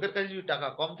 লোকের কাছে যদি টাকা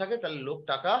কম থাকে তাহলে লোক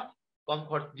টাকা কম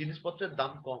খরচ, জিনিসপত্রের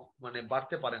দাম কম মানে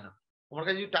বাড়তে পারে না, তোমার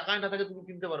কাছে যদি টাকাই না থাকে তুমি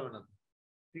কিনতে পারবে না,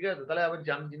 ঠিক আছে? তাহলে আবার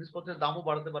জিনিসপত্রের দামও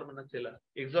বাড়াতে পারবে না সেলার,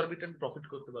 এক্সরবিটেন্ট প্রফিট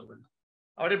করতে পারবে না।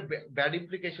 আবার ব্যাড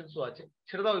ইমপ্লিকেশনসও আছে,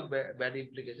 সেটা দাও ব্যাড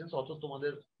ইমপ্লিকেশনস, অত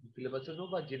তোমাদের সিলেবাসে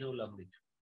বা জেনেও লাভ নেই।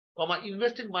 কমা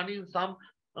investing money in some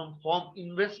form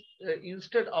invest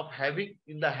instead of having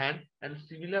in the hand and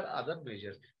similar other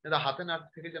measures, এটা হাতে না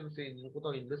থেকে যেন সেই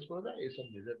কোথাও ইনভেস্ট করে দেয়, এইসব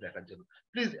মেজার দেখার জন্য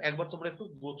প্লিজ একবার তোমরা একটু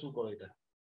গো থ্রু করো এটা।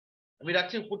 আমি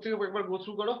রাখছি, উপর থেকে একবার গো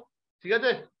থ্রু করো, ঠিক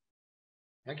আছে?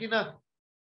 হ্যাঁ কি না?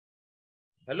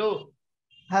 হ্যালো,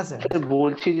 হ্যাঁ স্যার।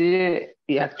 বলছি যে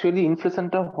অ্যাকচুয়ালি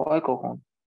ইনফ্লেশনটা হয় কখন?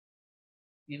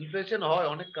 ইনফ্লেশন হয়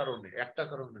অনেক কারণে, একটা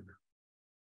কারণে না,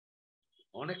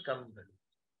 অনেক কারণ থাকে।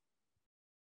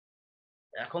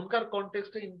 এখনকার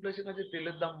কনটেক্সটে ইনফ্লেশন আছে,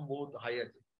 তেলের দাম বহুত হাই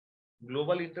আছে,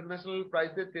 গ্লোবাল ইন্টারন্যাশনাল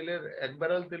প্রাইসে তেলের 1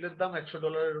 ব্যারেল তেলের দাম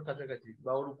 $100 কাছাকাছি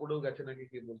বা ওর উপরেও গেছে নাকি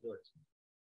কে বলতে পারছি।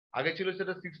 আগে ছিল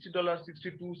সেটা $60,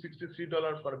 $62,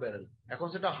 $63 পার ব্যারেল, এখন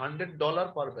সেটা $100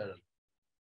 পার ব্যারেল।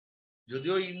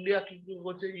 যদিও ইন্ডিয়া কি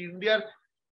করছে, ইন্ডিয়ার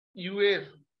US,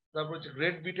 তারপর হচ্ছে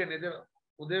গ্রেট ব্রিটেন, এদের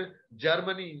ওদের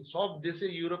জার্মানি, সব দেশে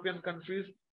European countries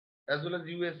as well as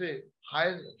USA high,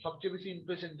 সবচেয়ে বেশি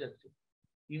ইনফ্লেশন যাচ্ছে।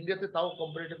 ইন্ডিয়াতে তাও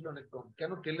কম্পারেটিভলি অনেক কম,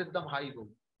 কেন? তেলের দাম হাই হোক।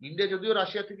 ইন্ডিয়া যদিও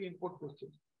রাশিয়া থেকে ইম্পোর্ট করছে,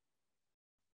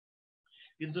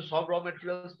 কিন্তু সব র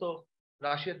মেটেরিয়ালস তো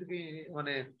রাশিয়া থেকে,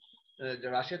 মানে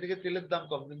রাশিয়া থেকে তেলের দাম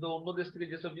কম, কিন্তু অন্য দেশ থেকে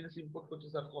যেসব জিনিস ইম্পোর্ট করছে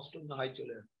তার কষ্ট হাই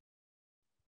চলে আসে।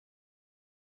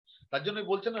 তার জন্য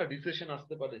বলছে না রিসেশন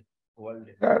আসতে পারে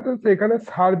ওয়ার্ল্ডে। সেখানে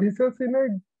services in a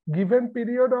given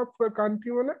period of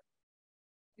country মানে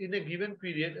in a given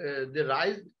period, the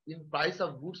rise in price of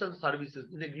goods and services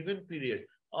in a given period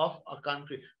of a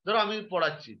country. ধরো আমি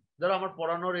পড়াচ্ছি, ধরো আমার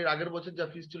পড়ানোর এর আগের বছর যা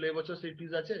ফিস ছিল এবছর সেই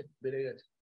ফিস আছে, বেড়ে গেছে,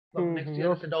 নেক্সট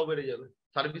ইয়ার সেটাও বেড়ে যাবে,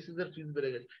 সার্ভিসেস এর ফিস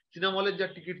বেড়ে গেছে। সিনেমা হলের যা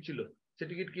টিকিট ছিল সে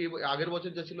টিকিট কি আগের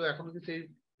বছর যা ছিল এখন কি সেই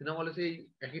সিনেমা হলে সেই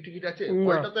একই টিকিট আছে?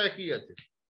 হলটা তো একই আছে,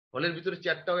 হলের ভিতরে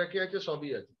চেয়ারটাও একই আছে,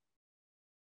 সবই আছে,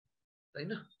 তাই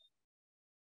না?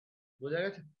 বোঝা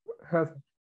গেছে? হ্যাঁ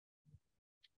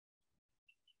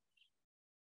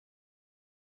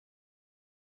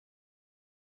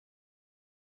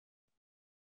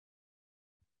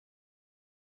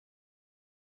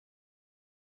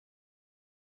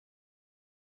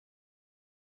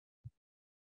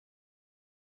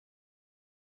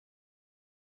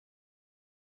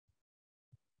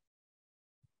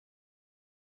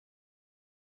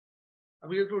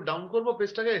আমি একটু ডাউন করবো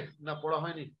পেজটাকে, না পড়া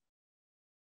হয়নি?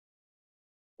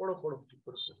 পড়ো পড়ো, ঠিক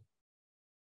করে পড়ো।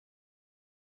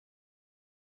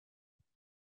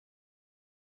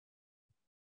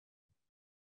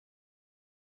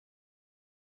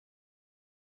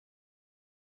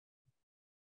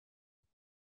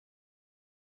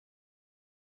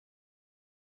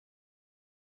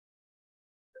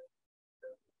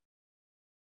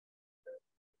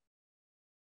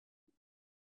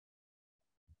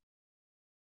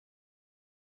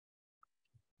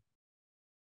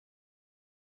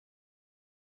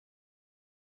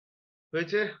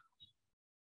 হয়েছে?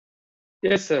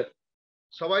 Yes, sir.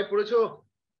 সবাই পড়েছো?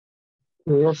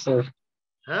 Yes, sir.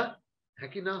 হ্যাঁ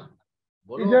হ্যাঁ কি না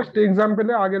বলো? জাস্ট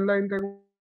এক্সাম্পলে আগের লাইনটা,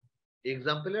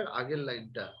 এক্সাম্পলের আগের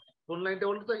লাইনটা, কোন লাইনটা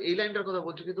বলতো? তো এই লাইনটার কথা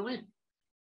বলছো কি তুমি?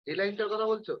 এই লাইনটার কথা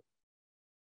বলছো?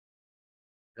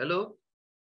 হ্যালো,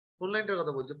 কোন লাইনটার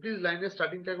কথা বলছো? প্লিজ লাইনের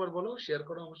স্টার্টিংটা একবার বলো, শেয়ার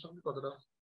করো আমার সঙ্গে কতটা।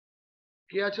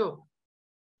 কে আছো?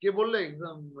 কে বললে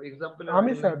এক্সাম্পল?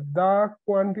 আমি sir, the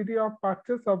quantity of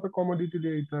purchase of A commodity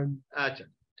return. আচ্ছা,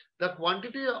 the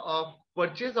quantity of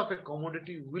purchase of a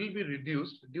commodity will be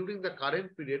reduced during the current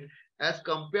period as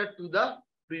compared to the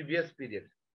previous period.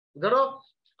 ধরো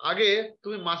আগে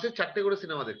তুমি মাসে 4টে করে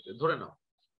সিনেমা দেখতে, ধরে নাও,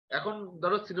 এখন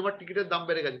ধরো সিনেমার টিকিটের দাম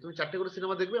বেড়ে গেছে, তুমি 4টে করে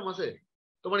সিনেমা দেখবে মাসে?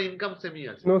 তোমার ইনকাম সেমই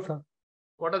আছে, নো স্যার।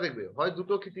 কটা দেখবে? হয়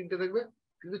 2টো কি 3টে দেখবে,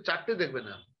 কিন্তু 4টে দেখবে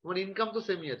না, তোমার ইনকাম তো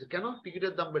সেমই আছে, কেন?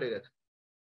 টিকিটের দাম বেড়ে গেছে,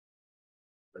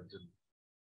 তার জন্য।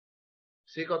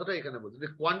 সেই কথাটা এখানে বলছি যে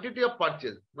কোয়ান্টিটি অফ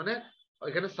পারচেজ মানে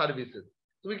এখানে সার্ভিসেস।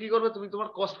 তুমি কি করবে, তুমি তোমার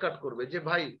কস্ট কাট করবে যে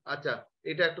ভাই আচ্ছা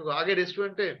এটা একটু আগে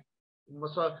রেস্টুরেন্টে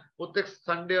প্রত্যেক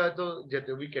সানডে হয়তো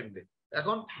যেতে উইকেন্ডে,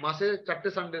 এখন মাসে 4টে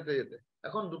সানডেতে যেতে,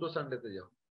 এখন 2টো সানডেতে যাও।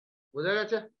 বোঝা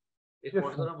গেছে? এই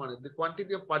কথাটা মানে the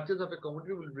quantity of purchase of a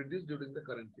commodity will reduce during the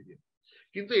current period.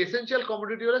 কিন্তু এসেনশিয়াল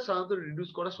কমোডিটি হলে সাধারণত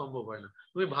রিডিউস করা সম্ভব হয় না।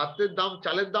 তুমি ভাতের দাম,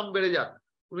 চালের দাম বেড়ে যাক,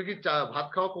 তুমি কি ভাত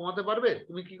খাওয়া কমাতে পারবে?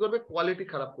 তুমি কি করবে, কোয়ালিটি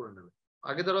খারাপ করে নেবে।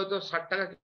 আগে ধরো হয়তো 60 টাকা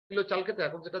কিলো চাল খেতে,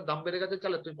 এখন সেটা দাম বেড়ে গেছে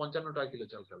চালের, তুমি 55 টাকা কিলো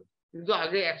চাল খাবে। কিন্তু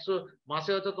আগে 100 মাসে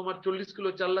হয়তো তোমার 40 কিলো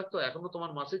চাল লাগতো, এখনো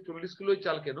তোমার মাসে 40 কিলোই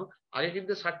চাল কেনো, আগে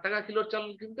কিন্তু 60 টাকা কিলোর চাল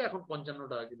কিনতে, এখন 55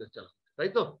 টাকা কিলোর চাল, তাই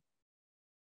তো?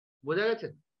 বোঝা গেছে?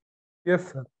 Yes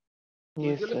sir.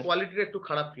 কোয়ালিটিটা একটু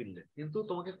খারাপ কিনলে, কিন্তু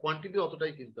তোমাকে কোয়ান্টিটি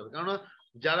অতটাই কিনতে হবে, কারণ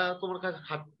যারা তোমার কাছে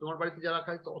তোমার বাড়িতে যারা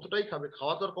খায় অতটাই খাবে,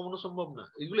 খাওয়া তো আর কমানো সম্ভব না।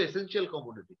 এগুলো এসেনশিয়াল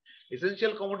কমোডিটি।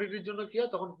 এসেনশিয়াল কমোডিটির জন্য কি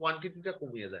হয়, তখন কোয়ান্টিটিটা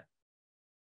কমিয়ে দেয়।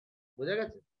 বোঝা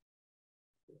গেছে?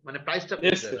 মানে প্রাইসটা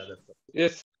কমিয়ে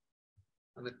দেয়,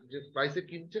 মানে যে প্রাইসে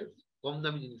কিনছে কম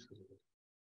দামি জিনিস কিনছে।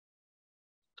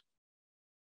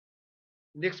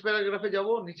 নেক্সট প্যারাগ্রাফে যাব,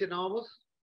 নিচে নামাবো।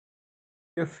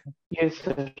 Yes,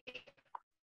 sir.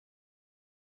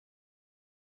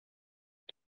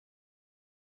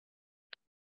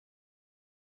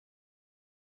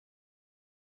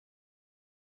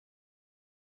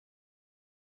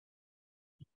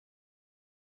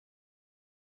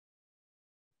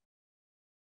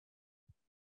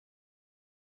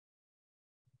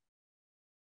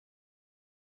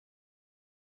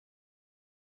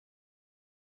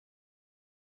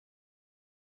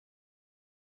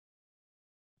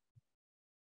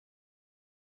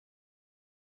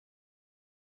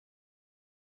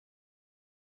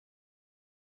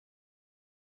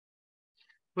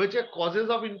 হয়েছে কজেস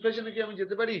অফ ইনফ্লেশনে কি আমি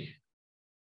যেতে পারি?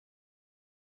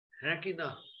 হ্যাঁ কি না?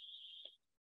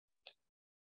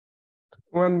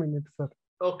 1 minute স্যার।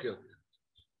 ওকে ওকে।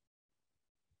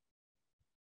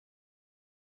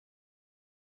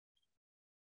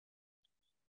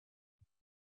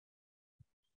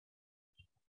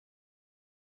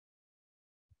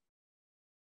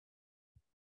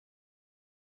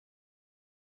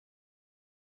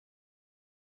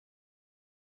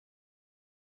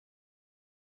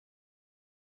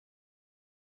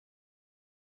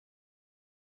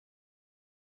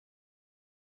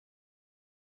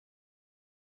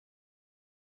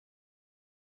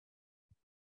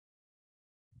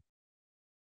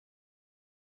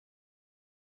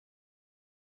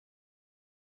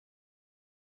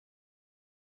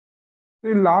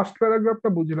 এই লাস্ট প্যারাগ্রাফটা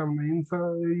বুঝলাম না,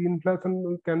 ইনফ্লেশন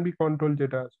ক্যান বি কন্ট্রোল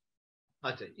যেটা আছে।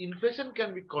 আচ্ছা, inflation can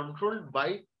be controlled by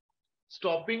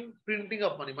stopping printing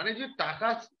of money, মানে যে টাকা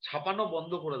ছাপানো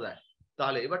বন্ধ করে দেয়,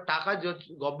 তাহলে এবার টাকা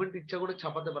গভর্নমেন্ট ইচ্ছা করে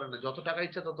ছাপাতে পারে না, যত টাকা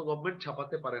ইচ্ছা তত গভর্নমেন্ট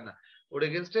ছাপাতে পারে না, ওর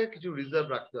এগেনস্টে কিছু রিজার্ভ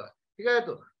রাখতে হয়। ঠিক আছে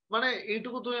তো? মানে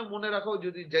এইটুকু তুমি মনে রাখো,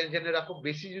 যদি জেনে রাখো,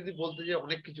 বেশি যদি বলতে যাই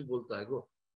অনেক কিছু বলতে হয় গো।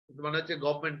 মানে হচ্ছে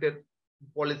গভর্নমেন্টের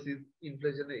পলিসি,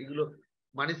 ইনফ্লেশনে এগুলো,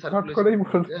 মানি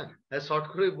সার্কুলেশন, হ্যাঁ শর্ট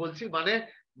করেই বলছি, মানে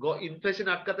ইনফ্লেশন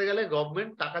আটকাতে গেলে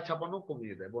গভর্নমেন্ট টাকা ছাপানো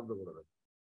কমিয়ে দেয়, বন্ধ করে দেয়।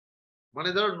 মানে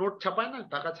ধরো নোট ছাপায় না,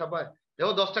 টাকা ছাপায়,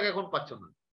 দেখো 10 টাকা এখন পাচ্ছ না,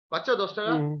 পাচ্ছ 10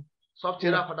 টাকা, সব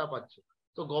ছেঁড়া ফাটা পাচ্ছ,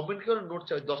 তো গভর্নমেন্ট কি করে নোট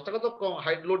ছাপায়, 10 টাকা তো কম,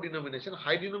 লো ডিনোমিনেশন,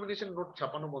 হাই ডিনোমিনেশন নোট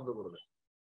ছাপানো বন্ধ করে দেয়।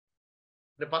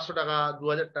 500 টাকা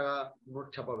 2000 টাকা নোট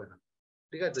ছাপাবে না।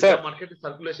 ঠিক আছে, যা মার্কেটে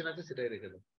সার্কুলেশন আছে সেটাই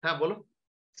রেখে দাও। হ্যাঁ বলো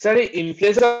স্যার।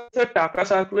 ইনফ্লেশন টাকা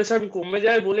সার্কুলেশন কমে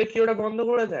যায় বলে কি ওটা বন্ধ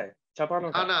করে দেয় ছাপানো?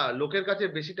 না না, লোকের কাছে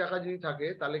বেশি টাকা যদি থাকে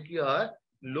তাহলে কি হয়,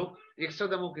 লোক এক্সট্রা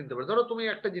দামও কিনতে পারে। ধরো তুমি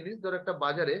একটা জিনিস, ধরো একটা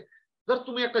বাজারে, ধরো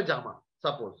তুমি একটা জামা,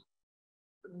 সাপোজ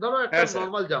ধরো একটা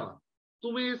নর্মাল জামা,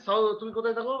 তুমি তুমি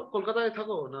কোথায় থাকো, কলকাতায়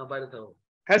থাকো না বাইরে থাকো?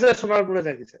 হ্যাঁ স্যার, সোনারপুরে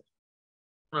থাকি স্যার।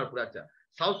 সোনারপুরে, আচ্ছা।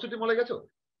 সাউথ সিটি মলে গেছো?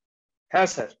 হ্যাঁ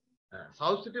স্যার। হ্যাঁ,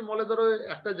 সাউথ সিটি মলে ধরো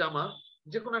একটা জামা,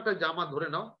 যে কোনো একটা জামা ধরে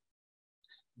নাও,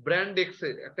 ব্র্যান্ড এক্স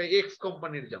এর একটা এক্স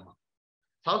কোম্পানির জামা,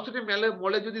 সাউথ সিটি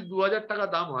মলে যদি 2000 টাকা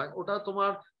দাম হয়, ওটা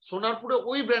তোমার সোনারপুরে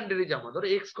ওই ব্র্যান্ডেরই জামা, ধরো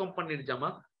এক্স কোম্পানির জামা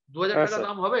 2000 টাকা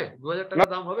দাম হবে? 2000 টাকা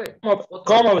দাম হবে?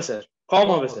 কম হবে স্যার, কম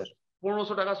হবে স্যার।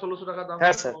 1500 টাকা 1600 টাকা দাম।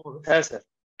 হ্যাঁ স্যার, হ্যাঁ স্যার।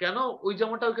 কেন ওই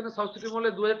জামাটা ওইখানে সাউথ সিটি মলে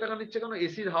 2000 টাকা নিচ্ছে কেন?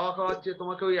 এসির হাওয়া খাওয়াচ্ছে,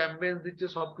 তোমাকে ওই অ্যাম্বিয়েন্স দিচ্ছে,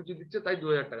 সবকিছু দিচ্ছে, তাই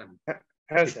 2000 টাকা নিচ্ছে।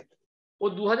 হ্যাঁ স্যার। ও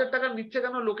 2000 টাকা নিচ্ছে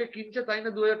কেন? লোকে কিনছে তাই না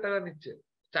 2000 টাকা নিচ্ছে,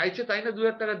 চাইছে তাই না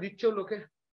 2000 টাকা দিচ্ছেও লোকে।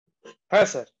 হ্যাঁ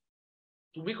স্যার।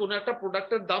 তুমি কোনো একটা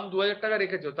প্রোডাক্টের দাম 2000 টাকা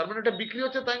রেখেছো, তার মানে এটা বিক্রি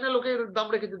হচ্ছে তাই না লোকে দাম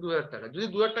রেখেছে 2000 টাকা। যদি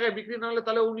 2000 টাকায় বিক্রি না হলে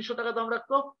তাহলে 1900 টাকা দাম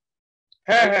রাখতো।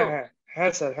 হ্যাঁ হ্যাঁ হ্যাঁ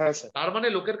হ্যাঁ স্যার, হ্যাঁ স্যার। তার মানে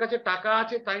লোকের কাছে টাকা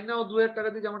আছে তাই না ও 2000 টাকা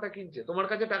দিয়ে জামাটা কিনছে। তোমার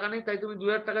কাছে টাকা নেই তাই তুমি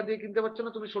 2000 টাকা দিয়ে কিনতে পারছো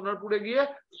না, তুমি সোনারপুরে গিয়ে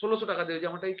 1600 টাকা দিয়ে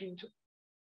জামাটাই কিনছো।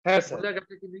 হ্যাঁ স্যার। বোঝা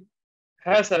গেছে কি?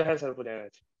 হ্যাঁ স্যার, হ্যাঁ স্যার, বোঝা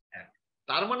গেছে।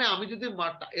 তার মানে আমি যদি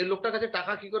এই লোকটার কাছে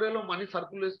টাকা কি করে এলো, মানি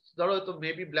সার্কুলেট, ধরো হয়তো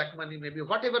maybe black money, maybe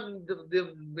what ever,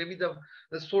 maybe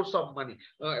the source of money.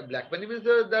 Black money means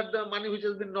that the money which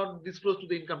has been not disclosed to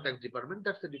the income tax department,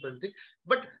 that's a different thing.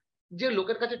 But যে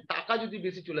লোকের কাছে টাকা যদি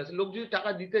বেশি চলে আসে, লোক যদি টাকা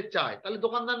দিতে চায়, তাহলে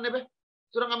দোকানদার নেবে।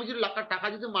 সুতরাং আমি যদি টাকা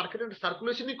যদি মার্কেটের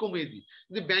সার্কুলেশনই কমিয়ে দিই,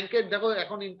 যদি ব্যাংকে দেখো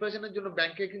এখন ইনফ্লেশনের জন্য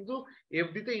ব্যাংকে কিন্তু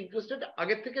এফডি তে ইন্টারেস্ট রেট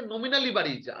আগের থেকে নমিনালি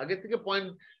বাড়িয়েছে, আগের থেকে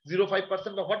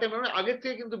 0.05% বা হোয়াট এভার, আগের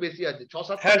থেকে কিন্তু বেশি আছে।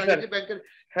 6-7 মাস আগে যে ব্যাংকের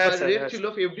রেট ছিল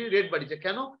এফডি রেট বাড়িয়েছে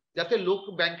কেন? যাতে লোক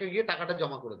ব্যাংকে গিয়ে টাকাটা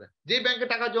জমা করে দেয়। যেই ব্যাংকে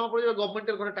টাকা জমা পড়ে যাবে,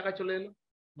 গভর্নমেন্টের ঘরে টাকা চলে এলো,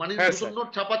 মানে নতুন নোট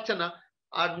ছাপাচ্ছে না,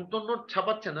 আর নতুন নোট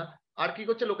ছাপাচ্ছে না, আর কি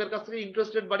করছে, লোকের কাছ থেকে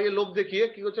ইন্টারেস্ট রেট বাড়িয়ে লোভ দেখিয়ে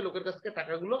কি করছে, লোকের কাছ থেকে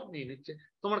টাকাগুলো নিয়ে নিচ্ছে।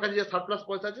 তোমার কাছে যে সারপ্লাস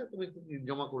পয়সা আছে তুমি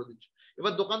জমা করে দিচ্ছ।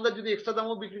 এবার দোকানদার যদি এক্সট্রা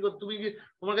দামও বিক্রি করো, তুমি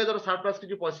তোমার কাছে ধরো সারপ্লাস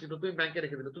কিছু পয়সা ছিল, তুমি ব্যাংকে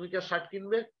রেখে দিলে, তুমি কি আর শার্ট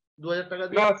কিনবে 2000 টাকা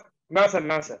দিয়ে? না স্যার,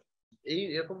 না স্যার। এই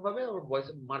এরকম ভাবে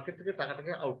মার্কেট থেকে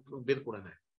টাকাটাকে আউট বের করে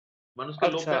নেয়, মানুষকে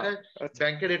লোভ দেখায়,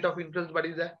 ব্যাংকের রেট অফ ইন্টারেস্ট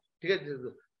বাড়িয়ে দেয়। ঠিক আছে,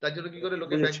 তার জন্য কি করে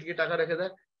লোকে ব্যাংকে গিয়ে টাকা রেখে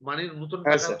দেয়, মানে নতুন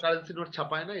টাকা কারেন্সি নোট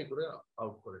ছাপায় না, এই করে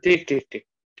আউট করে। ঠিক ঠিক ঠিক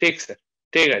ঠিক স্যার,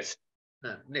 ঠিক আছে।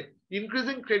 হ্যাঁ, next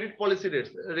increasing credit policy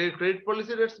rates. Credit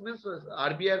policy rates means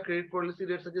RBI credit policy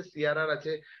rates আছে, সিআরআর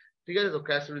আছে, ঠিক আছে, তো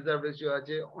ক্যাশ রিজার্ভ রেশিও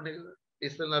আছে, অনেক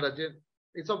এসএলআর আছে,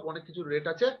 এসব অনেক কিছু রেট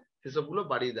আছে, সেসব গুলো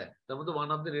বাড়িয়ে দেয়। তার মধ্যে one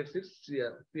of the rates is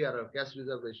CRR, cash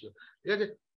reserve ratio. ঠিক আছে,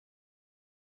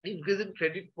 ইনক্রিজিং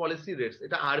ক্রেডিট পলিসি রেটস,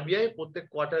 এটা আরবিআই প্রত্যেক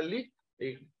কোয়ার্টারলি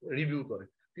রিভিউ করে।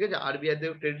 ঠিক আছে, আরবিআই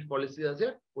দের ক্রেডিট পলিসি আছে,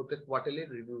 প্রত্যেক কোয়ার্টারলি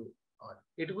রিভিউ হয়,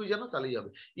 এটুকুই জানো তাহলেই হবে।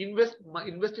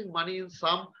 Investing money in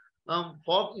some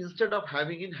form instead of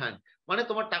having in hand, মানে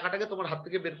তোমার টাকাটাকে তোমার হাত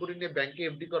থেকে বের করে নিয়ে ব্যাংকে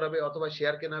এফডি করাবে অথবা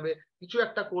শেয়ার কেনাবে, কিছু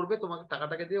একটা করবে, তোমাকে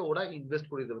টাকাটাকে দিয়ে ওরা ইনভেস্ট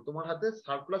করে দেবে, তোমার হাতে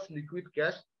সারপ্লাস লিকুইড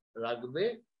ক্যাশ রাখবে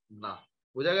না।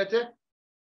 বোঝা গেছে?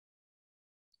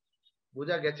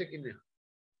 বোঝা গেছে কি না?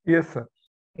 Yes sir.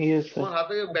 তোমার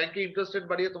হাতে ব্যাংকে ইন্টারেস্ট রেট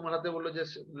বাড়িয়ে তোমার হাতে বললো যে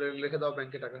রেখে দাও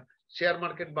ব্যাংকে টাকা, শেয়ার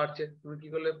মার্কেট বাড়ছে, তুমি কি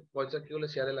করলে, পয়সা কি করলে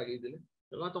শেয়ারে লাগিয়ে দিলে,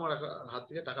 এবং তোমার হাত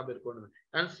থেকে টাকা বের করে নেবে,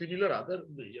 এন্ড সিমিলার আদার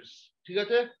মেজার্স। ঠিক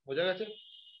আছে, বোঝা গেছে?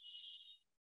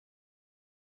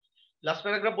 লাস্ট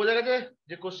প্যারাগ্রাফ বোঝা গেছে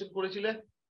যে কোশ্চেন করেছিলে?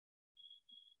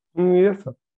 Yes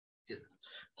sir.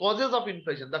 Causes of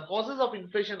inflation. The causes of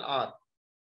inflation are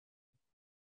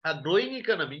a growing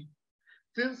economy,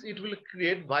 since it will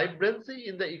create vibrancy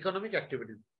in the economic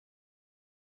activities.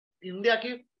 India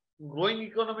ki growing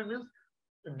economy means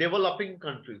developing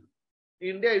country.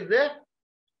 India is a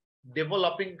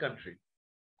developing country.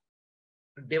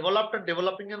 Developed and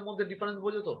developing এর মধ্যে difference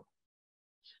বোঝো তো?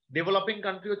 Developing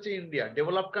country হচ্ছে India,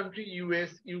 developed country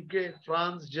US, UK,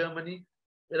 France, Germany,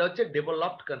 এরা হচ্ছে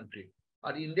developed country,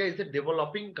 R India is a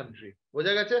developing country.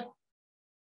 বোঝা গেছে?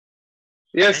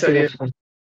 Yes sir, yes sir.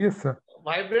 Yes sir.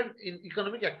 Vibrant in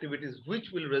economic activities which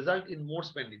will result in more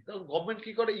spending. তখন government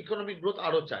কি করে, economic growth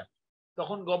আরো চায়,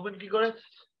 তখন গভর্নমেন্ট কি করে,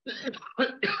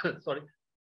 সরি,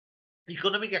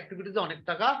 ইকোনমিক অ্যাক্টিভিটিতে অনেক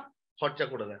টাকা খরচা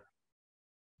করে দেয়।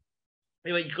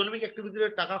 এবার ইকোনমিক অ্যাক্টিভিটিতে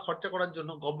টাকা খরচা করার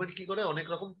জন্য গভর্নমেন্ট কি করে, অনেক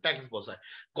রকম ট্যাক্স বসায়।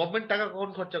 গভর্নমেন্ট টাকা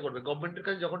কখন খরচা করবে, গভর্নমেন্টের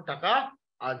কাছে যখন টাকা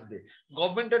আসবে।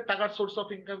 গভর্নমেন্টের টাকার সোর্স অফ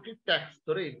ইনকাম কি, ট্যাক্স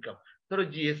ধরে ইনকাম, ধরো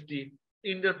জিএসটি,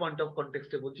 ইন্ডিয়ার পয়েন্ট অফ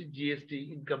কনটেক্সটে বলছি, জিএসটি,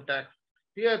 ইনকাম ট্যাক্স,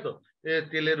 ঠিক আছে তো,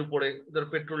 তেলের উপরে ধরো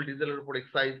পেট্রোল ডিজেলের উপর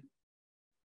এক্সাইজ,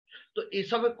 তো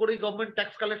এইসবে করেই গভর্নমেন্ট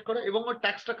ট্যাক্স কালেক্ট করে, এবং ওই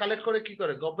ট্যাক্সটা কালেক্ট করে কি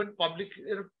করে, গভর্নমেন্ট পাবলিক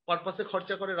এর পারপাসে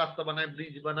খরচা করে, রাস্তা বানায়,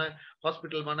 ব্রিজ বানায়,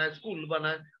 হসপিটাল বানায়, স্কুল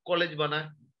বানায়, কলেজ বানায়,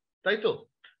 তাই তো?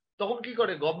 তখন কি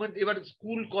করে গভর্নমেন্ট, এবার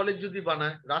স্কুল কলেজ যদি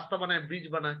বানায়, রাস্তা বানায়, ব্রিজ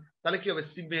বানায়, তাহলে কি হবে,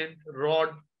 সিমেন্ট,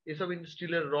 রড, এসব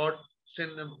স্টিলের রড,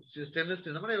 স্টেনলেস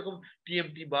স্টিল, মানে এরকম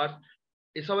টিএমটি বাস,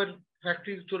 এসবের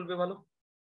ফ্যাক্টরি চলবে ভালো।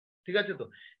 ঠিক আছে তো,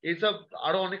 এইসব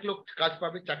আরো অনেক লোক কাজ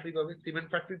পাবে, চাকরি পাবে, সিমেন্ট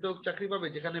ফ্যাক্টরিতেও চাকরি পাবে,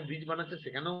 যেখানে ব্রিজ বানাচ্ছে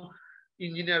সেখানেও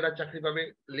ইঞ্জিনিয়াররা চাকরি পাবে,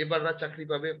 লেবাররা চাকরি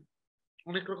পাবে,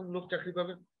 অনেক রকম লোক চাকরি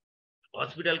পাবে।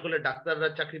 হসপিটাল করলে ডাক্তাররা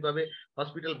চাকরি পাবে,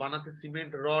 হসপিটাল বানাতে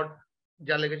সিমেন্ট রড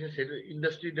যা লেগেছে সে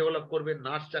ইন্ডাস্ট্রি ডেভেলপ করবে,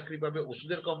 নার্স চাকরি পাবে,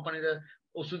 ওষুধের কোম্পানিরা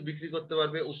ওষুধ বিক্রি করতে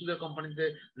পারবে, ওষুধের কোম্পানিতে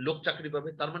লোক চাকরি পাবে।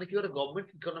 তার মানে কি করে, গভর্নমেন্ট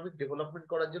ইকোনমিক ডেভেলপমেন্ট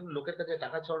করার জন্য, লোকের কাছে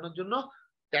টাকা ছড়ানোর জন্য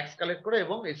ট্যাক্স কালেক্ট করে,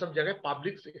 এবং এইসব জায়গায়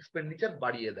পাবলিক এক্সপেন্ডিচার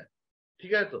বাড়িয়ে দেয়।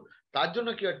 ঠিক আছে তো, তার জন্য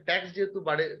কি হয়, ট্যাক্স যেহেতু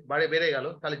বেড়ে গেল,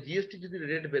 তাহলে জিএসটি যদি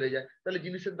রেট বেড়ে যায়, তাহলে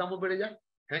জিনিসের দামও বেড়ে যায়,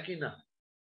 হ্যাঁ কি না?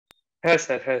 হ্যাঁ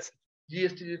স্যার, হ্যাঁ স্যার।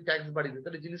 জিএসটি যদি ট্যাক্স বাড়িয়ে দেয়,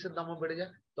 তাহলে জিনিসের দামও বেড়ে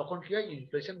যায়, তখন কি হয়,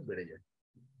 ইনফ্লেশন বেড়ে যায়।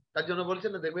 তার জন্য বলছে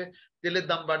না, দেখবে তেলের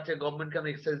দাম বাড়ছে, গভর্নমেন্ট কেন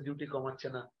এক্সাইজ ডিউটি কমাচ্ছে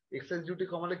না? এক্সাইজ ডিউটি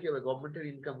কমালে কি হবে, গভর্নমেন্টের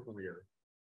ইনকাম কমে যাবে,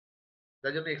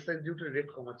 তার জন্য এক্সাইজ ডিউটির রেট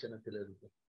কমাচ্ছে না তেলের উপর,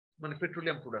 মানে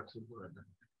পেট্রোলিয়াম প্রোডাক্টস উপর।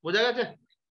 বোঝা গেছে?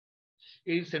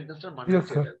 এই সেন্টেন্সটার মানে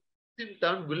হচ্ছে, in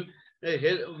turn will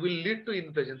will lead to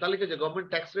inflation। তাহলে কি হচ্ছে, গভর্নমেন্ট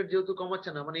ট্যাক্স রেট যেহেতু কমাচ্ছে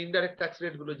না, মানে ইনডাইরেক্ট ট্যাক্স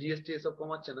রেট গুলো জিএসটি এসব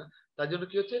কমাচ্ছে না, তার জন্য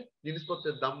কি হচ্ছে,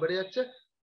 জিনিসপত্রের দাম বেড়ে যাচ্ছে,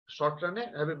 শর্ট রানে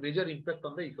have a major impact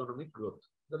on the economic growth.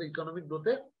 তাহলে ইকোনমিক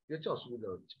গ্রোথে কি হচ্ছে, অসুবিধা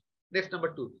হচ্ছে। Next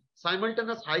number 2,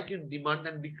 simultaneous hike in demand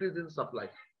and decrease in supply.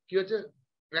 কি হচ্ছে,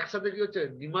 একসাথে কি হচ্ছে,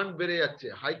 ডিমান্ড বেড়ে যাচ্ছে,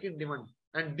 hike in demand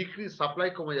and decrease supply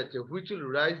কমে যাচ্ছে, which will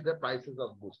rise the prices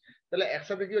of goods. তাহলে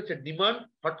একসাথে কি হচ্ছে, ডিমান্ড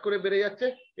হট করে বেড়ে যাচ্ছে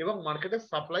এবং মার্কেটে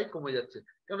সাপ্লাই কমে যাচ্ছে,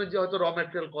 কারণ যে হয়তো র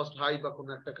ম্যাটেরিয়াল কস্ট হাই বা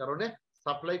কোনো একটা কারণে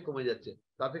সাপ্লাই কমে যাচ্ছে,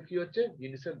 তাতে কি হচ্ছে,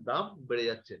 জিনিসের দাম বেড়ে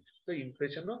যাচ্ছে, তো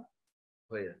ইনফ্লেশনও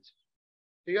হয়ে যাচ্ছে।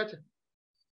 ঠিক আছে,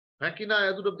 হ্যাঁ কি না?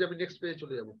 দুটো আমি নেক্সট পেজে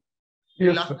চলে যাবো।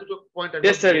 লাস্ট দুটো point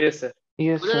Yes, sir. Yes, sir.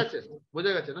 Yes, বোঝা sir. গেছে?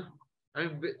 বোঝা গেছে না? আমি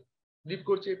লিভ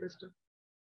করছি এই পেজটা।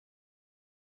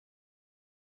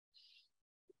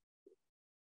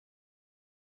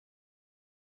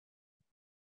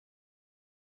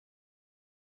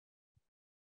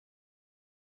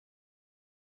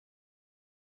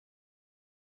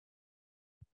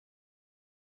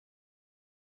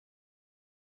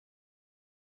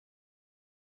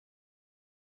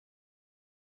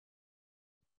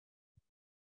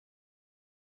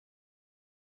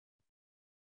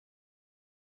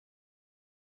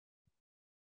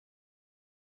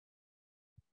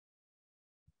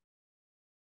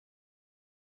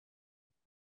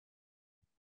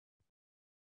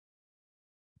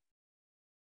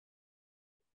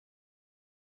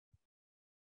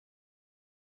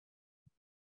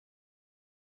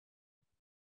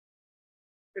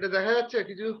 এটা দেখা যাচ্ছে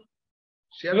কিছু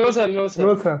শেয়ার No, করতে? sir. No, sir.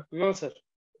 No, sir. No, sir.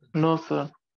 No, sir.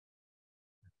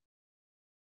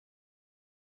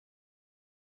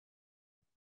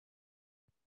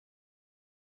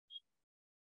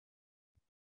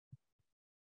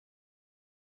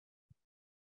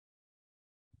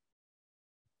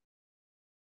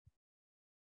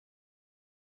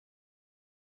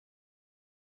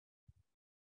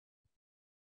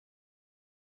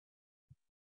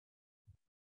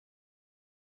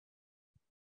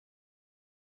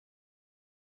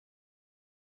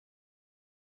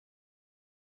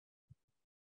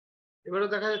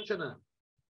 এবারও দেখা যাচ্ছে না?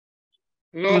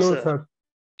 No, No, sir. sir.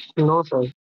 No, sir.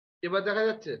 এবার দেখা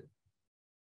যাচ্ছে?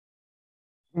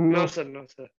 No, sir. No,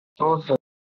 sir. No, sir.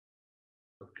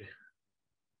 ওকে,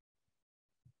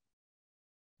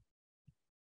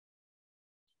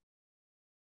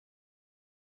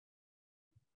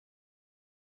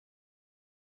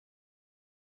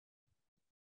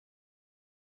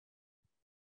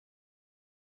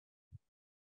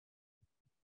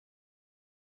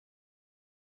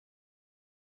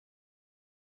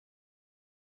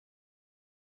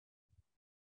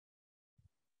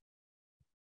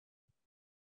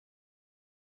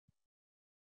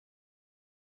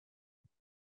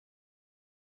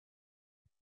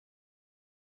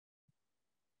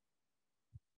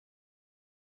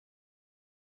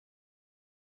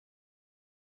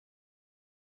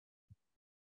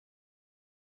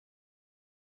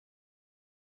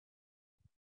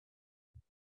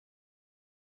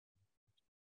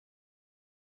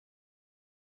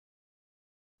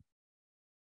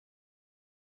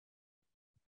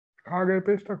 আগের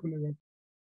পেজটা খুলে গেল।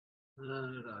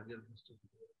 আগের পেজটা।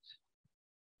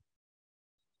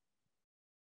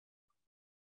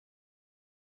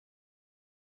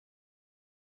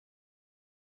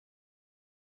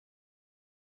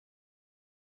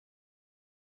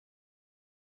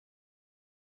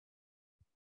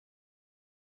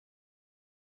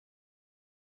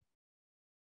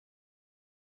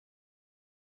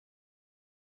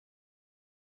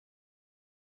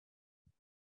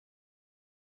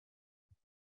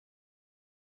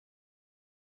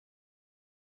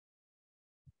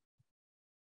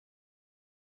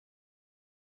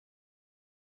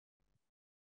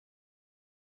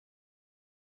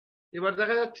 এবার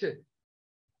দেখা যাচ্ছে?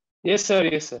 Yes, sir.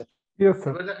 Yes, sir. Yes,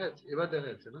 sir. এবার দেখা যাচ্ছে? এবার দেখা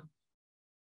যাচ্ছে না?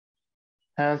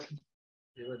 হ্যাঁ, sir.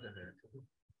 এবার দেখা যাচ্ছে।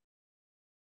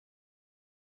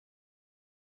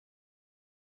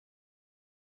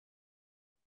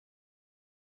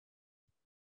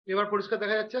 এবার পরিষ্কার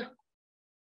দেখা যাচ্ছে?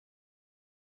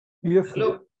 Yes, hello,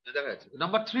 sir. দেখা যাচ্ছে।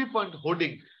 Number 3 point,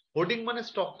 hoarding. হোর্ডিং মানে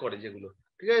স্টক করে যেগুলো,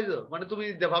 ঠিক আছে তো? মানে তুমি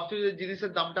ভাবছো যে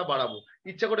জিনিসের দামটা বাড়াবো,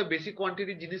 ইচ্ছা করে বেশি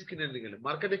কোয়ান্টিটি জিনিস কিনে নিয়ে গেলে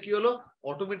মার্কেটে কি হলো,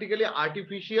 অটোমেটিক্যালি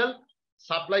আর্টিফিশিয়াল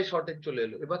সাপ্লাই শর্টেজ চলে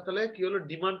এলো। এবার তাহলে কি হলো,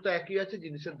 ডিমান্ড তো একই আছে,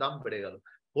 জিনিসের দাম বেড়ে গেল।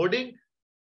 Hoarding,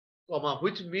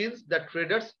 which means that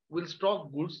traders will stock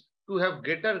goods to have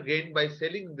greater gain by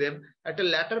selling them at a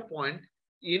later point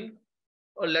in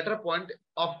or later point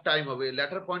of time হবে,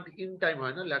 later point in time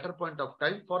হয় না, later point of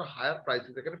time for higher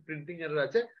prices। এখানে printing error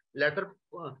আছে, later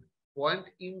point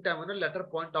in time মানে letter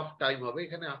point of time হবে,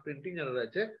 এখানে printing error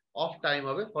আছে, of time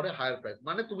হবে ফর এ হায়ার প্রাইস,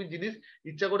 মানে তুমি জিনিস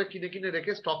ইচ্ছা করে কিনে কিনে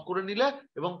রেখে স্টক করে নিলে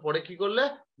এবং পরে কি করলে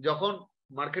যখন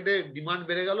মার্কেটে ডিমান্ড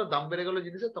বেড়ে গেল, দাম বেড়ে গেল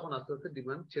জিনিসের, তখন আস্তে আস্তে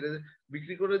ডিমান্ড ছেড়ে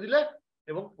বিক্রি করে দিলে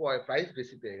এবং প্রাইস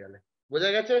বেশি পেয়ে গেলে। বোঝা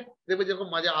গেছে? দেখবে যেরকম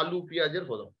মাঝে আলু পেঁয়াজের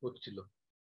হচ্ছিল,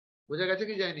 বোঝা গেছে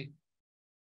কি যায়নি?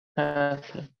 হ্যাঁ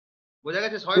বোঝা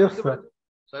গেছে? সবাই বুঝতে পারছে?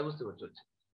 সবাই বুঝতে পারছে?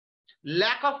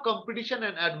 Lack of competition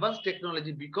and advanced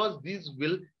technology because these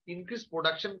will increase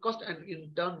production cost and in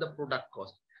turn the product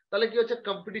cost. তাহলে কি হচ্ছে,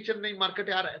 কম্পিটিশন নেই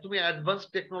মার্কেটে, আর তুমি অ্যাডভান্স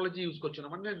টেকনোলজি ইউজ করছো না,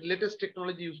 মানে লেটেস্ট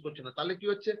টেকনোলজি ইউজ করছো না, তাহলে কি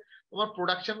হচ্ছে তোমার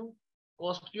প্রোডাকশন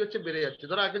কস্ট কি হচ্ছে বেড়ে যাচ্ছে।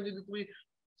 ধরো এখন যদি তুমি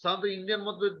সাধারণত ইন্ডিয়ার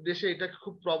মধ্যে দেশে এটা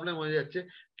খুব প্রবলেম হয়ে যাচ্ছে,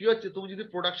 কি হচ্ছে তুমি যদি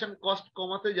প্রোডাকশন কস্ট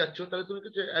কমাতে যাচ্ছ তাহলে তুমি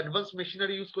কিছু অ্যাডভান্স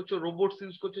মেশিনারি ইউজ করছো, রোবটস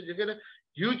ইউজ করছো, যেখানে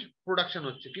হিউজ প্রোডাকশন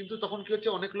হচ্ছে, কিন্তু তখন কি হচ্ছে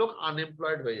অনেক লোক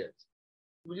আনএমপ্লয়েড হয়ে যাচ্ছে।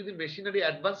 তুমি যদি মেশিনারি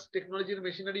অ্যাডভান্স টেকনোলজির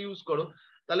মেশিনারি ইউজ করো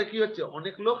তাহলে কি হচ্ছে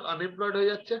অনেক লোক আনএমপ্লয়েড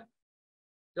হয়ে যাচ্ছে,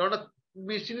 কেননা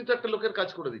মেশিনই তো একটা লোকের কাজ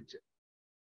করে দিচ্ছে।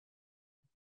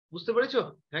 বুঝতে পেরেছো?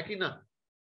 হ্যাঁ কি না?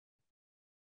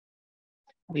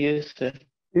 Yes sir.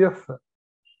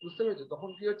 বুঝতে পেরেছো? তখন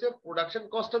কি হচ্ছে প্রোডাকশন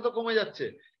কস্টটা তো কমে যাচ্ছে,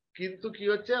 কিন্তু কি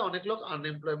হচ্ছে অনেক লোক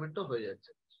আনএমপ্লয়মেন্টও হয়ে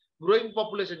যাচ্ছে। গ্রোয়িং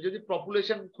পপুলেশন, যদি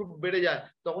পপুলেশন খুব বেড়ে যায়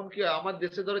তখন কি আমার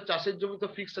দেশে ধরো চাষের জমি তো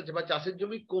ফিক্সড আছে বা চাষের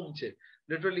জমি কমছে,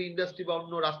 লিটারালি ইন্ডাস্ট্রি বা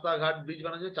অন্য রাস্তাঘাট ব্রিজ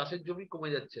বানানো, চাষের জমি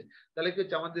কমে যাচ্ছে, তাহলে কি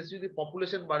হচ্ছে আমার দেশে যদি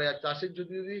পপুলেশন বাড়ে আর চাষের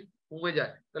যদি কমে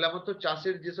যায় তাহলে আমার তো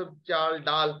চাষের যেসব চাল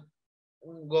ডাল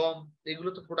গম এগুলো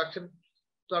তো প্রোডাকশন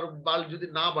তো আর যদি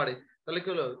না বাড়ে তাহলে কি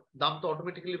হলো, দাম তো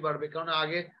অটোমেটিক্যালি বাড়বে, কারণ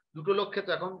আগে 2টো লোক খেত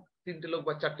এখন 3টে লোক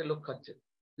বা 4টে লোক খাচ্ছে।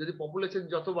 যদি পপুলেশন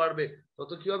যত বাড়বে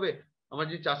তত কি হবে, আমার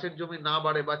যদি চাষের জমি না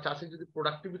বাড়ে বা চাষের যদি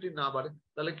প্রোডাক্টিভিটি না বাড়ে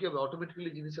তাহলে কি হবে,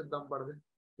 অটোমেটিক্যালি জিনিসের দাম বাড়বে।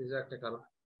 এটা একটা কারণ।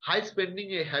 High spending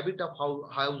a habit of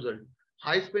household,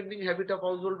 high spending habit of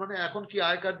household মানে এখন কি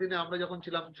আগেকার দিনে আমরা যখন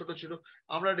ছিলাম ছোট ছিল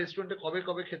আমরা রেস্টুরেন্টে কবে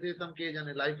কবে খেতে যেতাম কে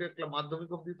জানে, লাইফে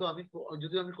মাধ্যমিক অব্দি তো আমি,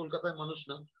 যদিও আমি কলকাতায় মানুষ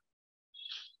না,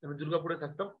 আমি দুর্গাপুরে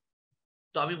থাকতাম,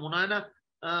 তো আমি মনে হয় না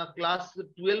ক্লাস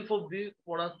 12 অব্দি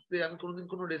পড়াতে আমি কোনোদিন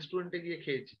কোনো রেস্টুরেন্টে গিয়ে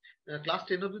খেয়েছি। ক্লাস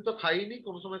 10 অব্দি তো খাইনি,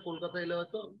 কোনো সময় কলকাতা এলে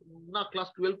হয়তো না, ক্লাস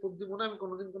 12 অব্দি মনে হয় আমি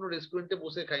কোনোদিন কোনো রেস্টুরেন্টে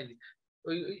বসে খাইনি।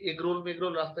 ওই এগরোল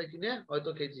মেগরোল রাস্তায় কিনে হয়তো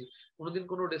খেয়েছি, কোনোদিন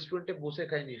কোনো রেস্টুরেন্টে বসে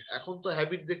খাইনি। এখন তো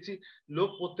হ্যাবিট দেখছি লোক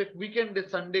প্রত্যেক উইকেন্ডে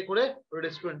সানডে করে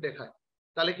রেস্টুরেন্টে খায়,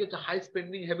 তাহলে কি হচ্ছে হাই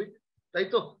স্পেন্ডিং হ্যাবিট, তাই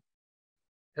তো?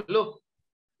 Hello,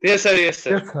 Yes, sir. Yes,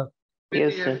 sir.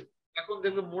 Yes, sir. এখন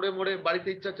দেখবে মোড়ে মোড়ে বাড়িতে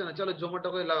ইচ্ছা হচ্ছে না, চলো জোম্যাটো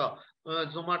করে লাগাও,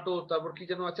 জোম্যাটো তারপর কি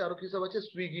যেন আছে আরো কি সব আছে,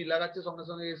 সুইগি লাগাচ্ছে, সঙ্গে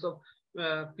সঙ্গে এইসব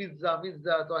পিৎজা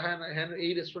মিৎজা, তো হ্যাঁ হ্যাঁ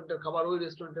এই রেস্টুরেন্টের খাবার ওই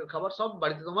রেস্টুরেন্টের খাবার সব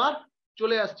বাড়িতে তোমার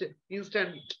চলে আসছে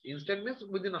instant. Instant means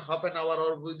within half an hour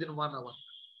or within 1 hour.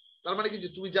 তার মানে কি যে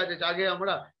তুমি যা আগে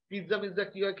আমরা পিৎজা মিৎজা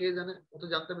কি হয় কে জানে, অত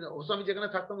জানতাম না। অবশ্য আমি যেখানে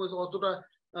থাকতাম অতটা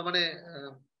মানে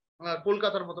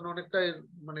কলকাতার মতন অনেকটাই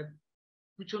মানে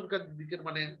পিছনকার দিকের,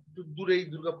 মানে দূরেই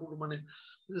দুর্গাপুর মানে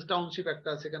টাউনশিপ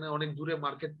একটা, সেখানে অনেক দূরে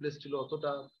মার্কেট প্লেস ছিল,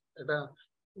 অতটা এটা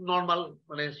নর্মাল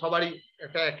মানে সবারই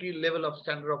একটা একই level of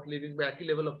standard of living বা একই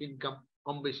লেভেল অফ ইনকাম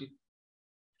কম বেশি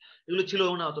এগুলো ছিল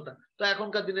না অতটা। তো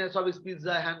এখনকার দিনে সব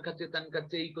পিৎজা হ্যান খাচ্ছে ত্যান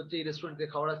খাচ্ছে, এই করছে, এই রেস্টুরেন্টে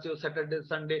খাবার আছে, স্যাটারডে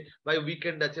সানডে ভাই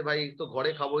উইকেন্ড আছে ভাই, তো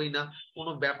ঘরে খাবোই না,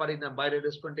 কোনো ব্যাপারই না, বাইরে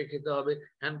রেস্টুরেন্টে খেতে হবে,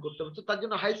 হ্যান করতে হবে। তো তার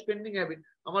জন্য হাই স্পেন্ডিং হ্যাবিট।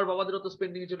 আমার বাবাদেরও তো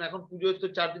স্পেন্ডিং ছিল, এখন পুজোয় তো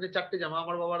 4 দিনে 4টে জামা,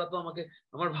 আমার বাবা তো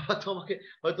আমাকে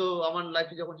হয়তো আমার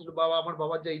লাইফে যখন ছিল আমার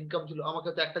বাবার যা ইনকাম ছিল আমাকে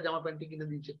তো একটা জামা প্যান্ট কিনে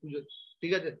দিয়েছে পুজোয়,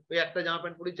 ঠিক আছে, ওই একটা জামা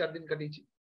প্যান্ট পরেই 4 দিন কাটিয়েছি,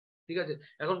 ঠিক আছে।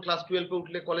 এখন ক্লাস 12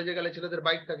 উঠলে কলেজে গেলে ছেলেদের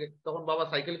বাইক থাকে, তখন বাবা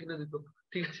সাইকেল কিনে দিত,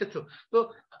 ঠিক আছে। তো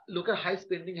লোকের হাই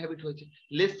স্পেন্ডিং হ্যাবিট হয়েছে,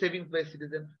 লেস সেভিংস বাই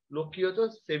সিটিজেন। লোক কি হতো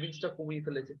সেভিংসটা কমিয়ে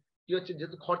ফেলেছে, কি হচ্ছে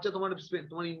যেহেতু খরচা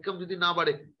তোমার ইনকাম যদি না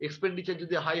বাড়ে, এক্সপেন্ডিচার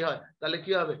যদি হাই হয় তাহলে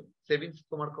কি হবে, সেভিংস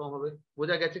তোমার কম হবে।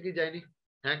 বোঝা গেছে কি যায়নি?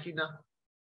 হ্যাঁ কি না?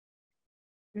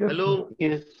 হ্যালো,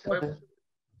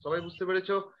 সবাই বুঝতে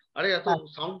পেরেছো? আরে এত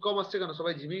সাউন্ড কম আসছে কেন,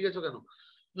 সবাই ঝিমিয়ে গেছো কেন?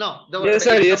 না দেখো, Yes,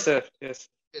 sir. Yes, sir. Yes.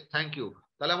 Thank you.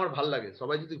 তাহলে আমার ভাল লাগে,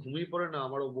 সবাই যদি ঘুমিয়ে পড়ে না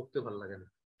আমারও বকতে ভাল লাগে না,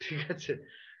 ঠিক আছে।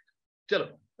 চলো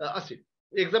আসি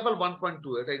এক্সাম্পল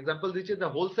 1.2, একটা এক্সাম্পল দিচ্ছে the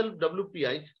wholesale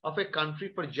WPI of a country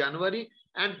for January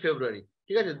and ফেব্রুয়ারি,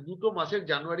 ঠিক আছে, দুটো মাসের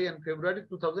জানুয়ারি এন্ড ফেব্রুয়ারি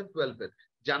 2012 এর।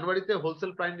 জানুয়ারিতে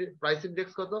হোলসেল প্রাইস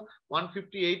ইন্ডেক্স কত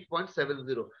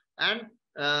 158.70 এন্ড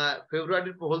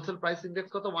ফেব্রুয়ারির হোলসেল প্রাইস ইন্ডেক্স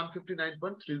কত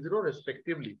 159.30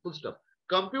 respectively, full stop.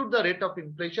 Compute the rate of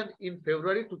inflation in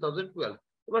February 2012।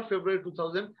 এবার ফেব্রুয়ারি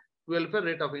 2012 এর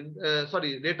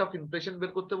রেট অফ ইনফ্লেশন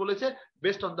বের করতে বলেছে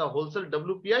based on the wholesale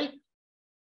WPI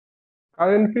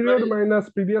current period minus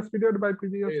previous period by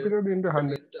previous period into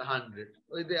 100।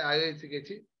 ওই যে আগে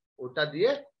শিখেছি ওটা দিয়ে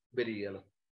বেরিয়ে গেল,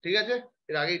 ঠিক আছে।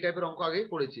 এর আগে এই টাইপের অঙ্ক আগেই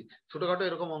করেছি, ছোটখাটো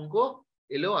এরকম অঙ্ক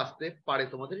এলেও আসতে পারে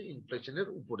তোমাদের ইনফ্লেশনের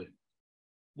উপরে,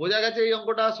 বোঝা গেছে এই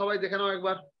অঙ্কটা? সবাই দেখে নাও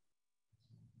একবার।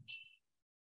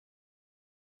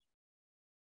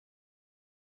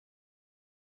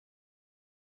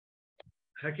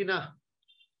 হ্যাঁ কি না?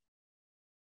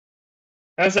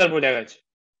 হ্যাঁ স্যার বোঝা গেছে।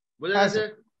 বোঝা হ্যাঁ, গেছে?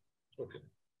 ওকে।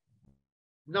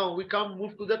 Now we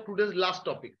move to the today's last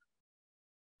topic.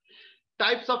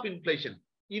 Types of inflation.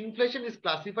 Inflation is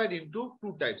classified into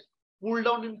two types: pull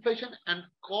down inflation and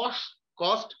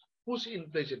cost push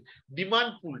inflation. Demand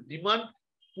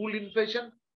pull inflation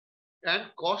and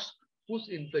cost push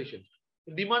inflation.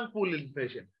 Demand pull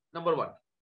inflation. Number one,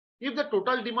 if the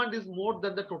total demand is more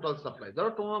than the total supply. ধরো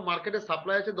তোমার মার্কেটে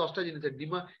supply আছে 10টা জিনিসের,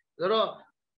 demand ধরো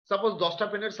suppose 10টা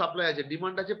পেনের supply আছে,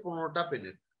 ডিমান্ড আছে 15টা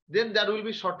পেনের, then there will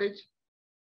be shortage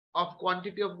of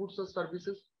quantity of goods or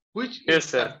services, which Yes,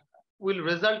 sir. will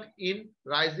result in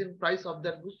rise in price of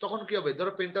that goods. তখন কি হবে?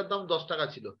 ধরো পেনটার দাম 10 টাকা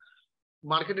ছিল,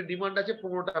 মার্কেটে ডিমান্ড আছে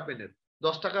 15টা পেনের,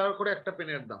 10 টাকা করে একটা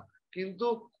পেনের দাম, কিন্তু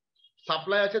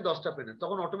সাপ্লাই আছে 10টা পেনের,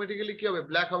 তখন অটোমেটিক্যালি কি হবে?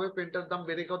 ব্ল্যাক হবে, পেনটার দাম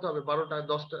বেড়ে কত হবে? 12 টাকা,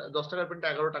 10 টাকার পেনটা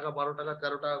 11 টাকা, 12 টাকা,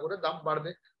 13 টাকা করে দাম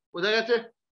বাড়বে। বোঝা গেছে?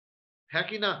 হ্যাঁ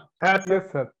কি না? হ্যাঁ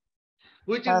sir.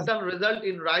 which in turn result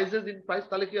in rises in price.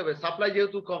 তাহলে কি হবে? সাপ্লাই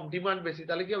যেহেতু কম, ডিমান্ড বেশি,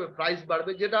 তাহলে কি হবে? প্রাইস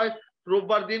বাড়বে। যেটা হয়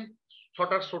রোববার দিন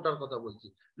শোটার কথা বলছি,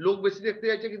 লোক বেশি দেখতে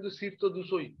যাচ্ছে কিন্তু সিট তো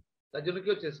 200ই, তার জন্য কি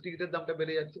হচ্ছে? টিকিটের দামটা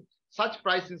বেড়ে যাচ্ছে। such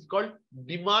price is called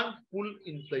demand pull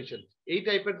inflation. এই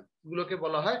টাইপের গুলোকে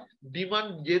বলা হয় ডিমান্ড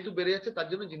যেহেতু বেড়ে যাচ্ছে তার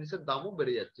জন্য জিনিসের দামও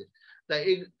বেড়ে যাচ্ছে।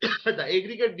 the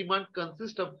aggregate demand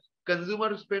consists of consumer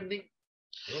spending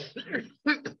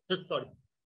sorry,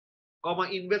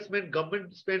 investment, government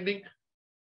spending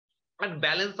and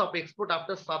balance of export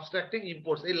after subtracting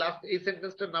imports. এই লাস্ট এই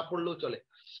সেন্টেন্সটা না পড়লেও চলে,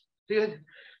 ঠিক আছে?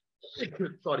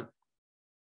 Sorry.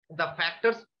 The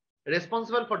factors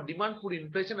responsible for demand pull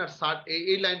inflation are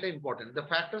এই লাইনটা important. The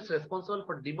factors responsible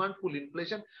for demand pull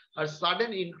inflation are sudden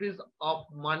increase of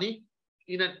money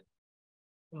in a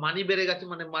মানি বেড়ে গেছে,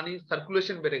 মানে মানি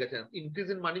সার্কুলেশন বেড়ে গেছে। Increase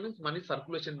in money means money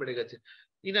circulation বেড়ে গেছে।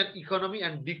 In an economy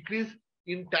and decrease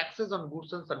in taxes on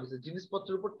goods and services.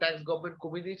 জিনিসপত্রের উপর tax government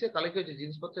কমিয়ে দিয়েছে, তাহলে কি হচ্ছে?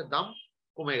 জিনিসপত্রের দাম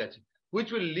কমে গেছে। Which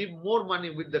will leave more money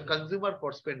with the consumer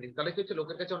for spending. তাহলে কি হচ্ছে?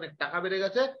 লোকের কাছে অনেক টাকা বেড়ে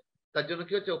গেছে, তার জন্য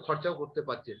কি হচ্ছে? ও খরচাও করতে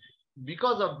পারছে।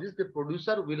 Because of this the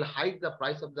producer will hike the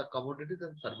price of the commodities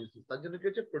and services. তার জন্য কি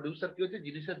হচ্ছে? প্রডিউসার কি হচ্ছে?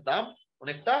 জিনিসের দাম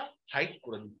অনেকটা হাইক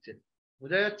করে দিচ্ছে।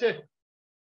 বোঝা যাচ্ছে?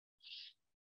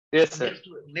 Yes, sir.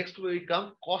 Next will come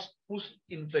cost push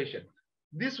inflation.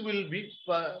 This will be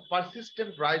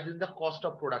persistent rise in the cost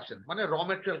of production. মানে র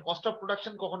মেটেরিয়াল কস্ট অফ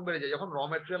প্রোডাকশন কখন বেড়ে যায়? যখন র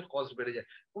মেটেরিয়াল কস্ট বেড়ে যায়।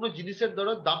 কোনো জিনিসের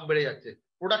ধরো দাম বেড়ে যাচ্ছে,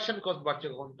 প্রোডাকশন কস্ট বাড়ছে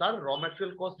কখন? তার র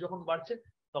মেটেরিয়াল কস্ট যখন বাড়ছে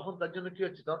তখন তার জন্য কি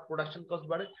হচ্ছে? তার প্রোডাকশন কস্ট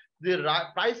বাড়ে। The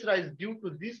price rise due to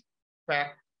this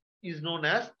fact is known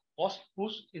as cost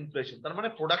push inflation. তার মানে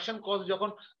প্রোডাকশন কস্ট যখন,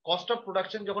 কস্ট অফ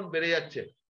প্রোডাকশন যখন বেড়ে যাচ্ছে,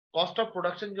 কস্ট অফ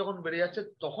প্রোডাকশন যখন বেড়ে যাচ্ছে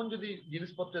তখন যদি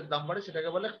জিনিসপত্রের দাম বাড়ে সেটাকে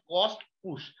বলে কস্ট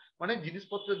পুশ। মানে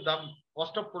জিনিসপত্রের দাম,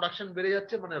 কস্ট অফ প্রোডাকশন বেড়ে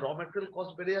যাচ্ছে মানে র মেটেরিয়াল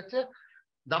কস্ট বেড়ে যাচ্ছে,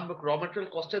 দাম র মেটেরিয়াল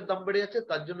কস্টের দাম বেড়ে যাচ্ছে,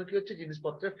 তার জন্য কি হচ্ছে?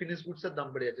 জিনিসপত্রের ফিনিশ গুডস এর দাম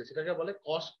বেড়ে যাচ্ছে, সেটাকে বলে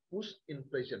cost push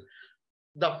inflation.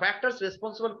 The factors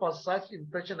responsible for such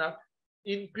inflation are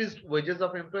increased wages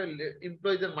of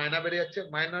employees এর মাইনা বেড়ে যাচ্ছে,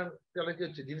 মাইনার তাহলে কি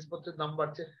হচ্ছে? জিনিসপত্রের দাম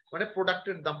বাড়ছে, মানে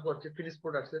প্রোডাক্টের দাম বাড়ছে, ফিনিশ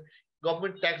প্রোডাক্টস এর।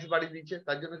 গভর্নমেন্ট ট্যাক্স বাড়িয়ে দিচ্ছে,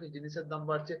 তার জন্য কি? জিনিসের দাম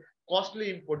বাড়ছে। কস্টলি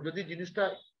ইম্পোর্ট, যদি জিনিসটা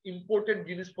ইম্পোর্টেড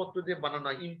জিনিসপত্র দিয়ে বানানো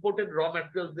হয়, ইম্পোর্টেড র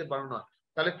ম্যাটেরিয়ালস দিয়ে বানানো হয়,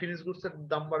 তাহলে ফিনিশ গুডস এর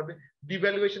দাম বাড়বে।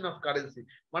 ডিভ্যালুয়েশন অফ কারেন্সি,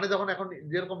 মানে যখন এখন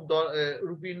যেরকম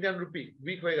রুপি, ইন্ডিয়ান রুপি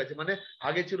উইক হয়ে গেছে, মানে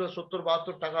আগে ছিল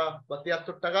 70-72 টাকা বা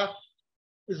 73 টাকা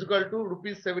is equal to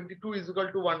rupees 72 is equal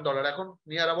to $1, এখন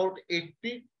near about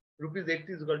 80 rupees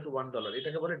 80 is equal to $1।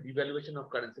 এটাকে বলে ডিভ্যালুয়েশন অফ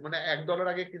কারেন্সি। মানে $1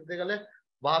 আগে কিনতে গেলে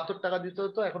 72 টাকা দিতে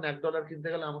হতো, এখন $1 কিনতে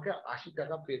গেলে আমাকে 80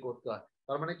 টাকা পে করতে হয়।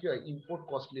 তার মানে কি হয়? ইম্পোর্ট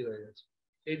কস্টলি হয়ে গেছে।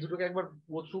 এই দুটোকে একবার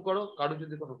গো থ্রু করো, কারো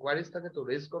যদি কোনো কোয়ারিজ থাকে তো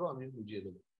রেজ করো, আমি বুঝিয়ে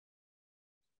দেবো।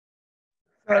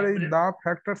 স্যার এই দা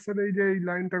ফ্যাক্টরস এর এই যে এই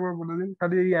লাইনটা একবার বলে দিন,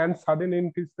 খালি এই এন্ড সাডেন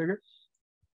ইনক্রিজ থেকে।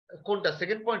 কোনটা?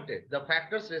 সেকেন্ড পয়েন্টে the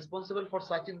factors responsible for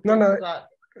such না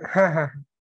ইনফ্লেশন। হ্যাঁ হ্যাঁ,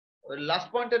 লাস্ট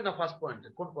পয়েন্টের না ফার্স্ট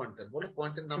পয়েন্টের? কোন পয়েন্টের বলো,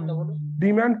 পয়েন্টের নামটা বলো।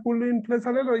 ডিমান্ড পুল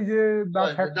ইনফ্লেশনের ওই যে দা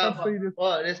factors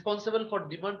responsible for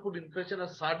demand pool inflation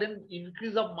R sudden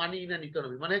increase of money in an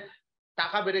economy. মানে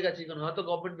টাকা বেড়ে গেছে ইকোনমি, হয়তো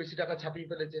গভর্নমেন্ট বেশি টাকা ছাপিয়ে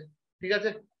ফেলেছে, ঠিক আছে,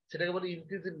 সেটাকে বলে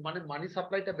ইনক্রিজ ইন, মানে মানি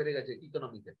সাপ্লাইটা বেড়ে গেছে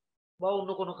ইকোনমিতে, বা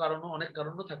অন্য কোনো কারণও, অনেক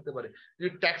কারণও থাকতে পারে। যদি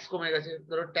ট্যাক্স কমে গেছে,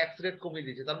 ধরো ট্যাক্স রেট কমিয়ে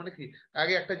দিয়েছে, তার মানে কি?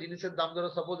 আগে একটা জিনিসের দাম, ধরো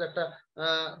সাপোজ একটা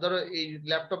ধরো এই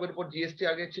ল্যাপটপের উপর জিএসটি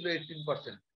আগে ছিল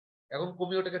 18%, এখন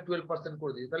কমিয়ে ওটাকে 12%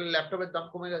 করে দিয়েছে, তাহলে ল্যাপটপের দাম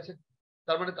কমে গেছে।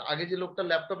 তার মানে আগে যে লোকটা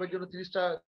ল্যাপটপের জন্য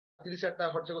 30,000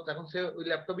 টাকা খরচা করতো, এখন সে ওই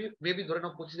ল্যাপটপই মেবি ধরে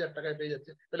নাও 25,000 টাকায় পেয়ে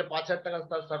যাচ্ছে, তাহলে 5,000 টাকা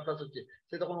তার সারপ্লাস হচ্ছে,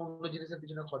 সে তখন অন্য জিনিসের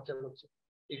পিছনে খরচা করছে।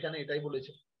 এখানে এটাই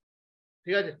বলেছে।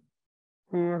 ঠিক আছে?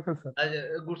 Okay, sir.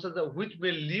 Goods which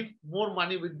may leave more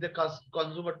money with the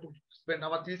consumer to spend.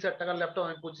 আমার 30,000 টাকার ল্যাপটপ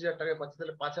আমি 25,000 টাকায় পাচ্ছি,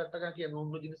 তাহলে 5,000 টাকা কি আমি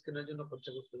অন্য জিনিস কেনার জন্য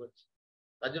খরচা করতে পারছি।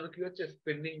 তার জন্য কি হচ্ছে,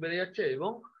 স্পেন্ডিং বেড়ে যাচ্ছে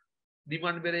এবং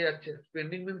ডিমান্ড বেড়ে যাচ্ছে।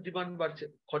 স্পেন্ডিং মিন্স ডিমান্ড বাড়ছে,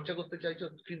 খরচা করতে চাইছো,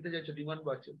 কিনতে চাইছো, ডিমান্ড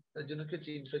বাড়ছে, তার জন্য কি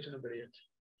হচ্ছে, ইনফ্লেশনে বেড়ে যাচ্ছে।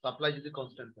 সাপ্লাই যদি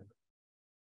কনস্ট্যান্ট থাকে।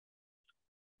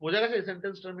 বোঝা গেছে এই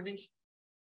সেন্টেন্সটার মিনিং?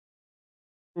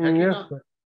 Yes, sir.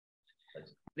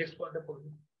 নেক্সট পয়েন্টে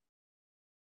পড়ুন।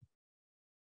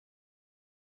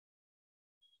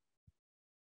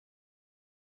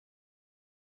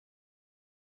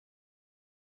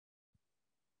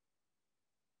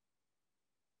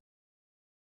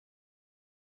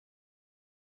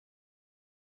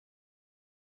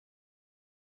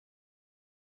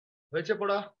 হয়েছে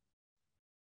পড়া?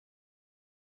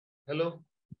 হ্যালো,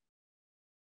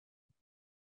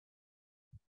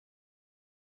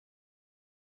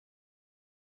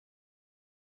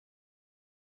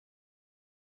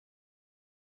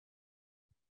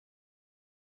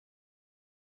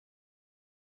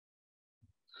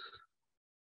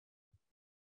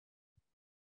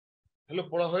 হ্যালো,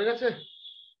 পড়া হয়ে গেছে?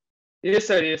 Yes,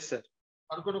 sir. Yes, sir.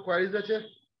 আর কোনো কোয়ারিজ আছে?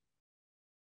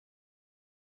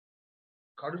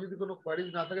 কারো যদি কোনো কোয়ারিজ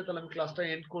না থাকে তাহলে আমি ক্লাসটা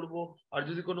এন্ড করব। আর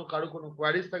যদি কারো কোনো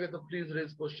কোয়ারিজ থাকে তো প্লিজ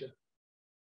রেজ কোশ্চেন।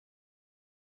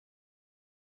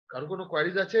 কারো কোনো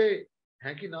কোয়ারিজ আছে?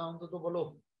 হ্যাঁ কি না অন্তত বলো।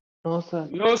 No sir.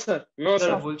 No, sir. No,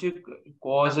 sir sir. বলছি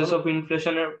কজেস বলো। অফ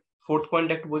ইনফ্লেশনের ফোর্থ পয়েন্ট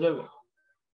একটু বোঝাবে?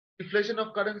 ডিফ্লেশন অফ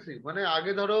কারেন্সি মানে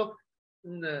আগে ধরো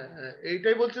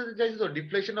এইটাই বলতে চাইছি তো,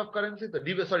 ডিফ্লেশন অফ কারেন্সি তো,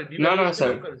 সরি না, devaluation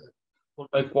sir. Of currency.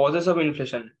 Causes of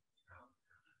inflation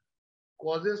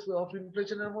causes of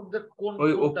ইনফ্লেশনের মধ্যে কোন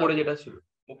ওই কোনটা? ওপরে যেটা ছিল,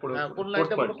 ওপরে হ্যাঁ, কোন ফোর্থ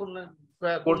লাইনটা বলো, পয়েন্ট। কোন লাইন,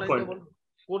 কোন Fourth লাইনটা point. বলো,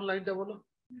 কোন লাইনটা বলো,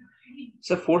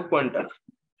 স্যার ফোর্থ পয়েন্টটা।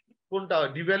 কোনটা?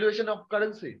 Devaluation of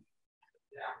currency?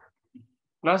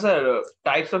 না স্যার,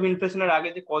 টাইপস অফ ইনফ্লেশনের আগে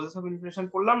যে কজেস অফ ইনফ্লেশন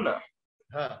পড়লাম না,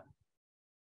 হ্যাঁ,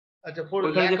 আচ্ছা, ফর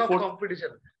ওইখানে ল্যাক যে of fourth-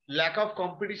 competition, lack of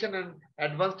competition and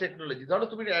advance technology. ধরো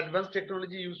তুমি অ্যাডভান্স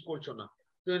টেকনোলজি ইউজ করছো না,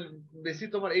 তো বেশি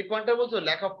তোমার এই পয়েন্টটা বলছো,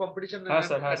 ল্যাক অফ কম্পিটিশন হ্যাঁ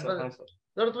স্যার, হ্যাঁ স্যার, অ্যাডভান্স। হ্যাঁ স্যার।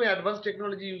 ধরো তুমি অ্যাডভান্স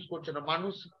টেকনোলজি ইউজ করছো না,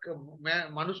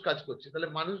 মানুষ কাজ করছে, তাহলে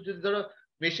মানুষ যদি ধরো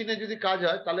মেশিনে যদি কাজ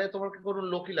হয় তাহলে তোমার কোনো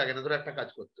লোকই লাগে না ধরো একটা কাজ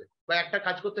করতে, বা একটা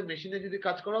কাজ করতে মেশিনে যদি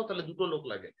কাজ করাও তাহলে 2টো লোক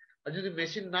লাগে। আর যদি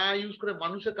মেশিন না ইউজ করে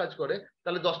মানুষের কাজ করে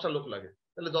তাহলে 10টা লোক লাগে।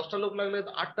 তাহলে 10টা লোক লাগলে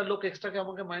 8টা লোক এক্সট্রাকে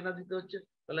আমাকে মাইনা দিতে হচ্ছে।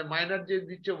 তাহলে মাইনার যে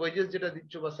দিচ্ছ, ওয়েজেস যেটা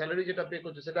দিচ্ছ বা স্যালারি যেটা পে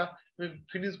করছো, সেটা তুমি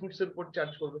ফিনিশ গুডস এর উপর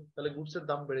চার্জ করবে, তাহলে গুডস এর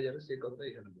দাম বেড়ে যাবে। সেই কথাটা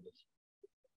এখানে বলেছে।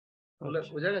 তাহলে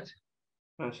আচ্ছা। বোঝা গেছে?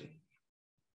 হ্যাঁ স্যার।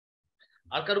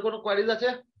 আর কারো কোনো কোয়ারিজ আছে?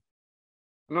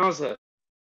 No, sir.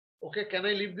 Okay, can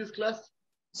I live this class?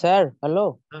 Sir hello.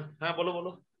 হ্যাঁ, বলো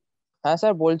বলো। হ্যাঁ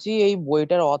স্যার, বলছি এই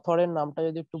বইটার অথরের নামটা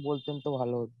যদি একটু বলতেন তো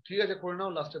ভালো হতো। ঠিক আছে, করে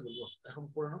নাও, লাস্টে বলবো, এখন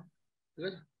করে নাও। ঠিক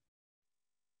আছে,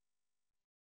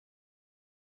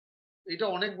 এটা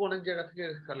অনেক জায়গা থেকে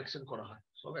কালেকশন করা হয়,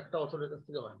 সব একটা অথরের কাছ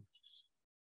থেকে হয় না।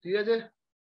 ঠিক আছে,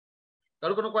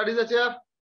 কারো কোনো কোয়ারিজ আছে? আর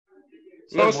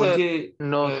স্যার No, sir. বলছি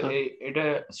No, sir. এটা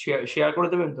শেয়ার করে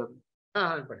দেবেন তো? হ্যাঁ,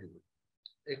 আমি পাঠিয়ে দেবো,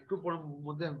 একটু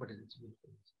মধ্যে আমি পাঠিয়ে দিচ্ছি।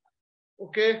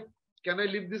 ওকে, can I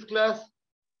live this class?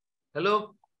 Hello,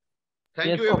 thank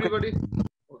Yes, you okay. Everybody.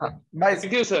 Bye.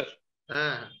 Thank you, sir.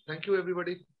 হ্যাঁ, থ্যাংক ইউ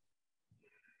এভরিবডি।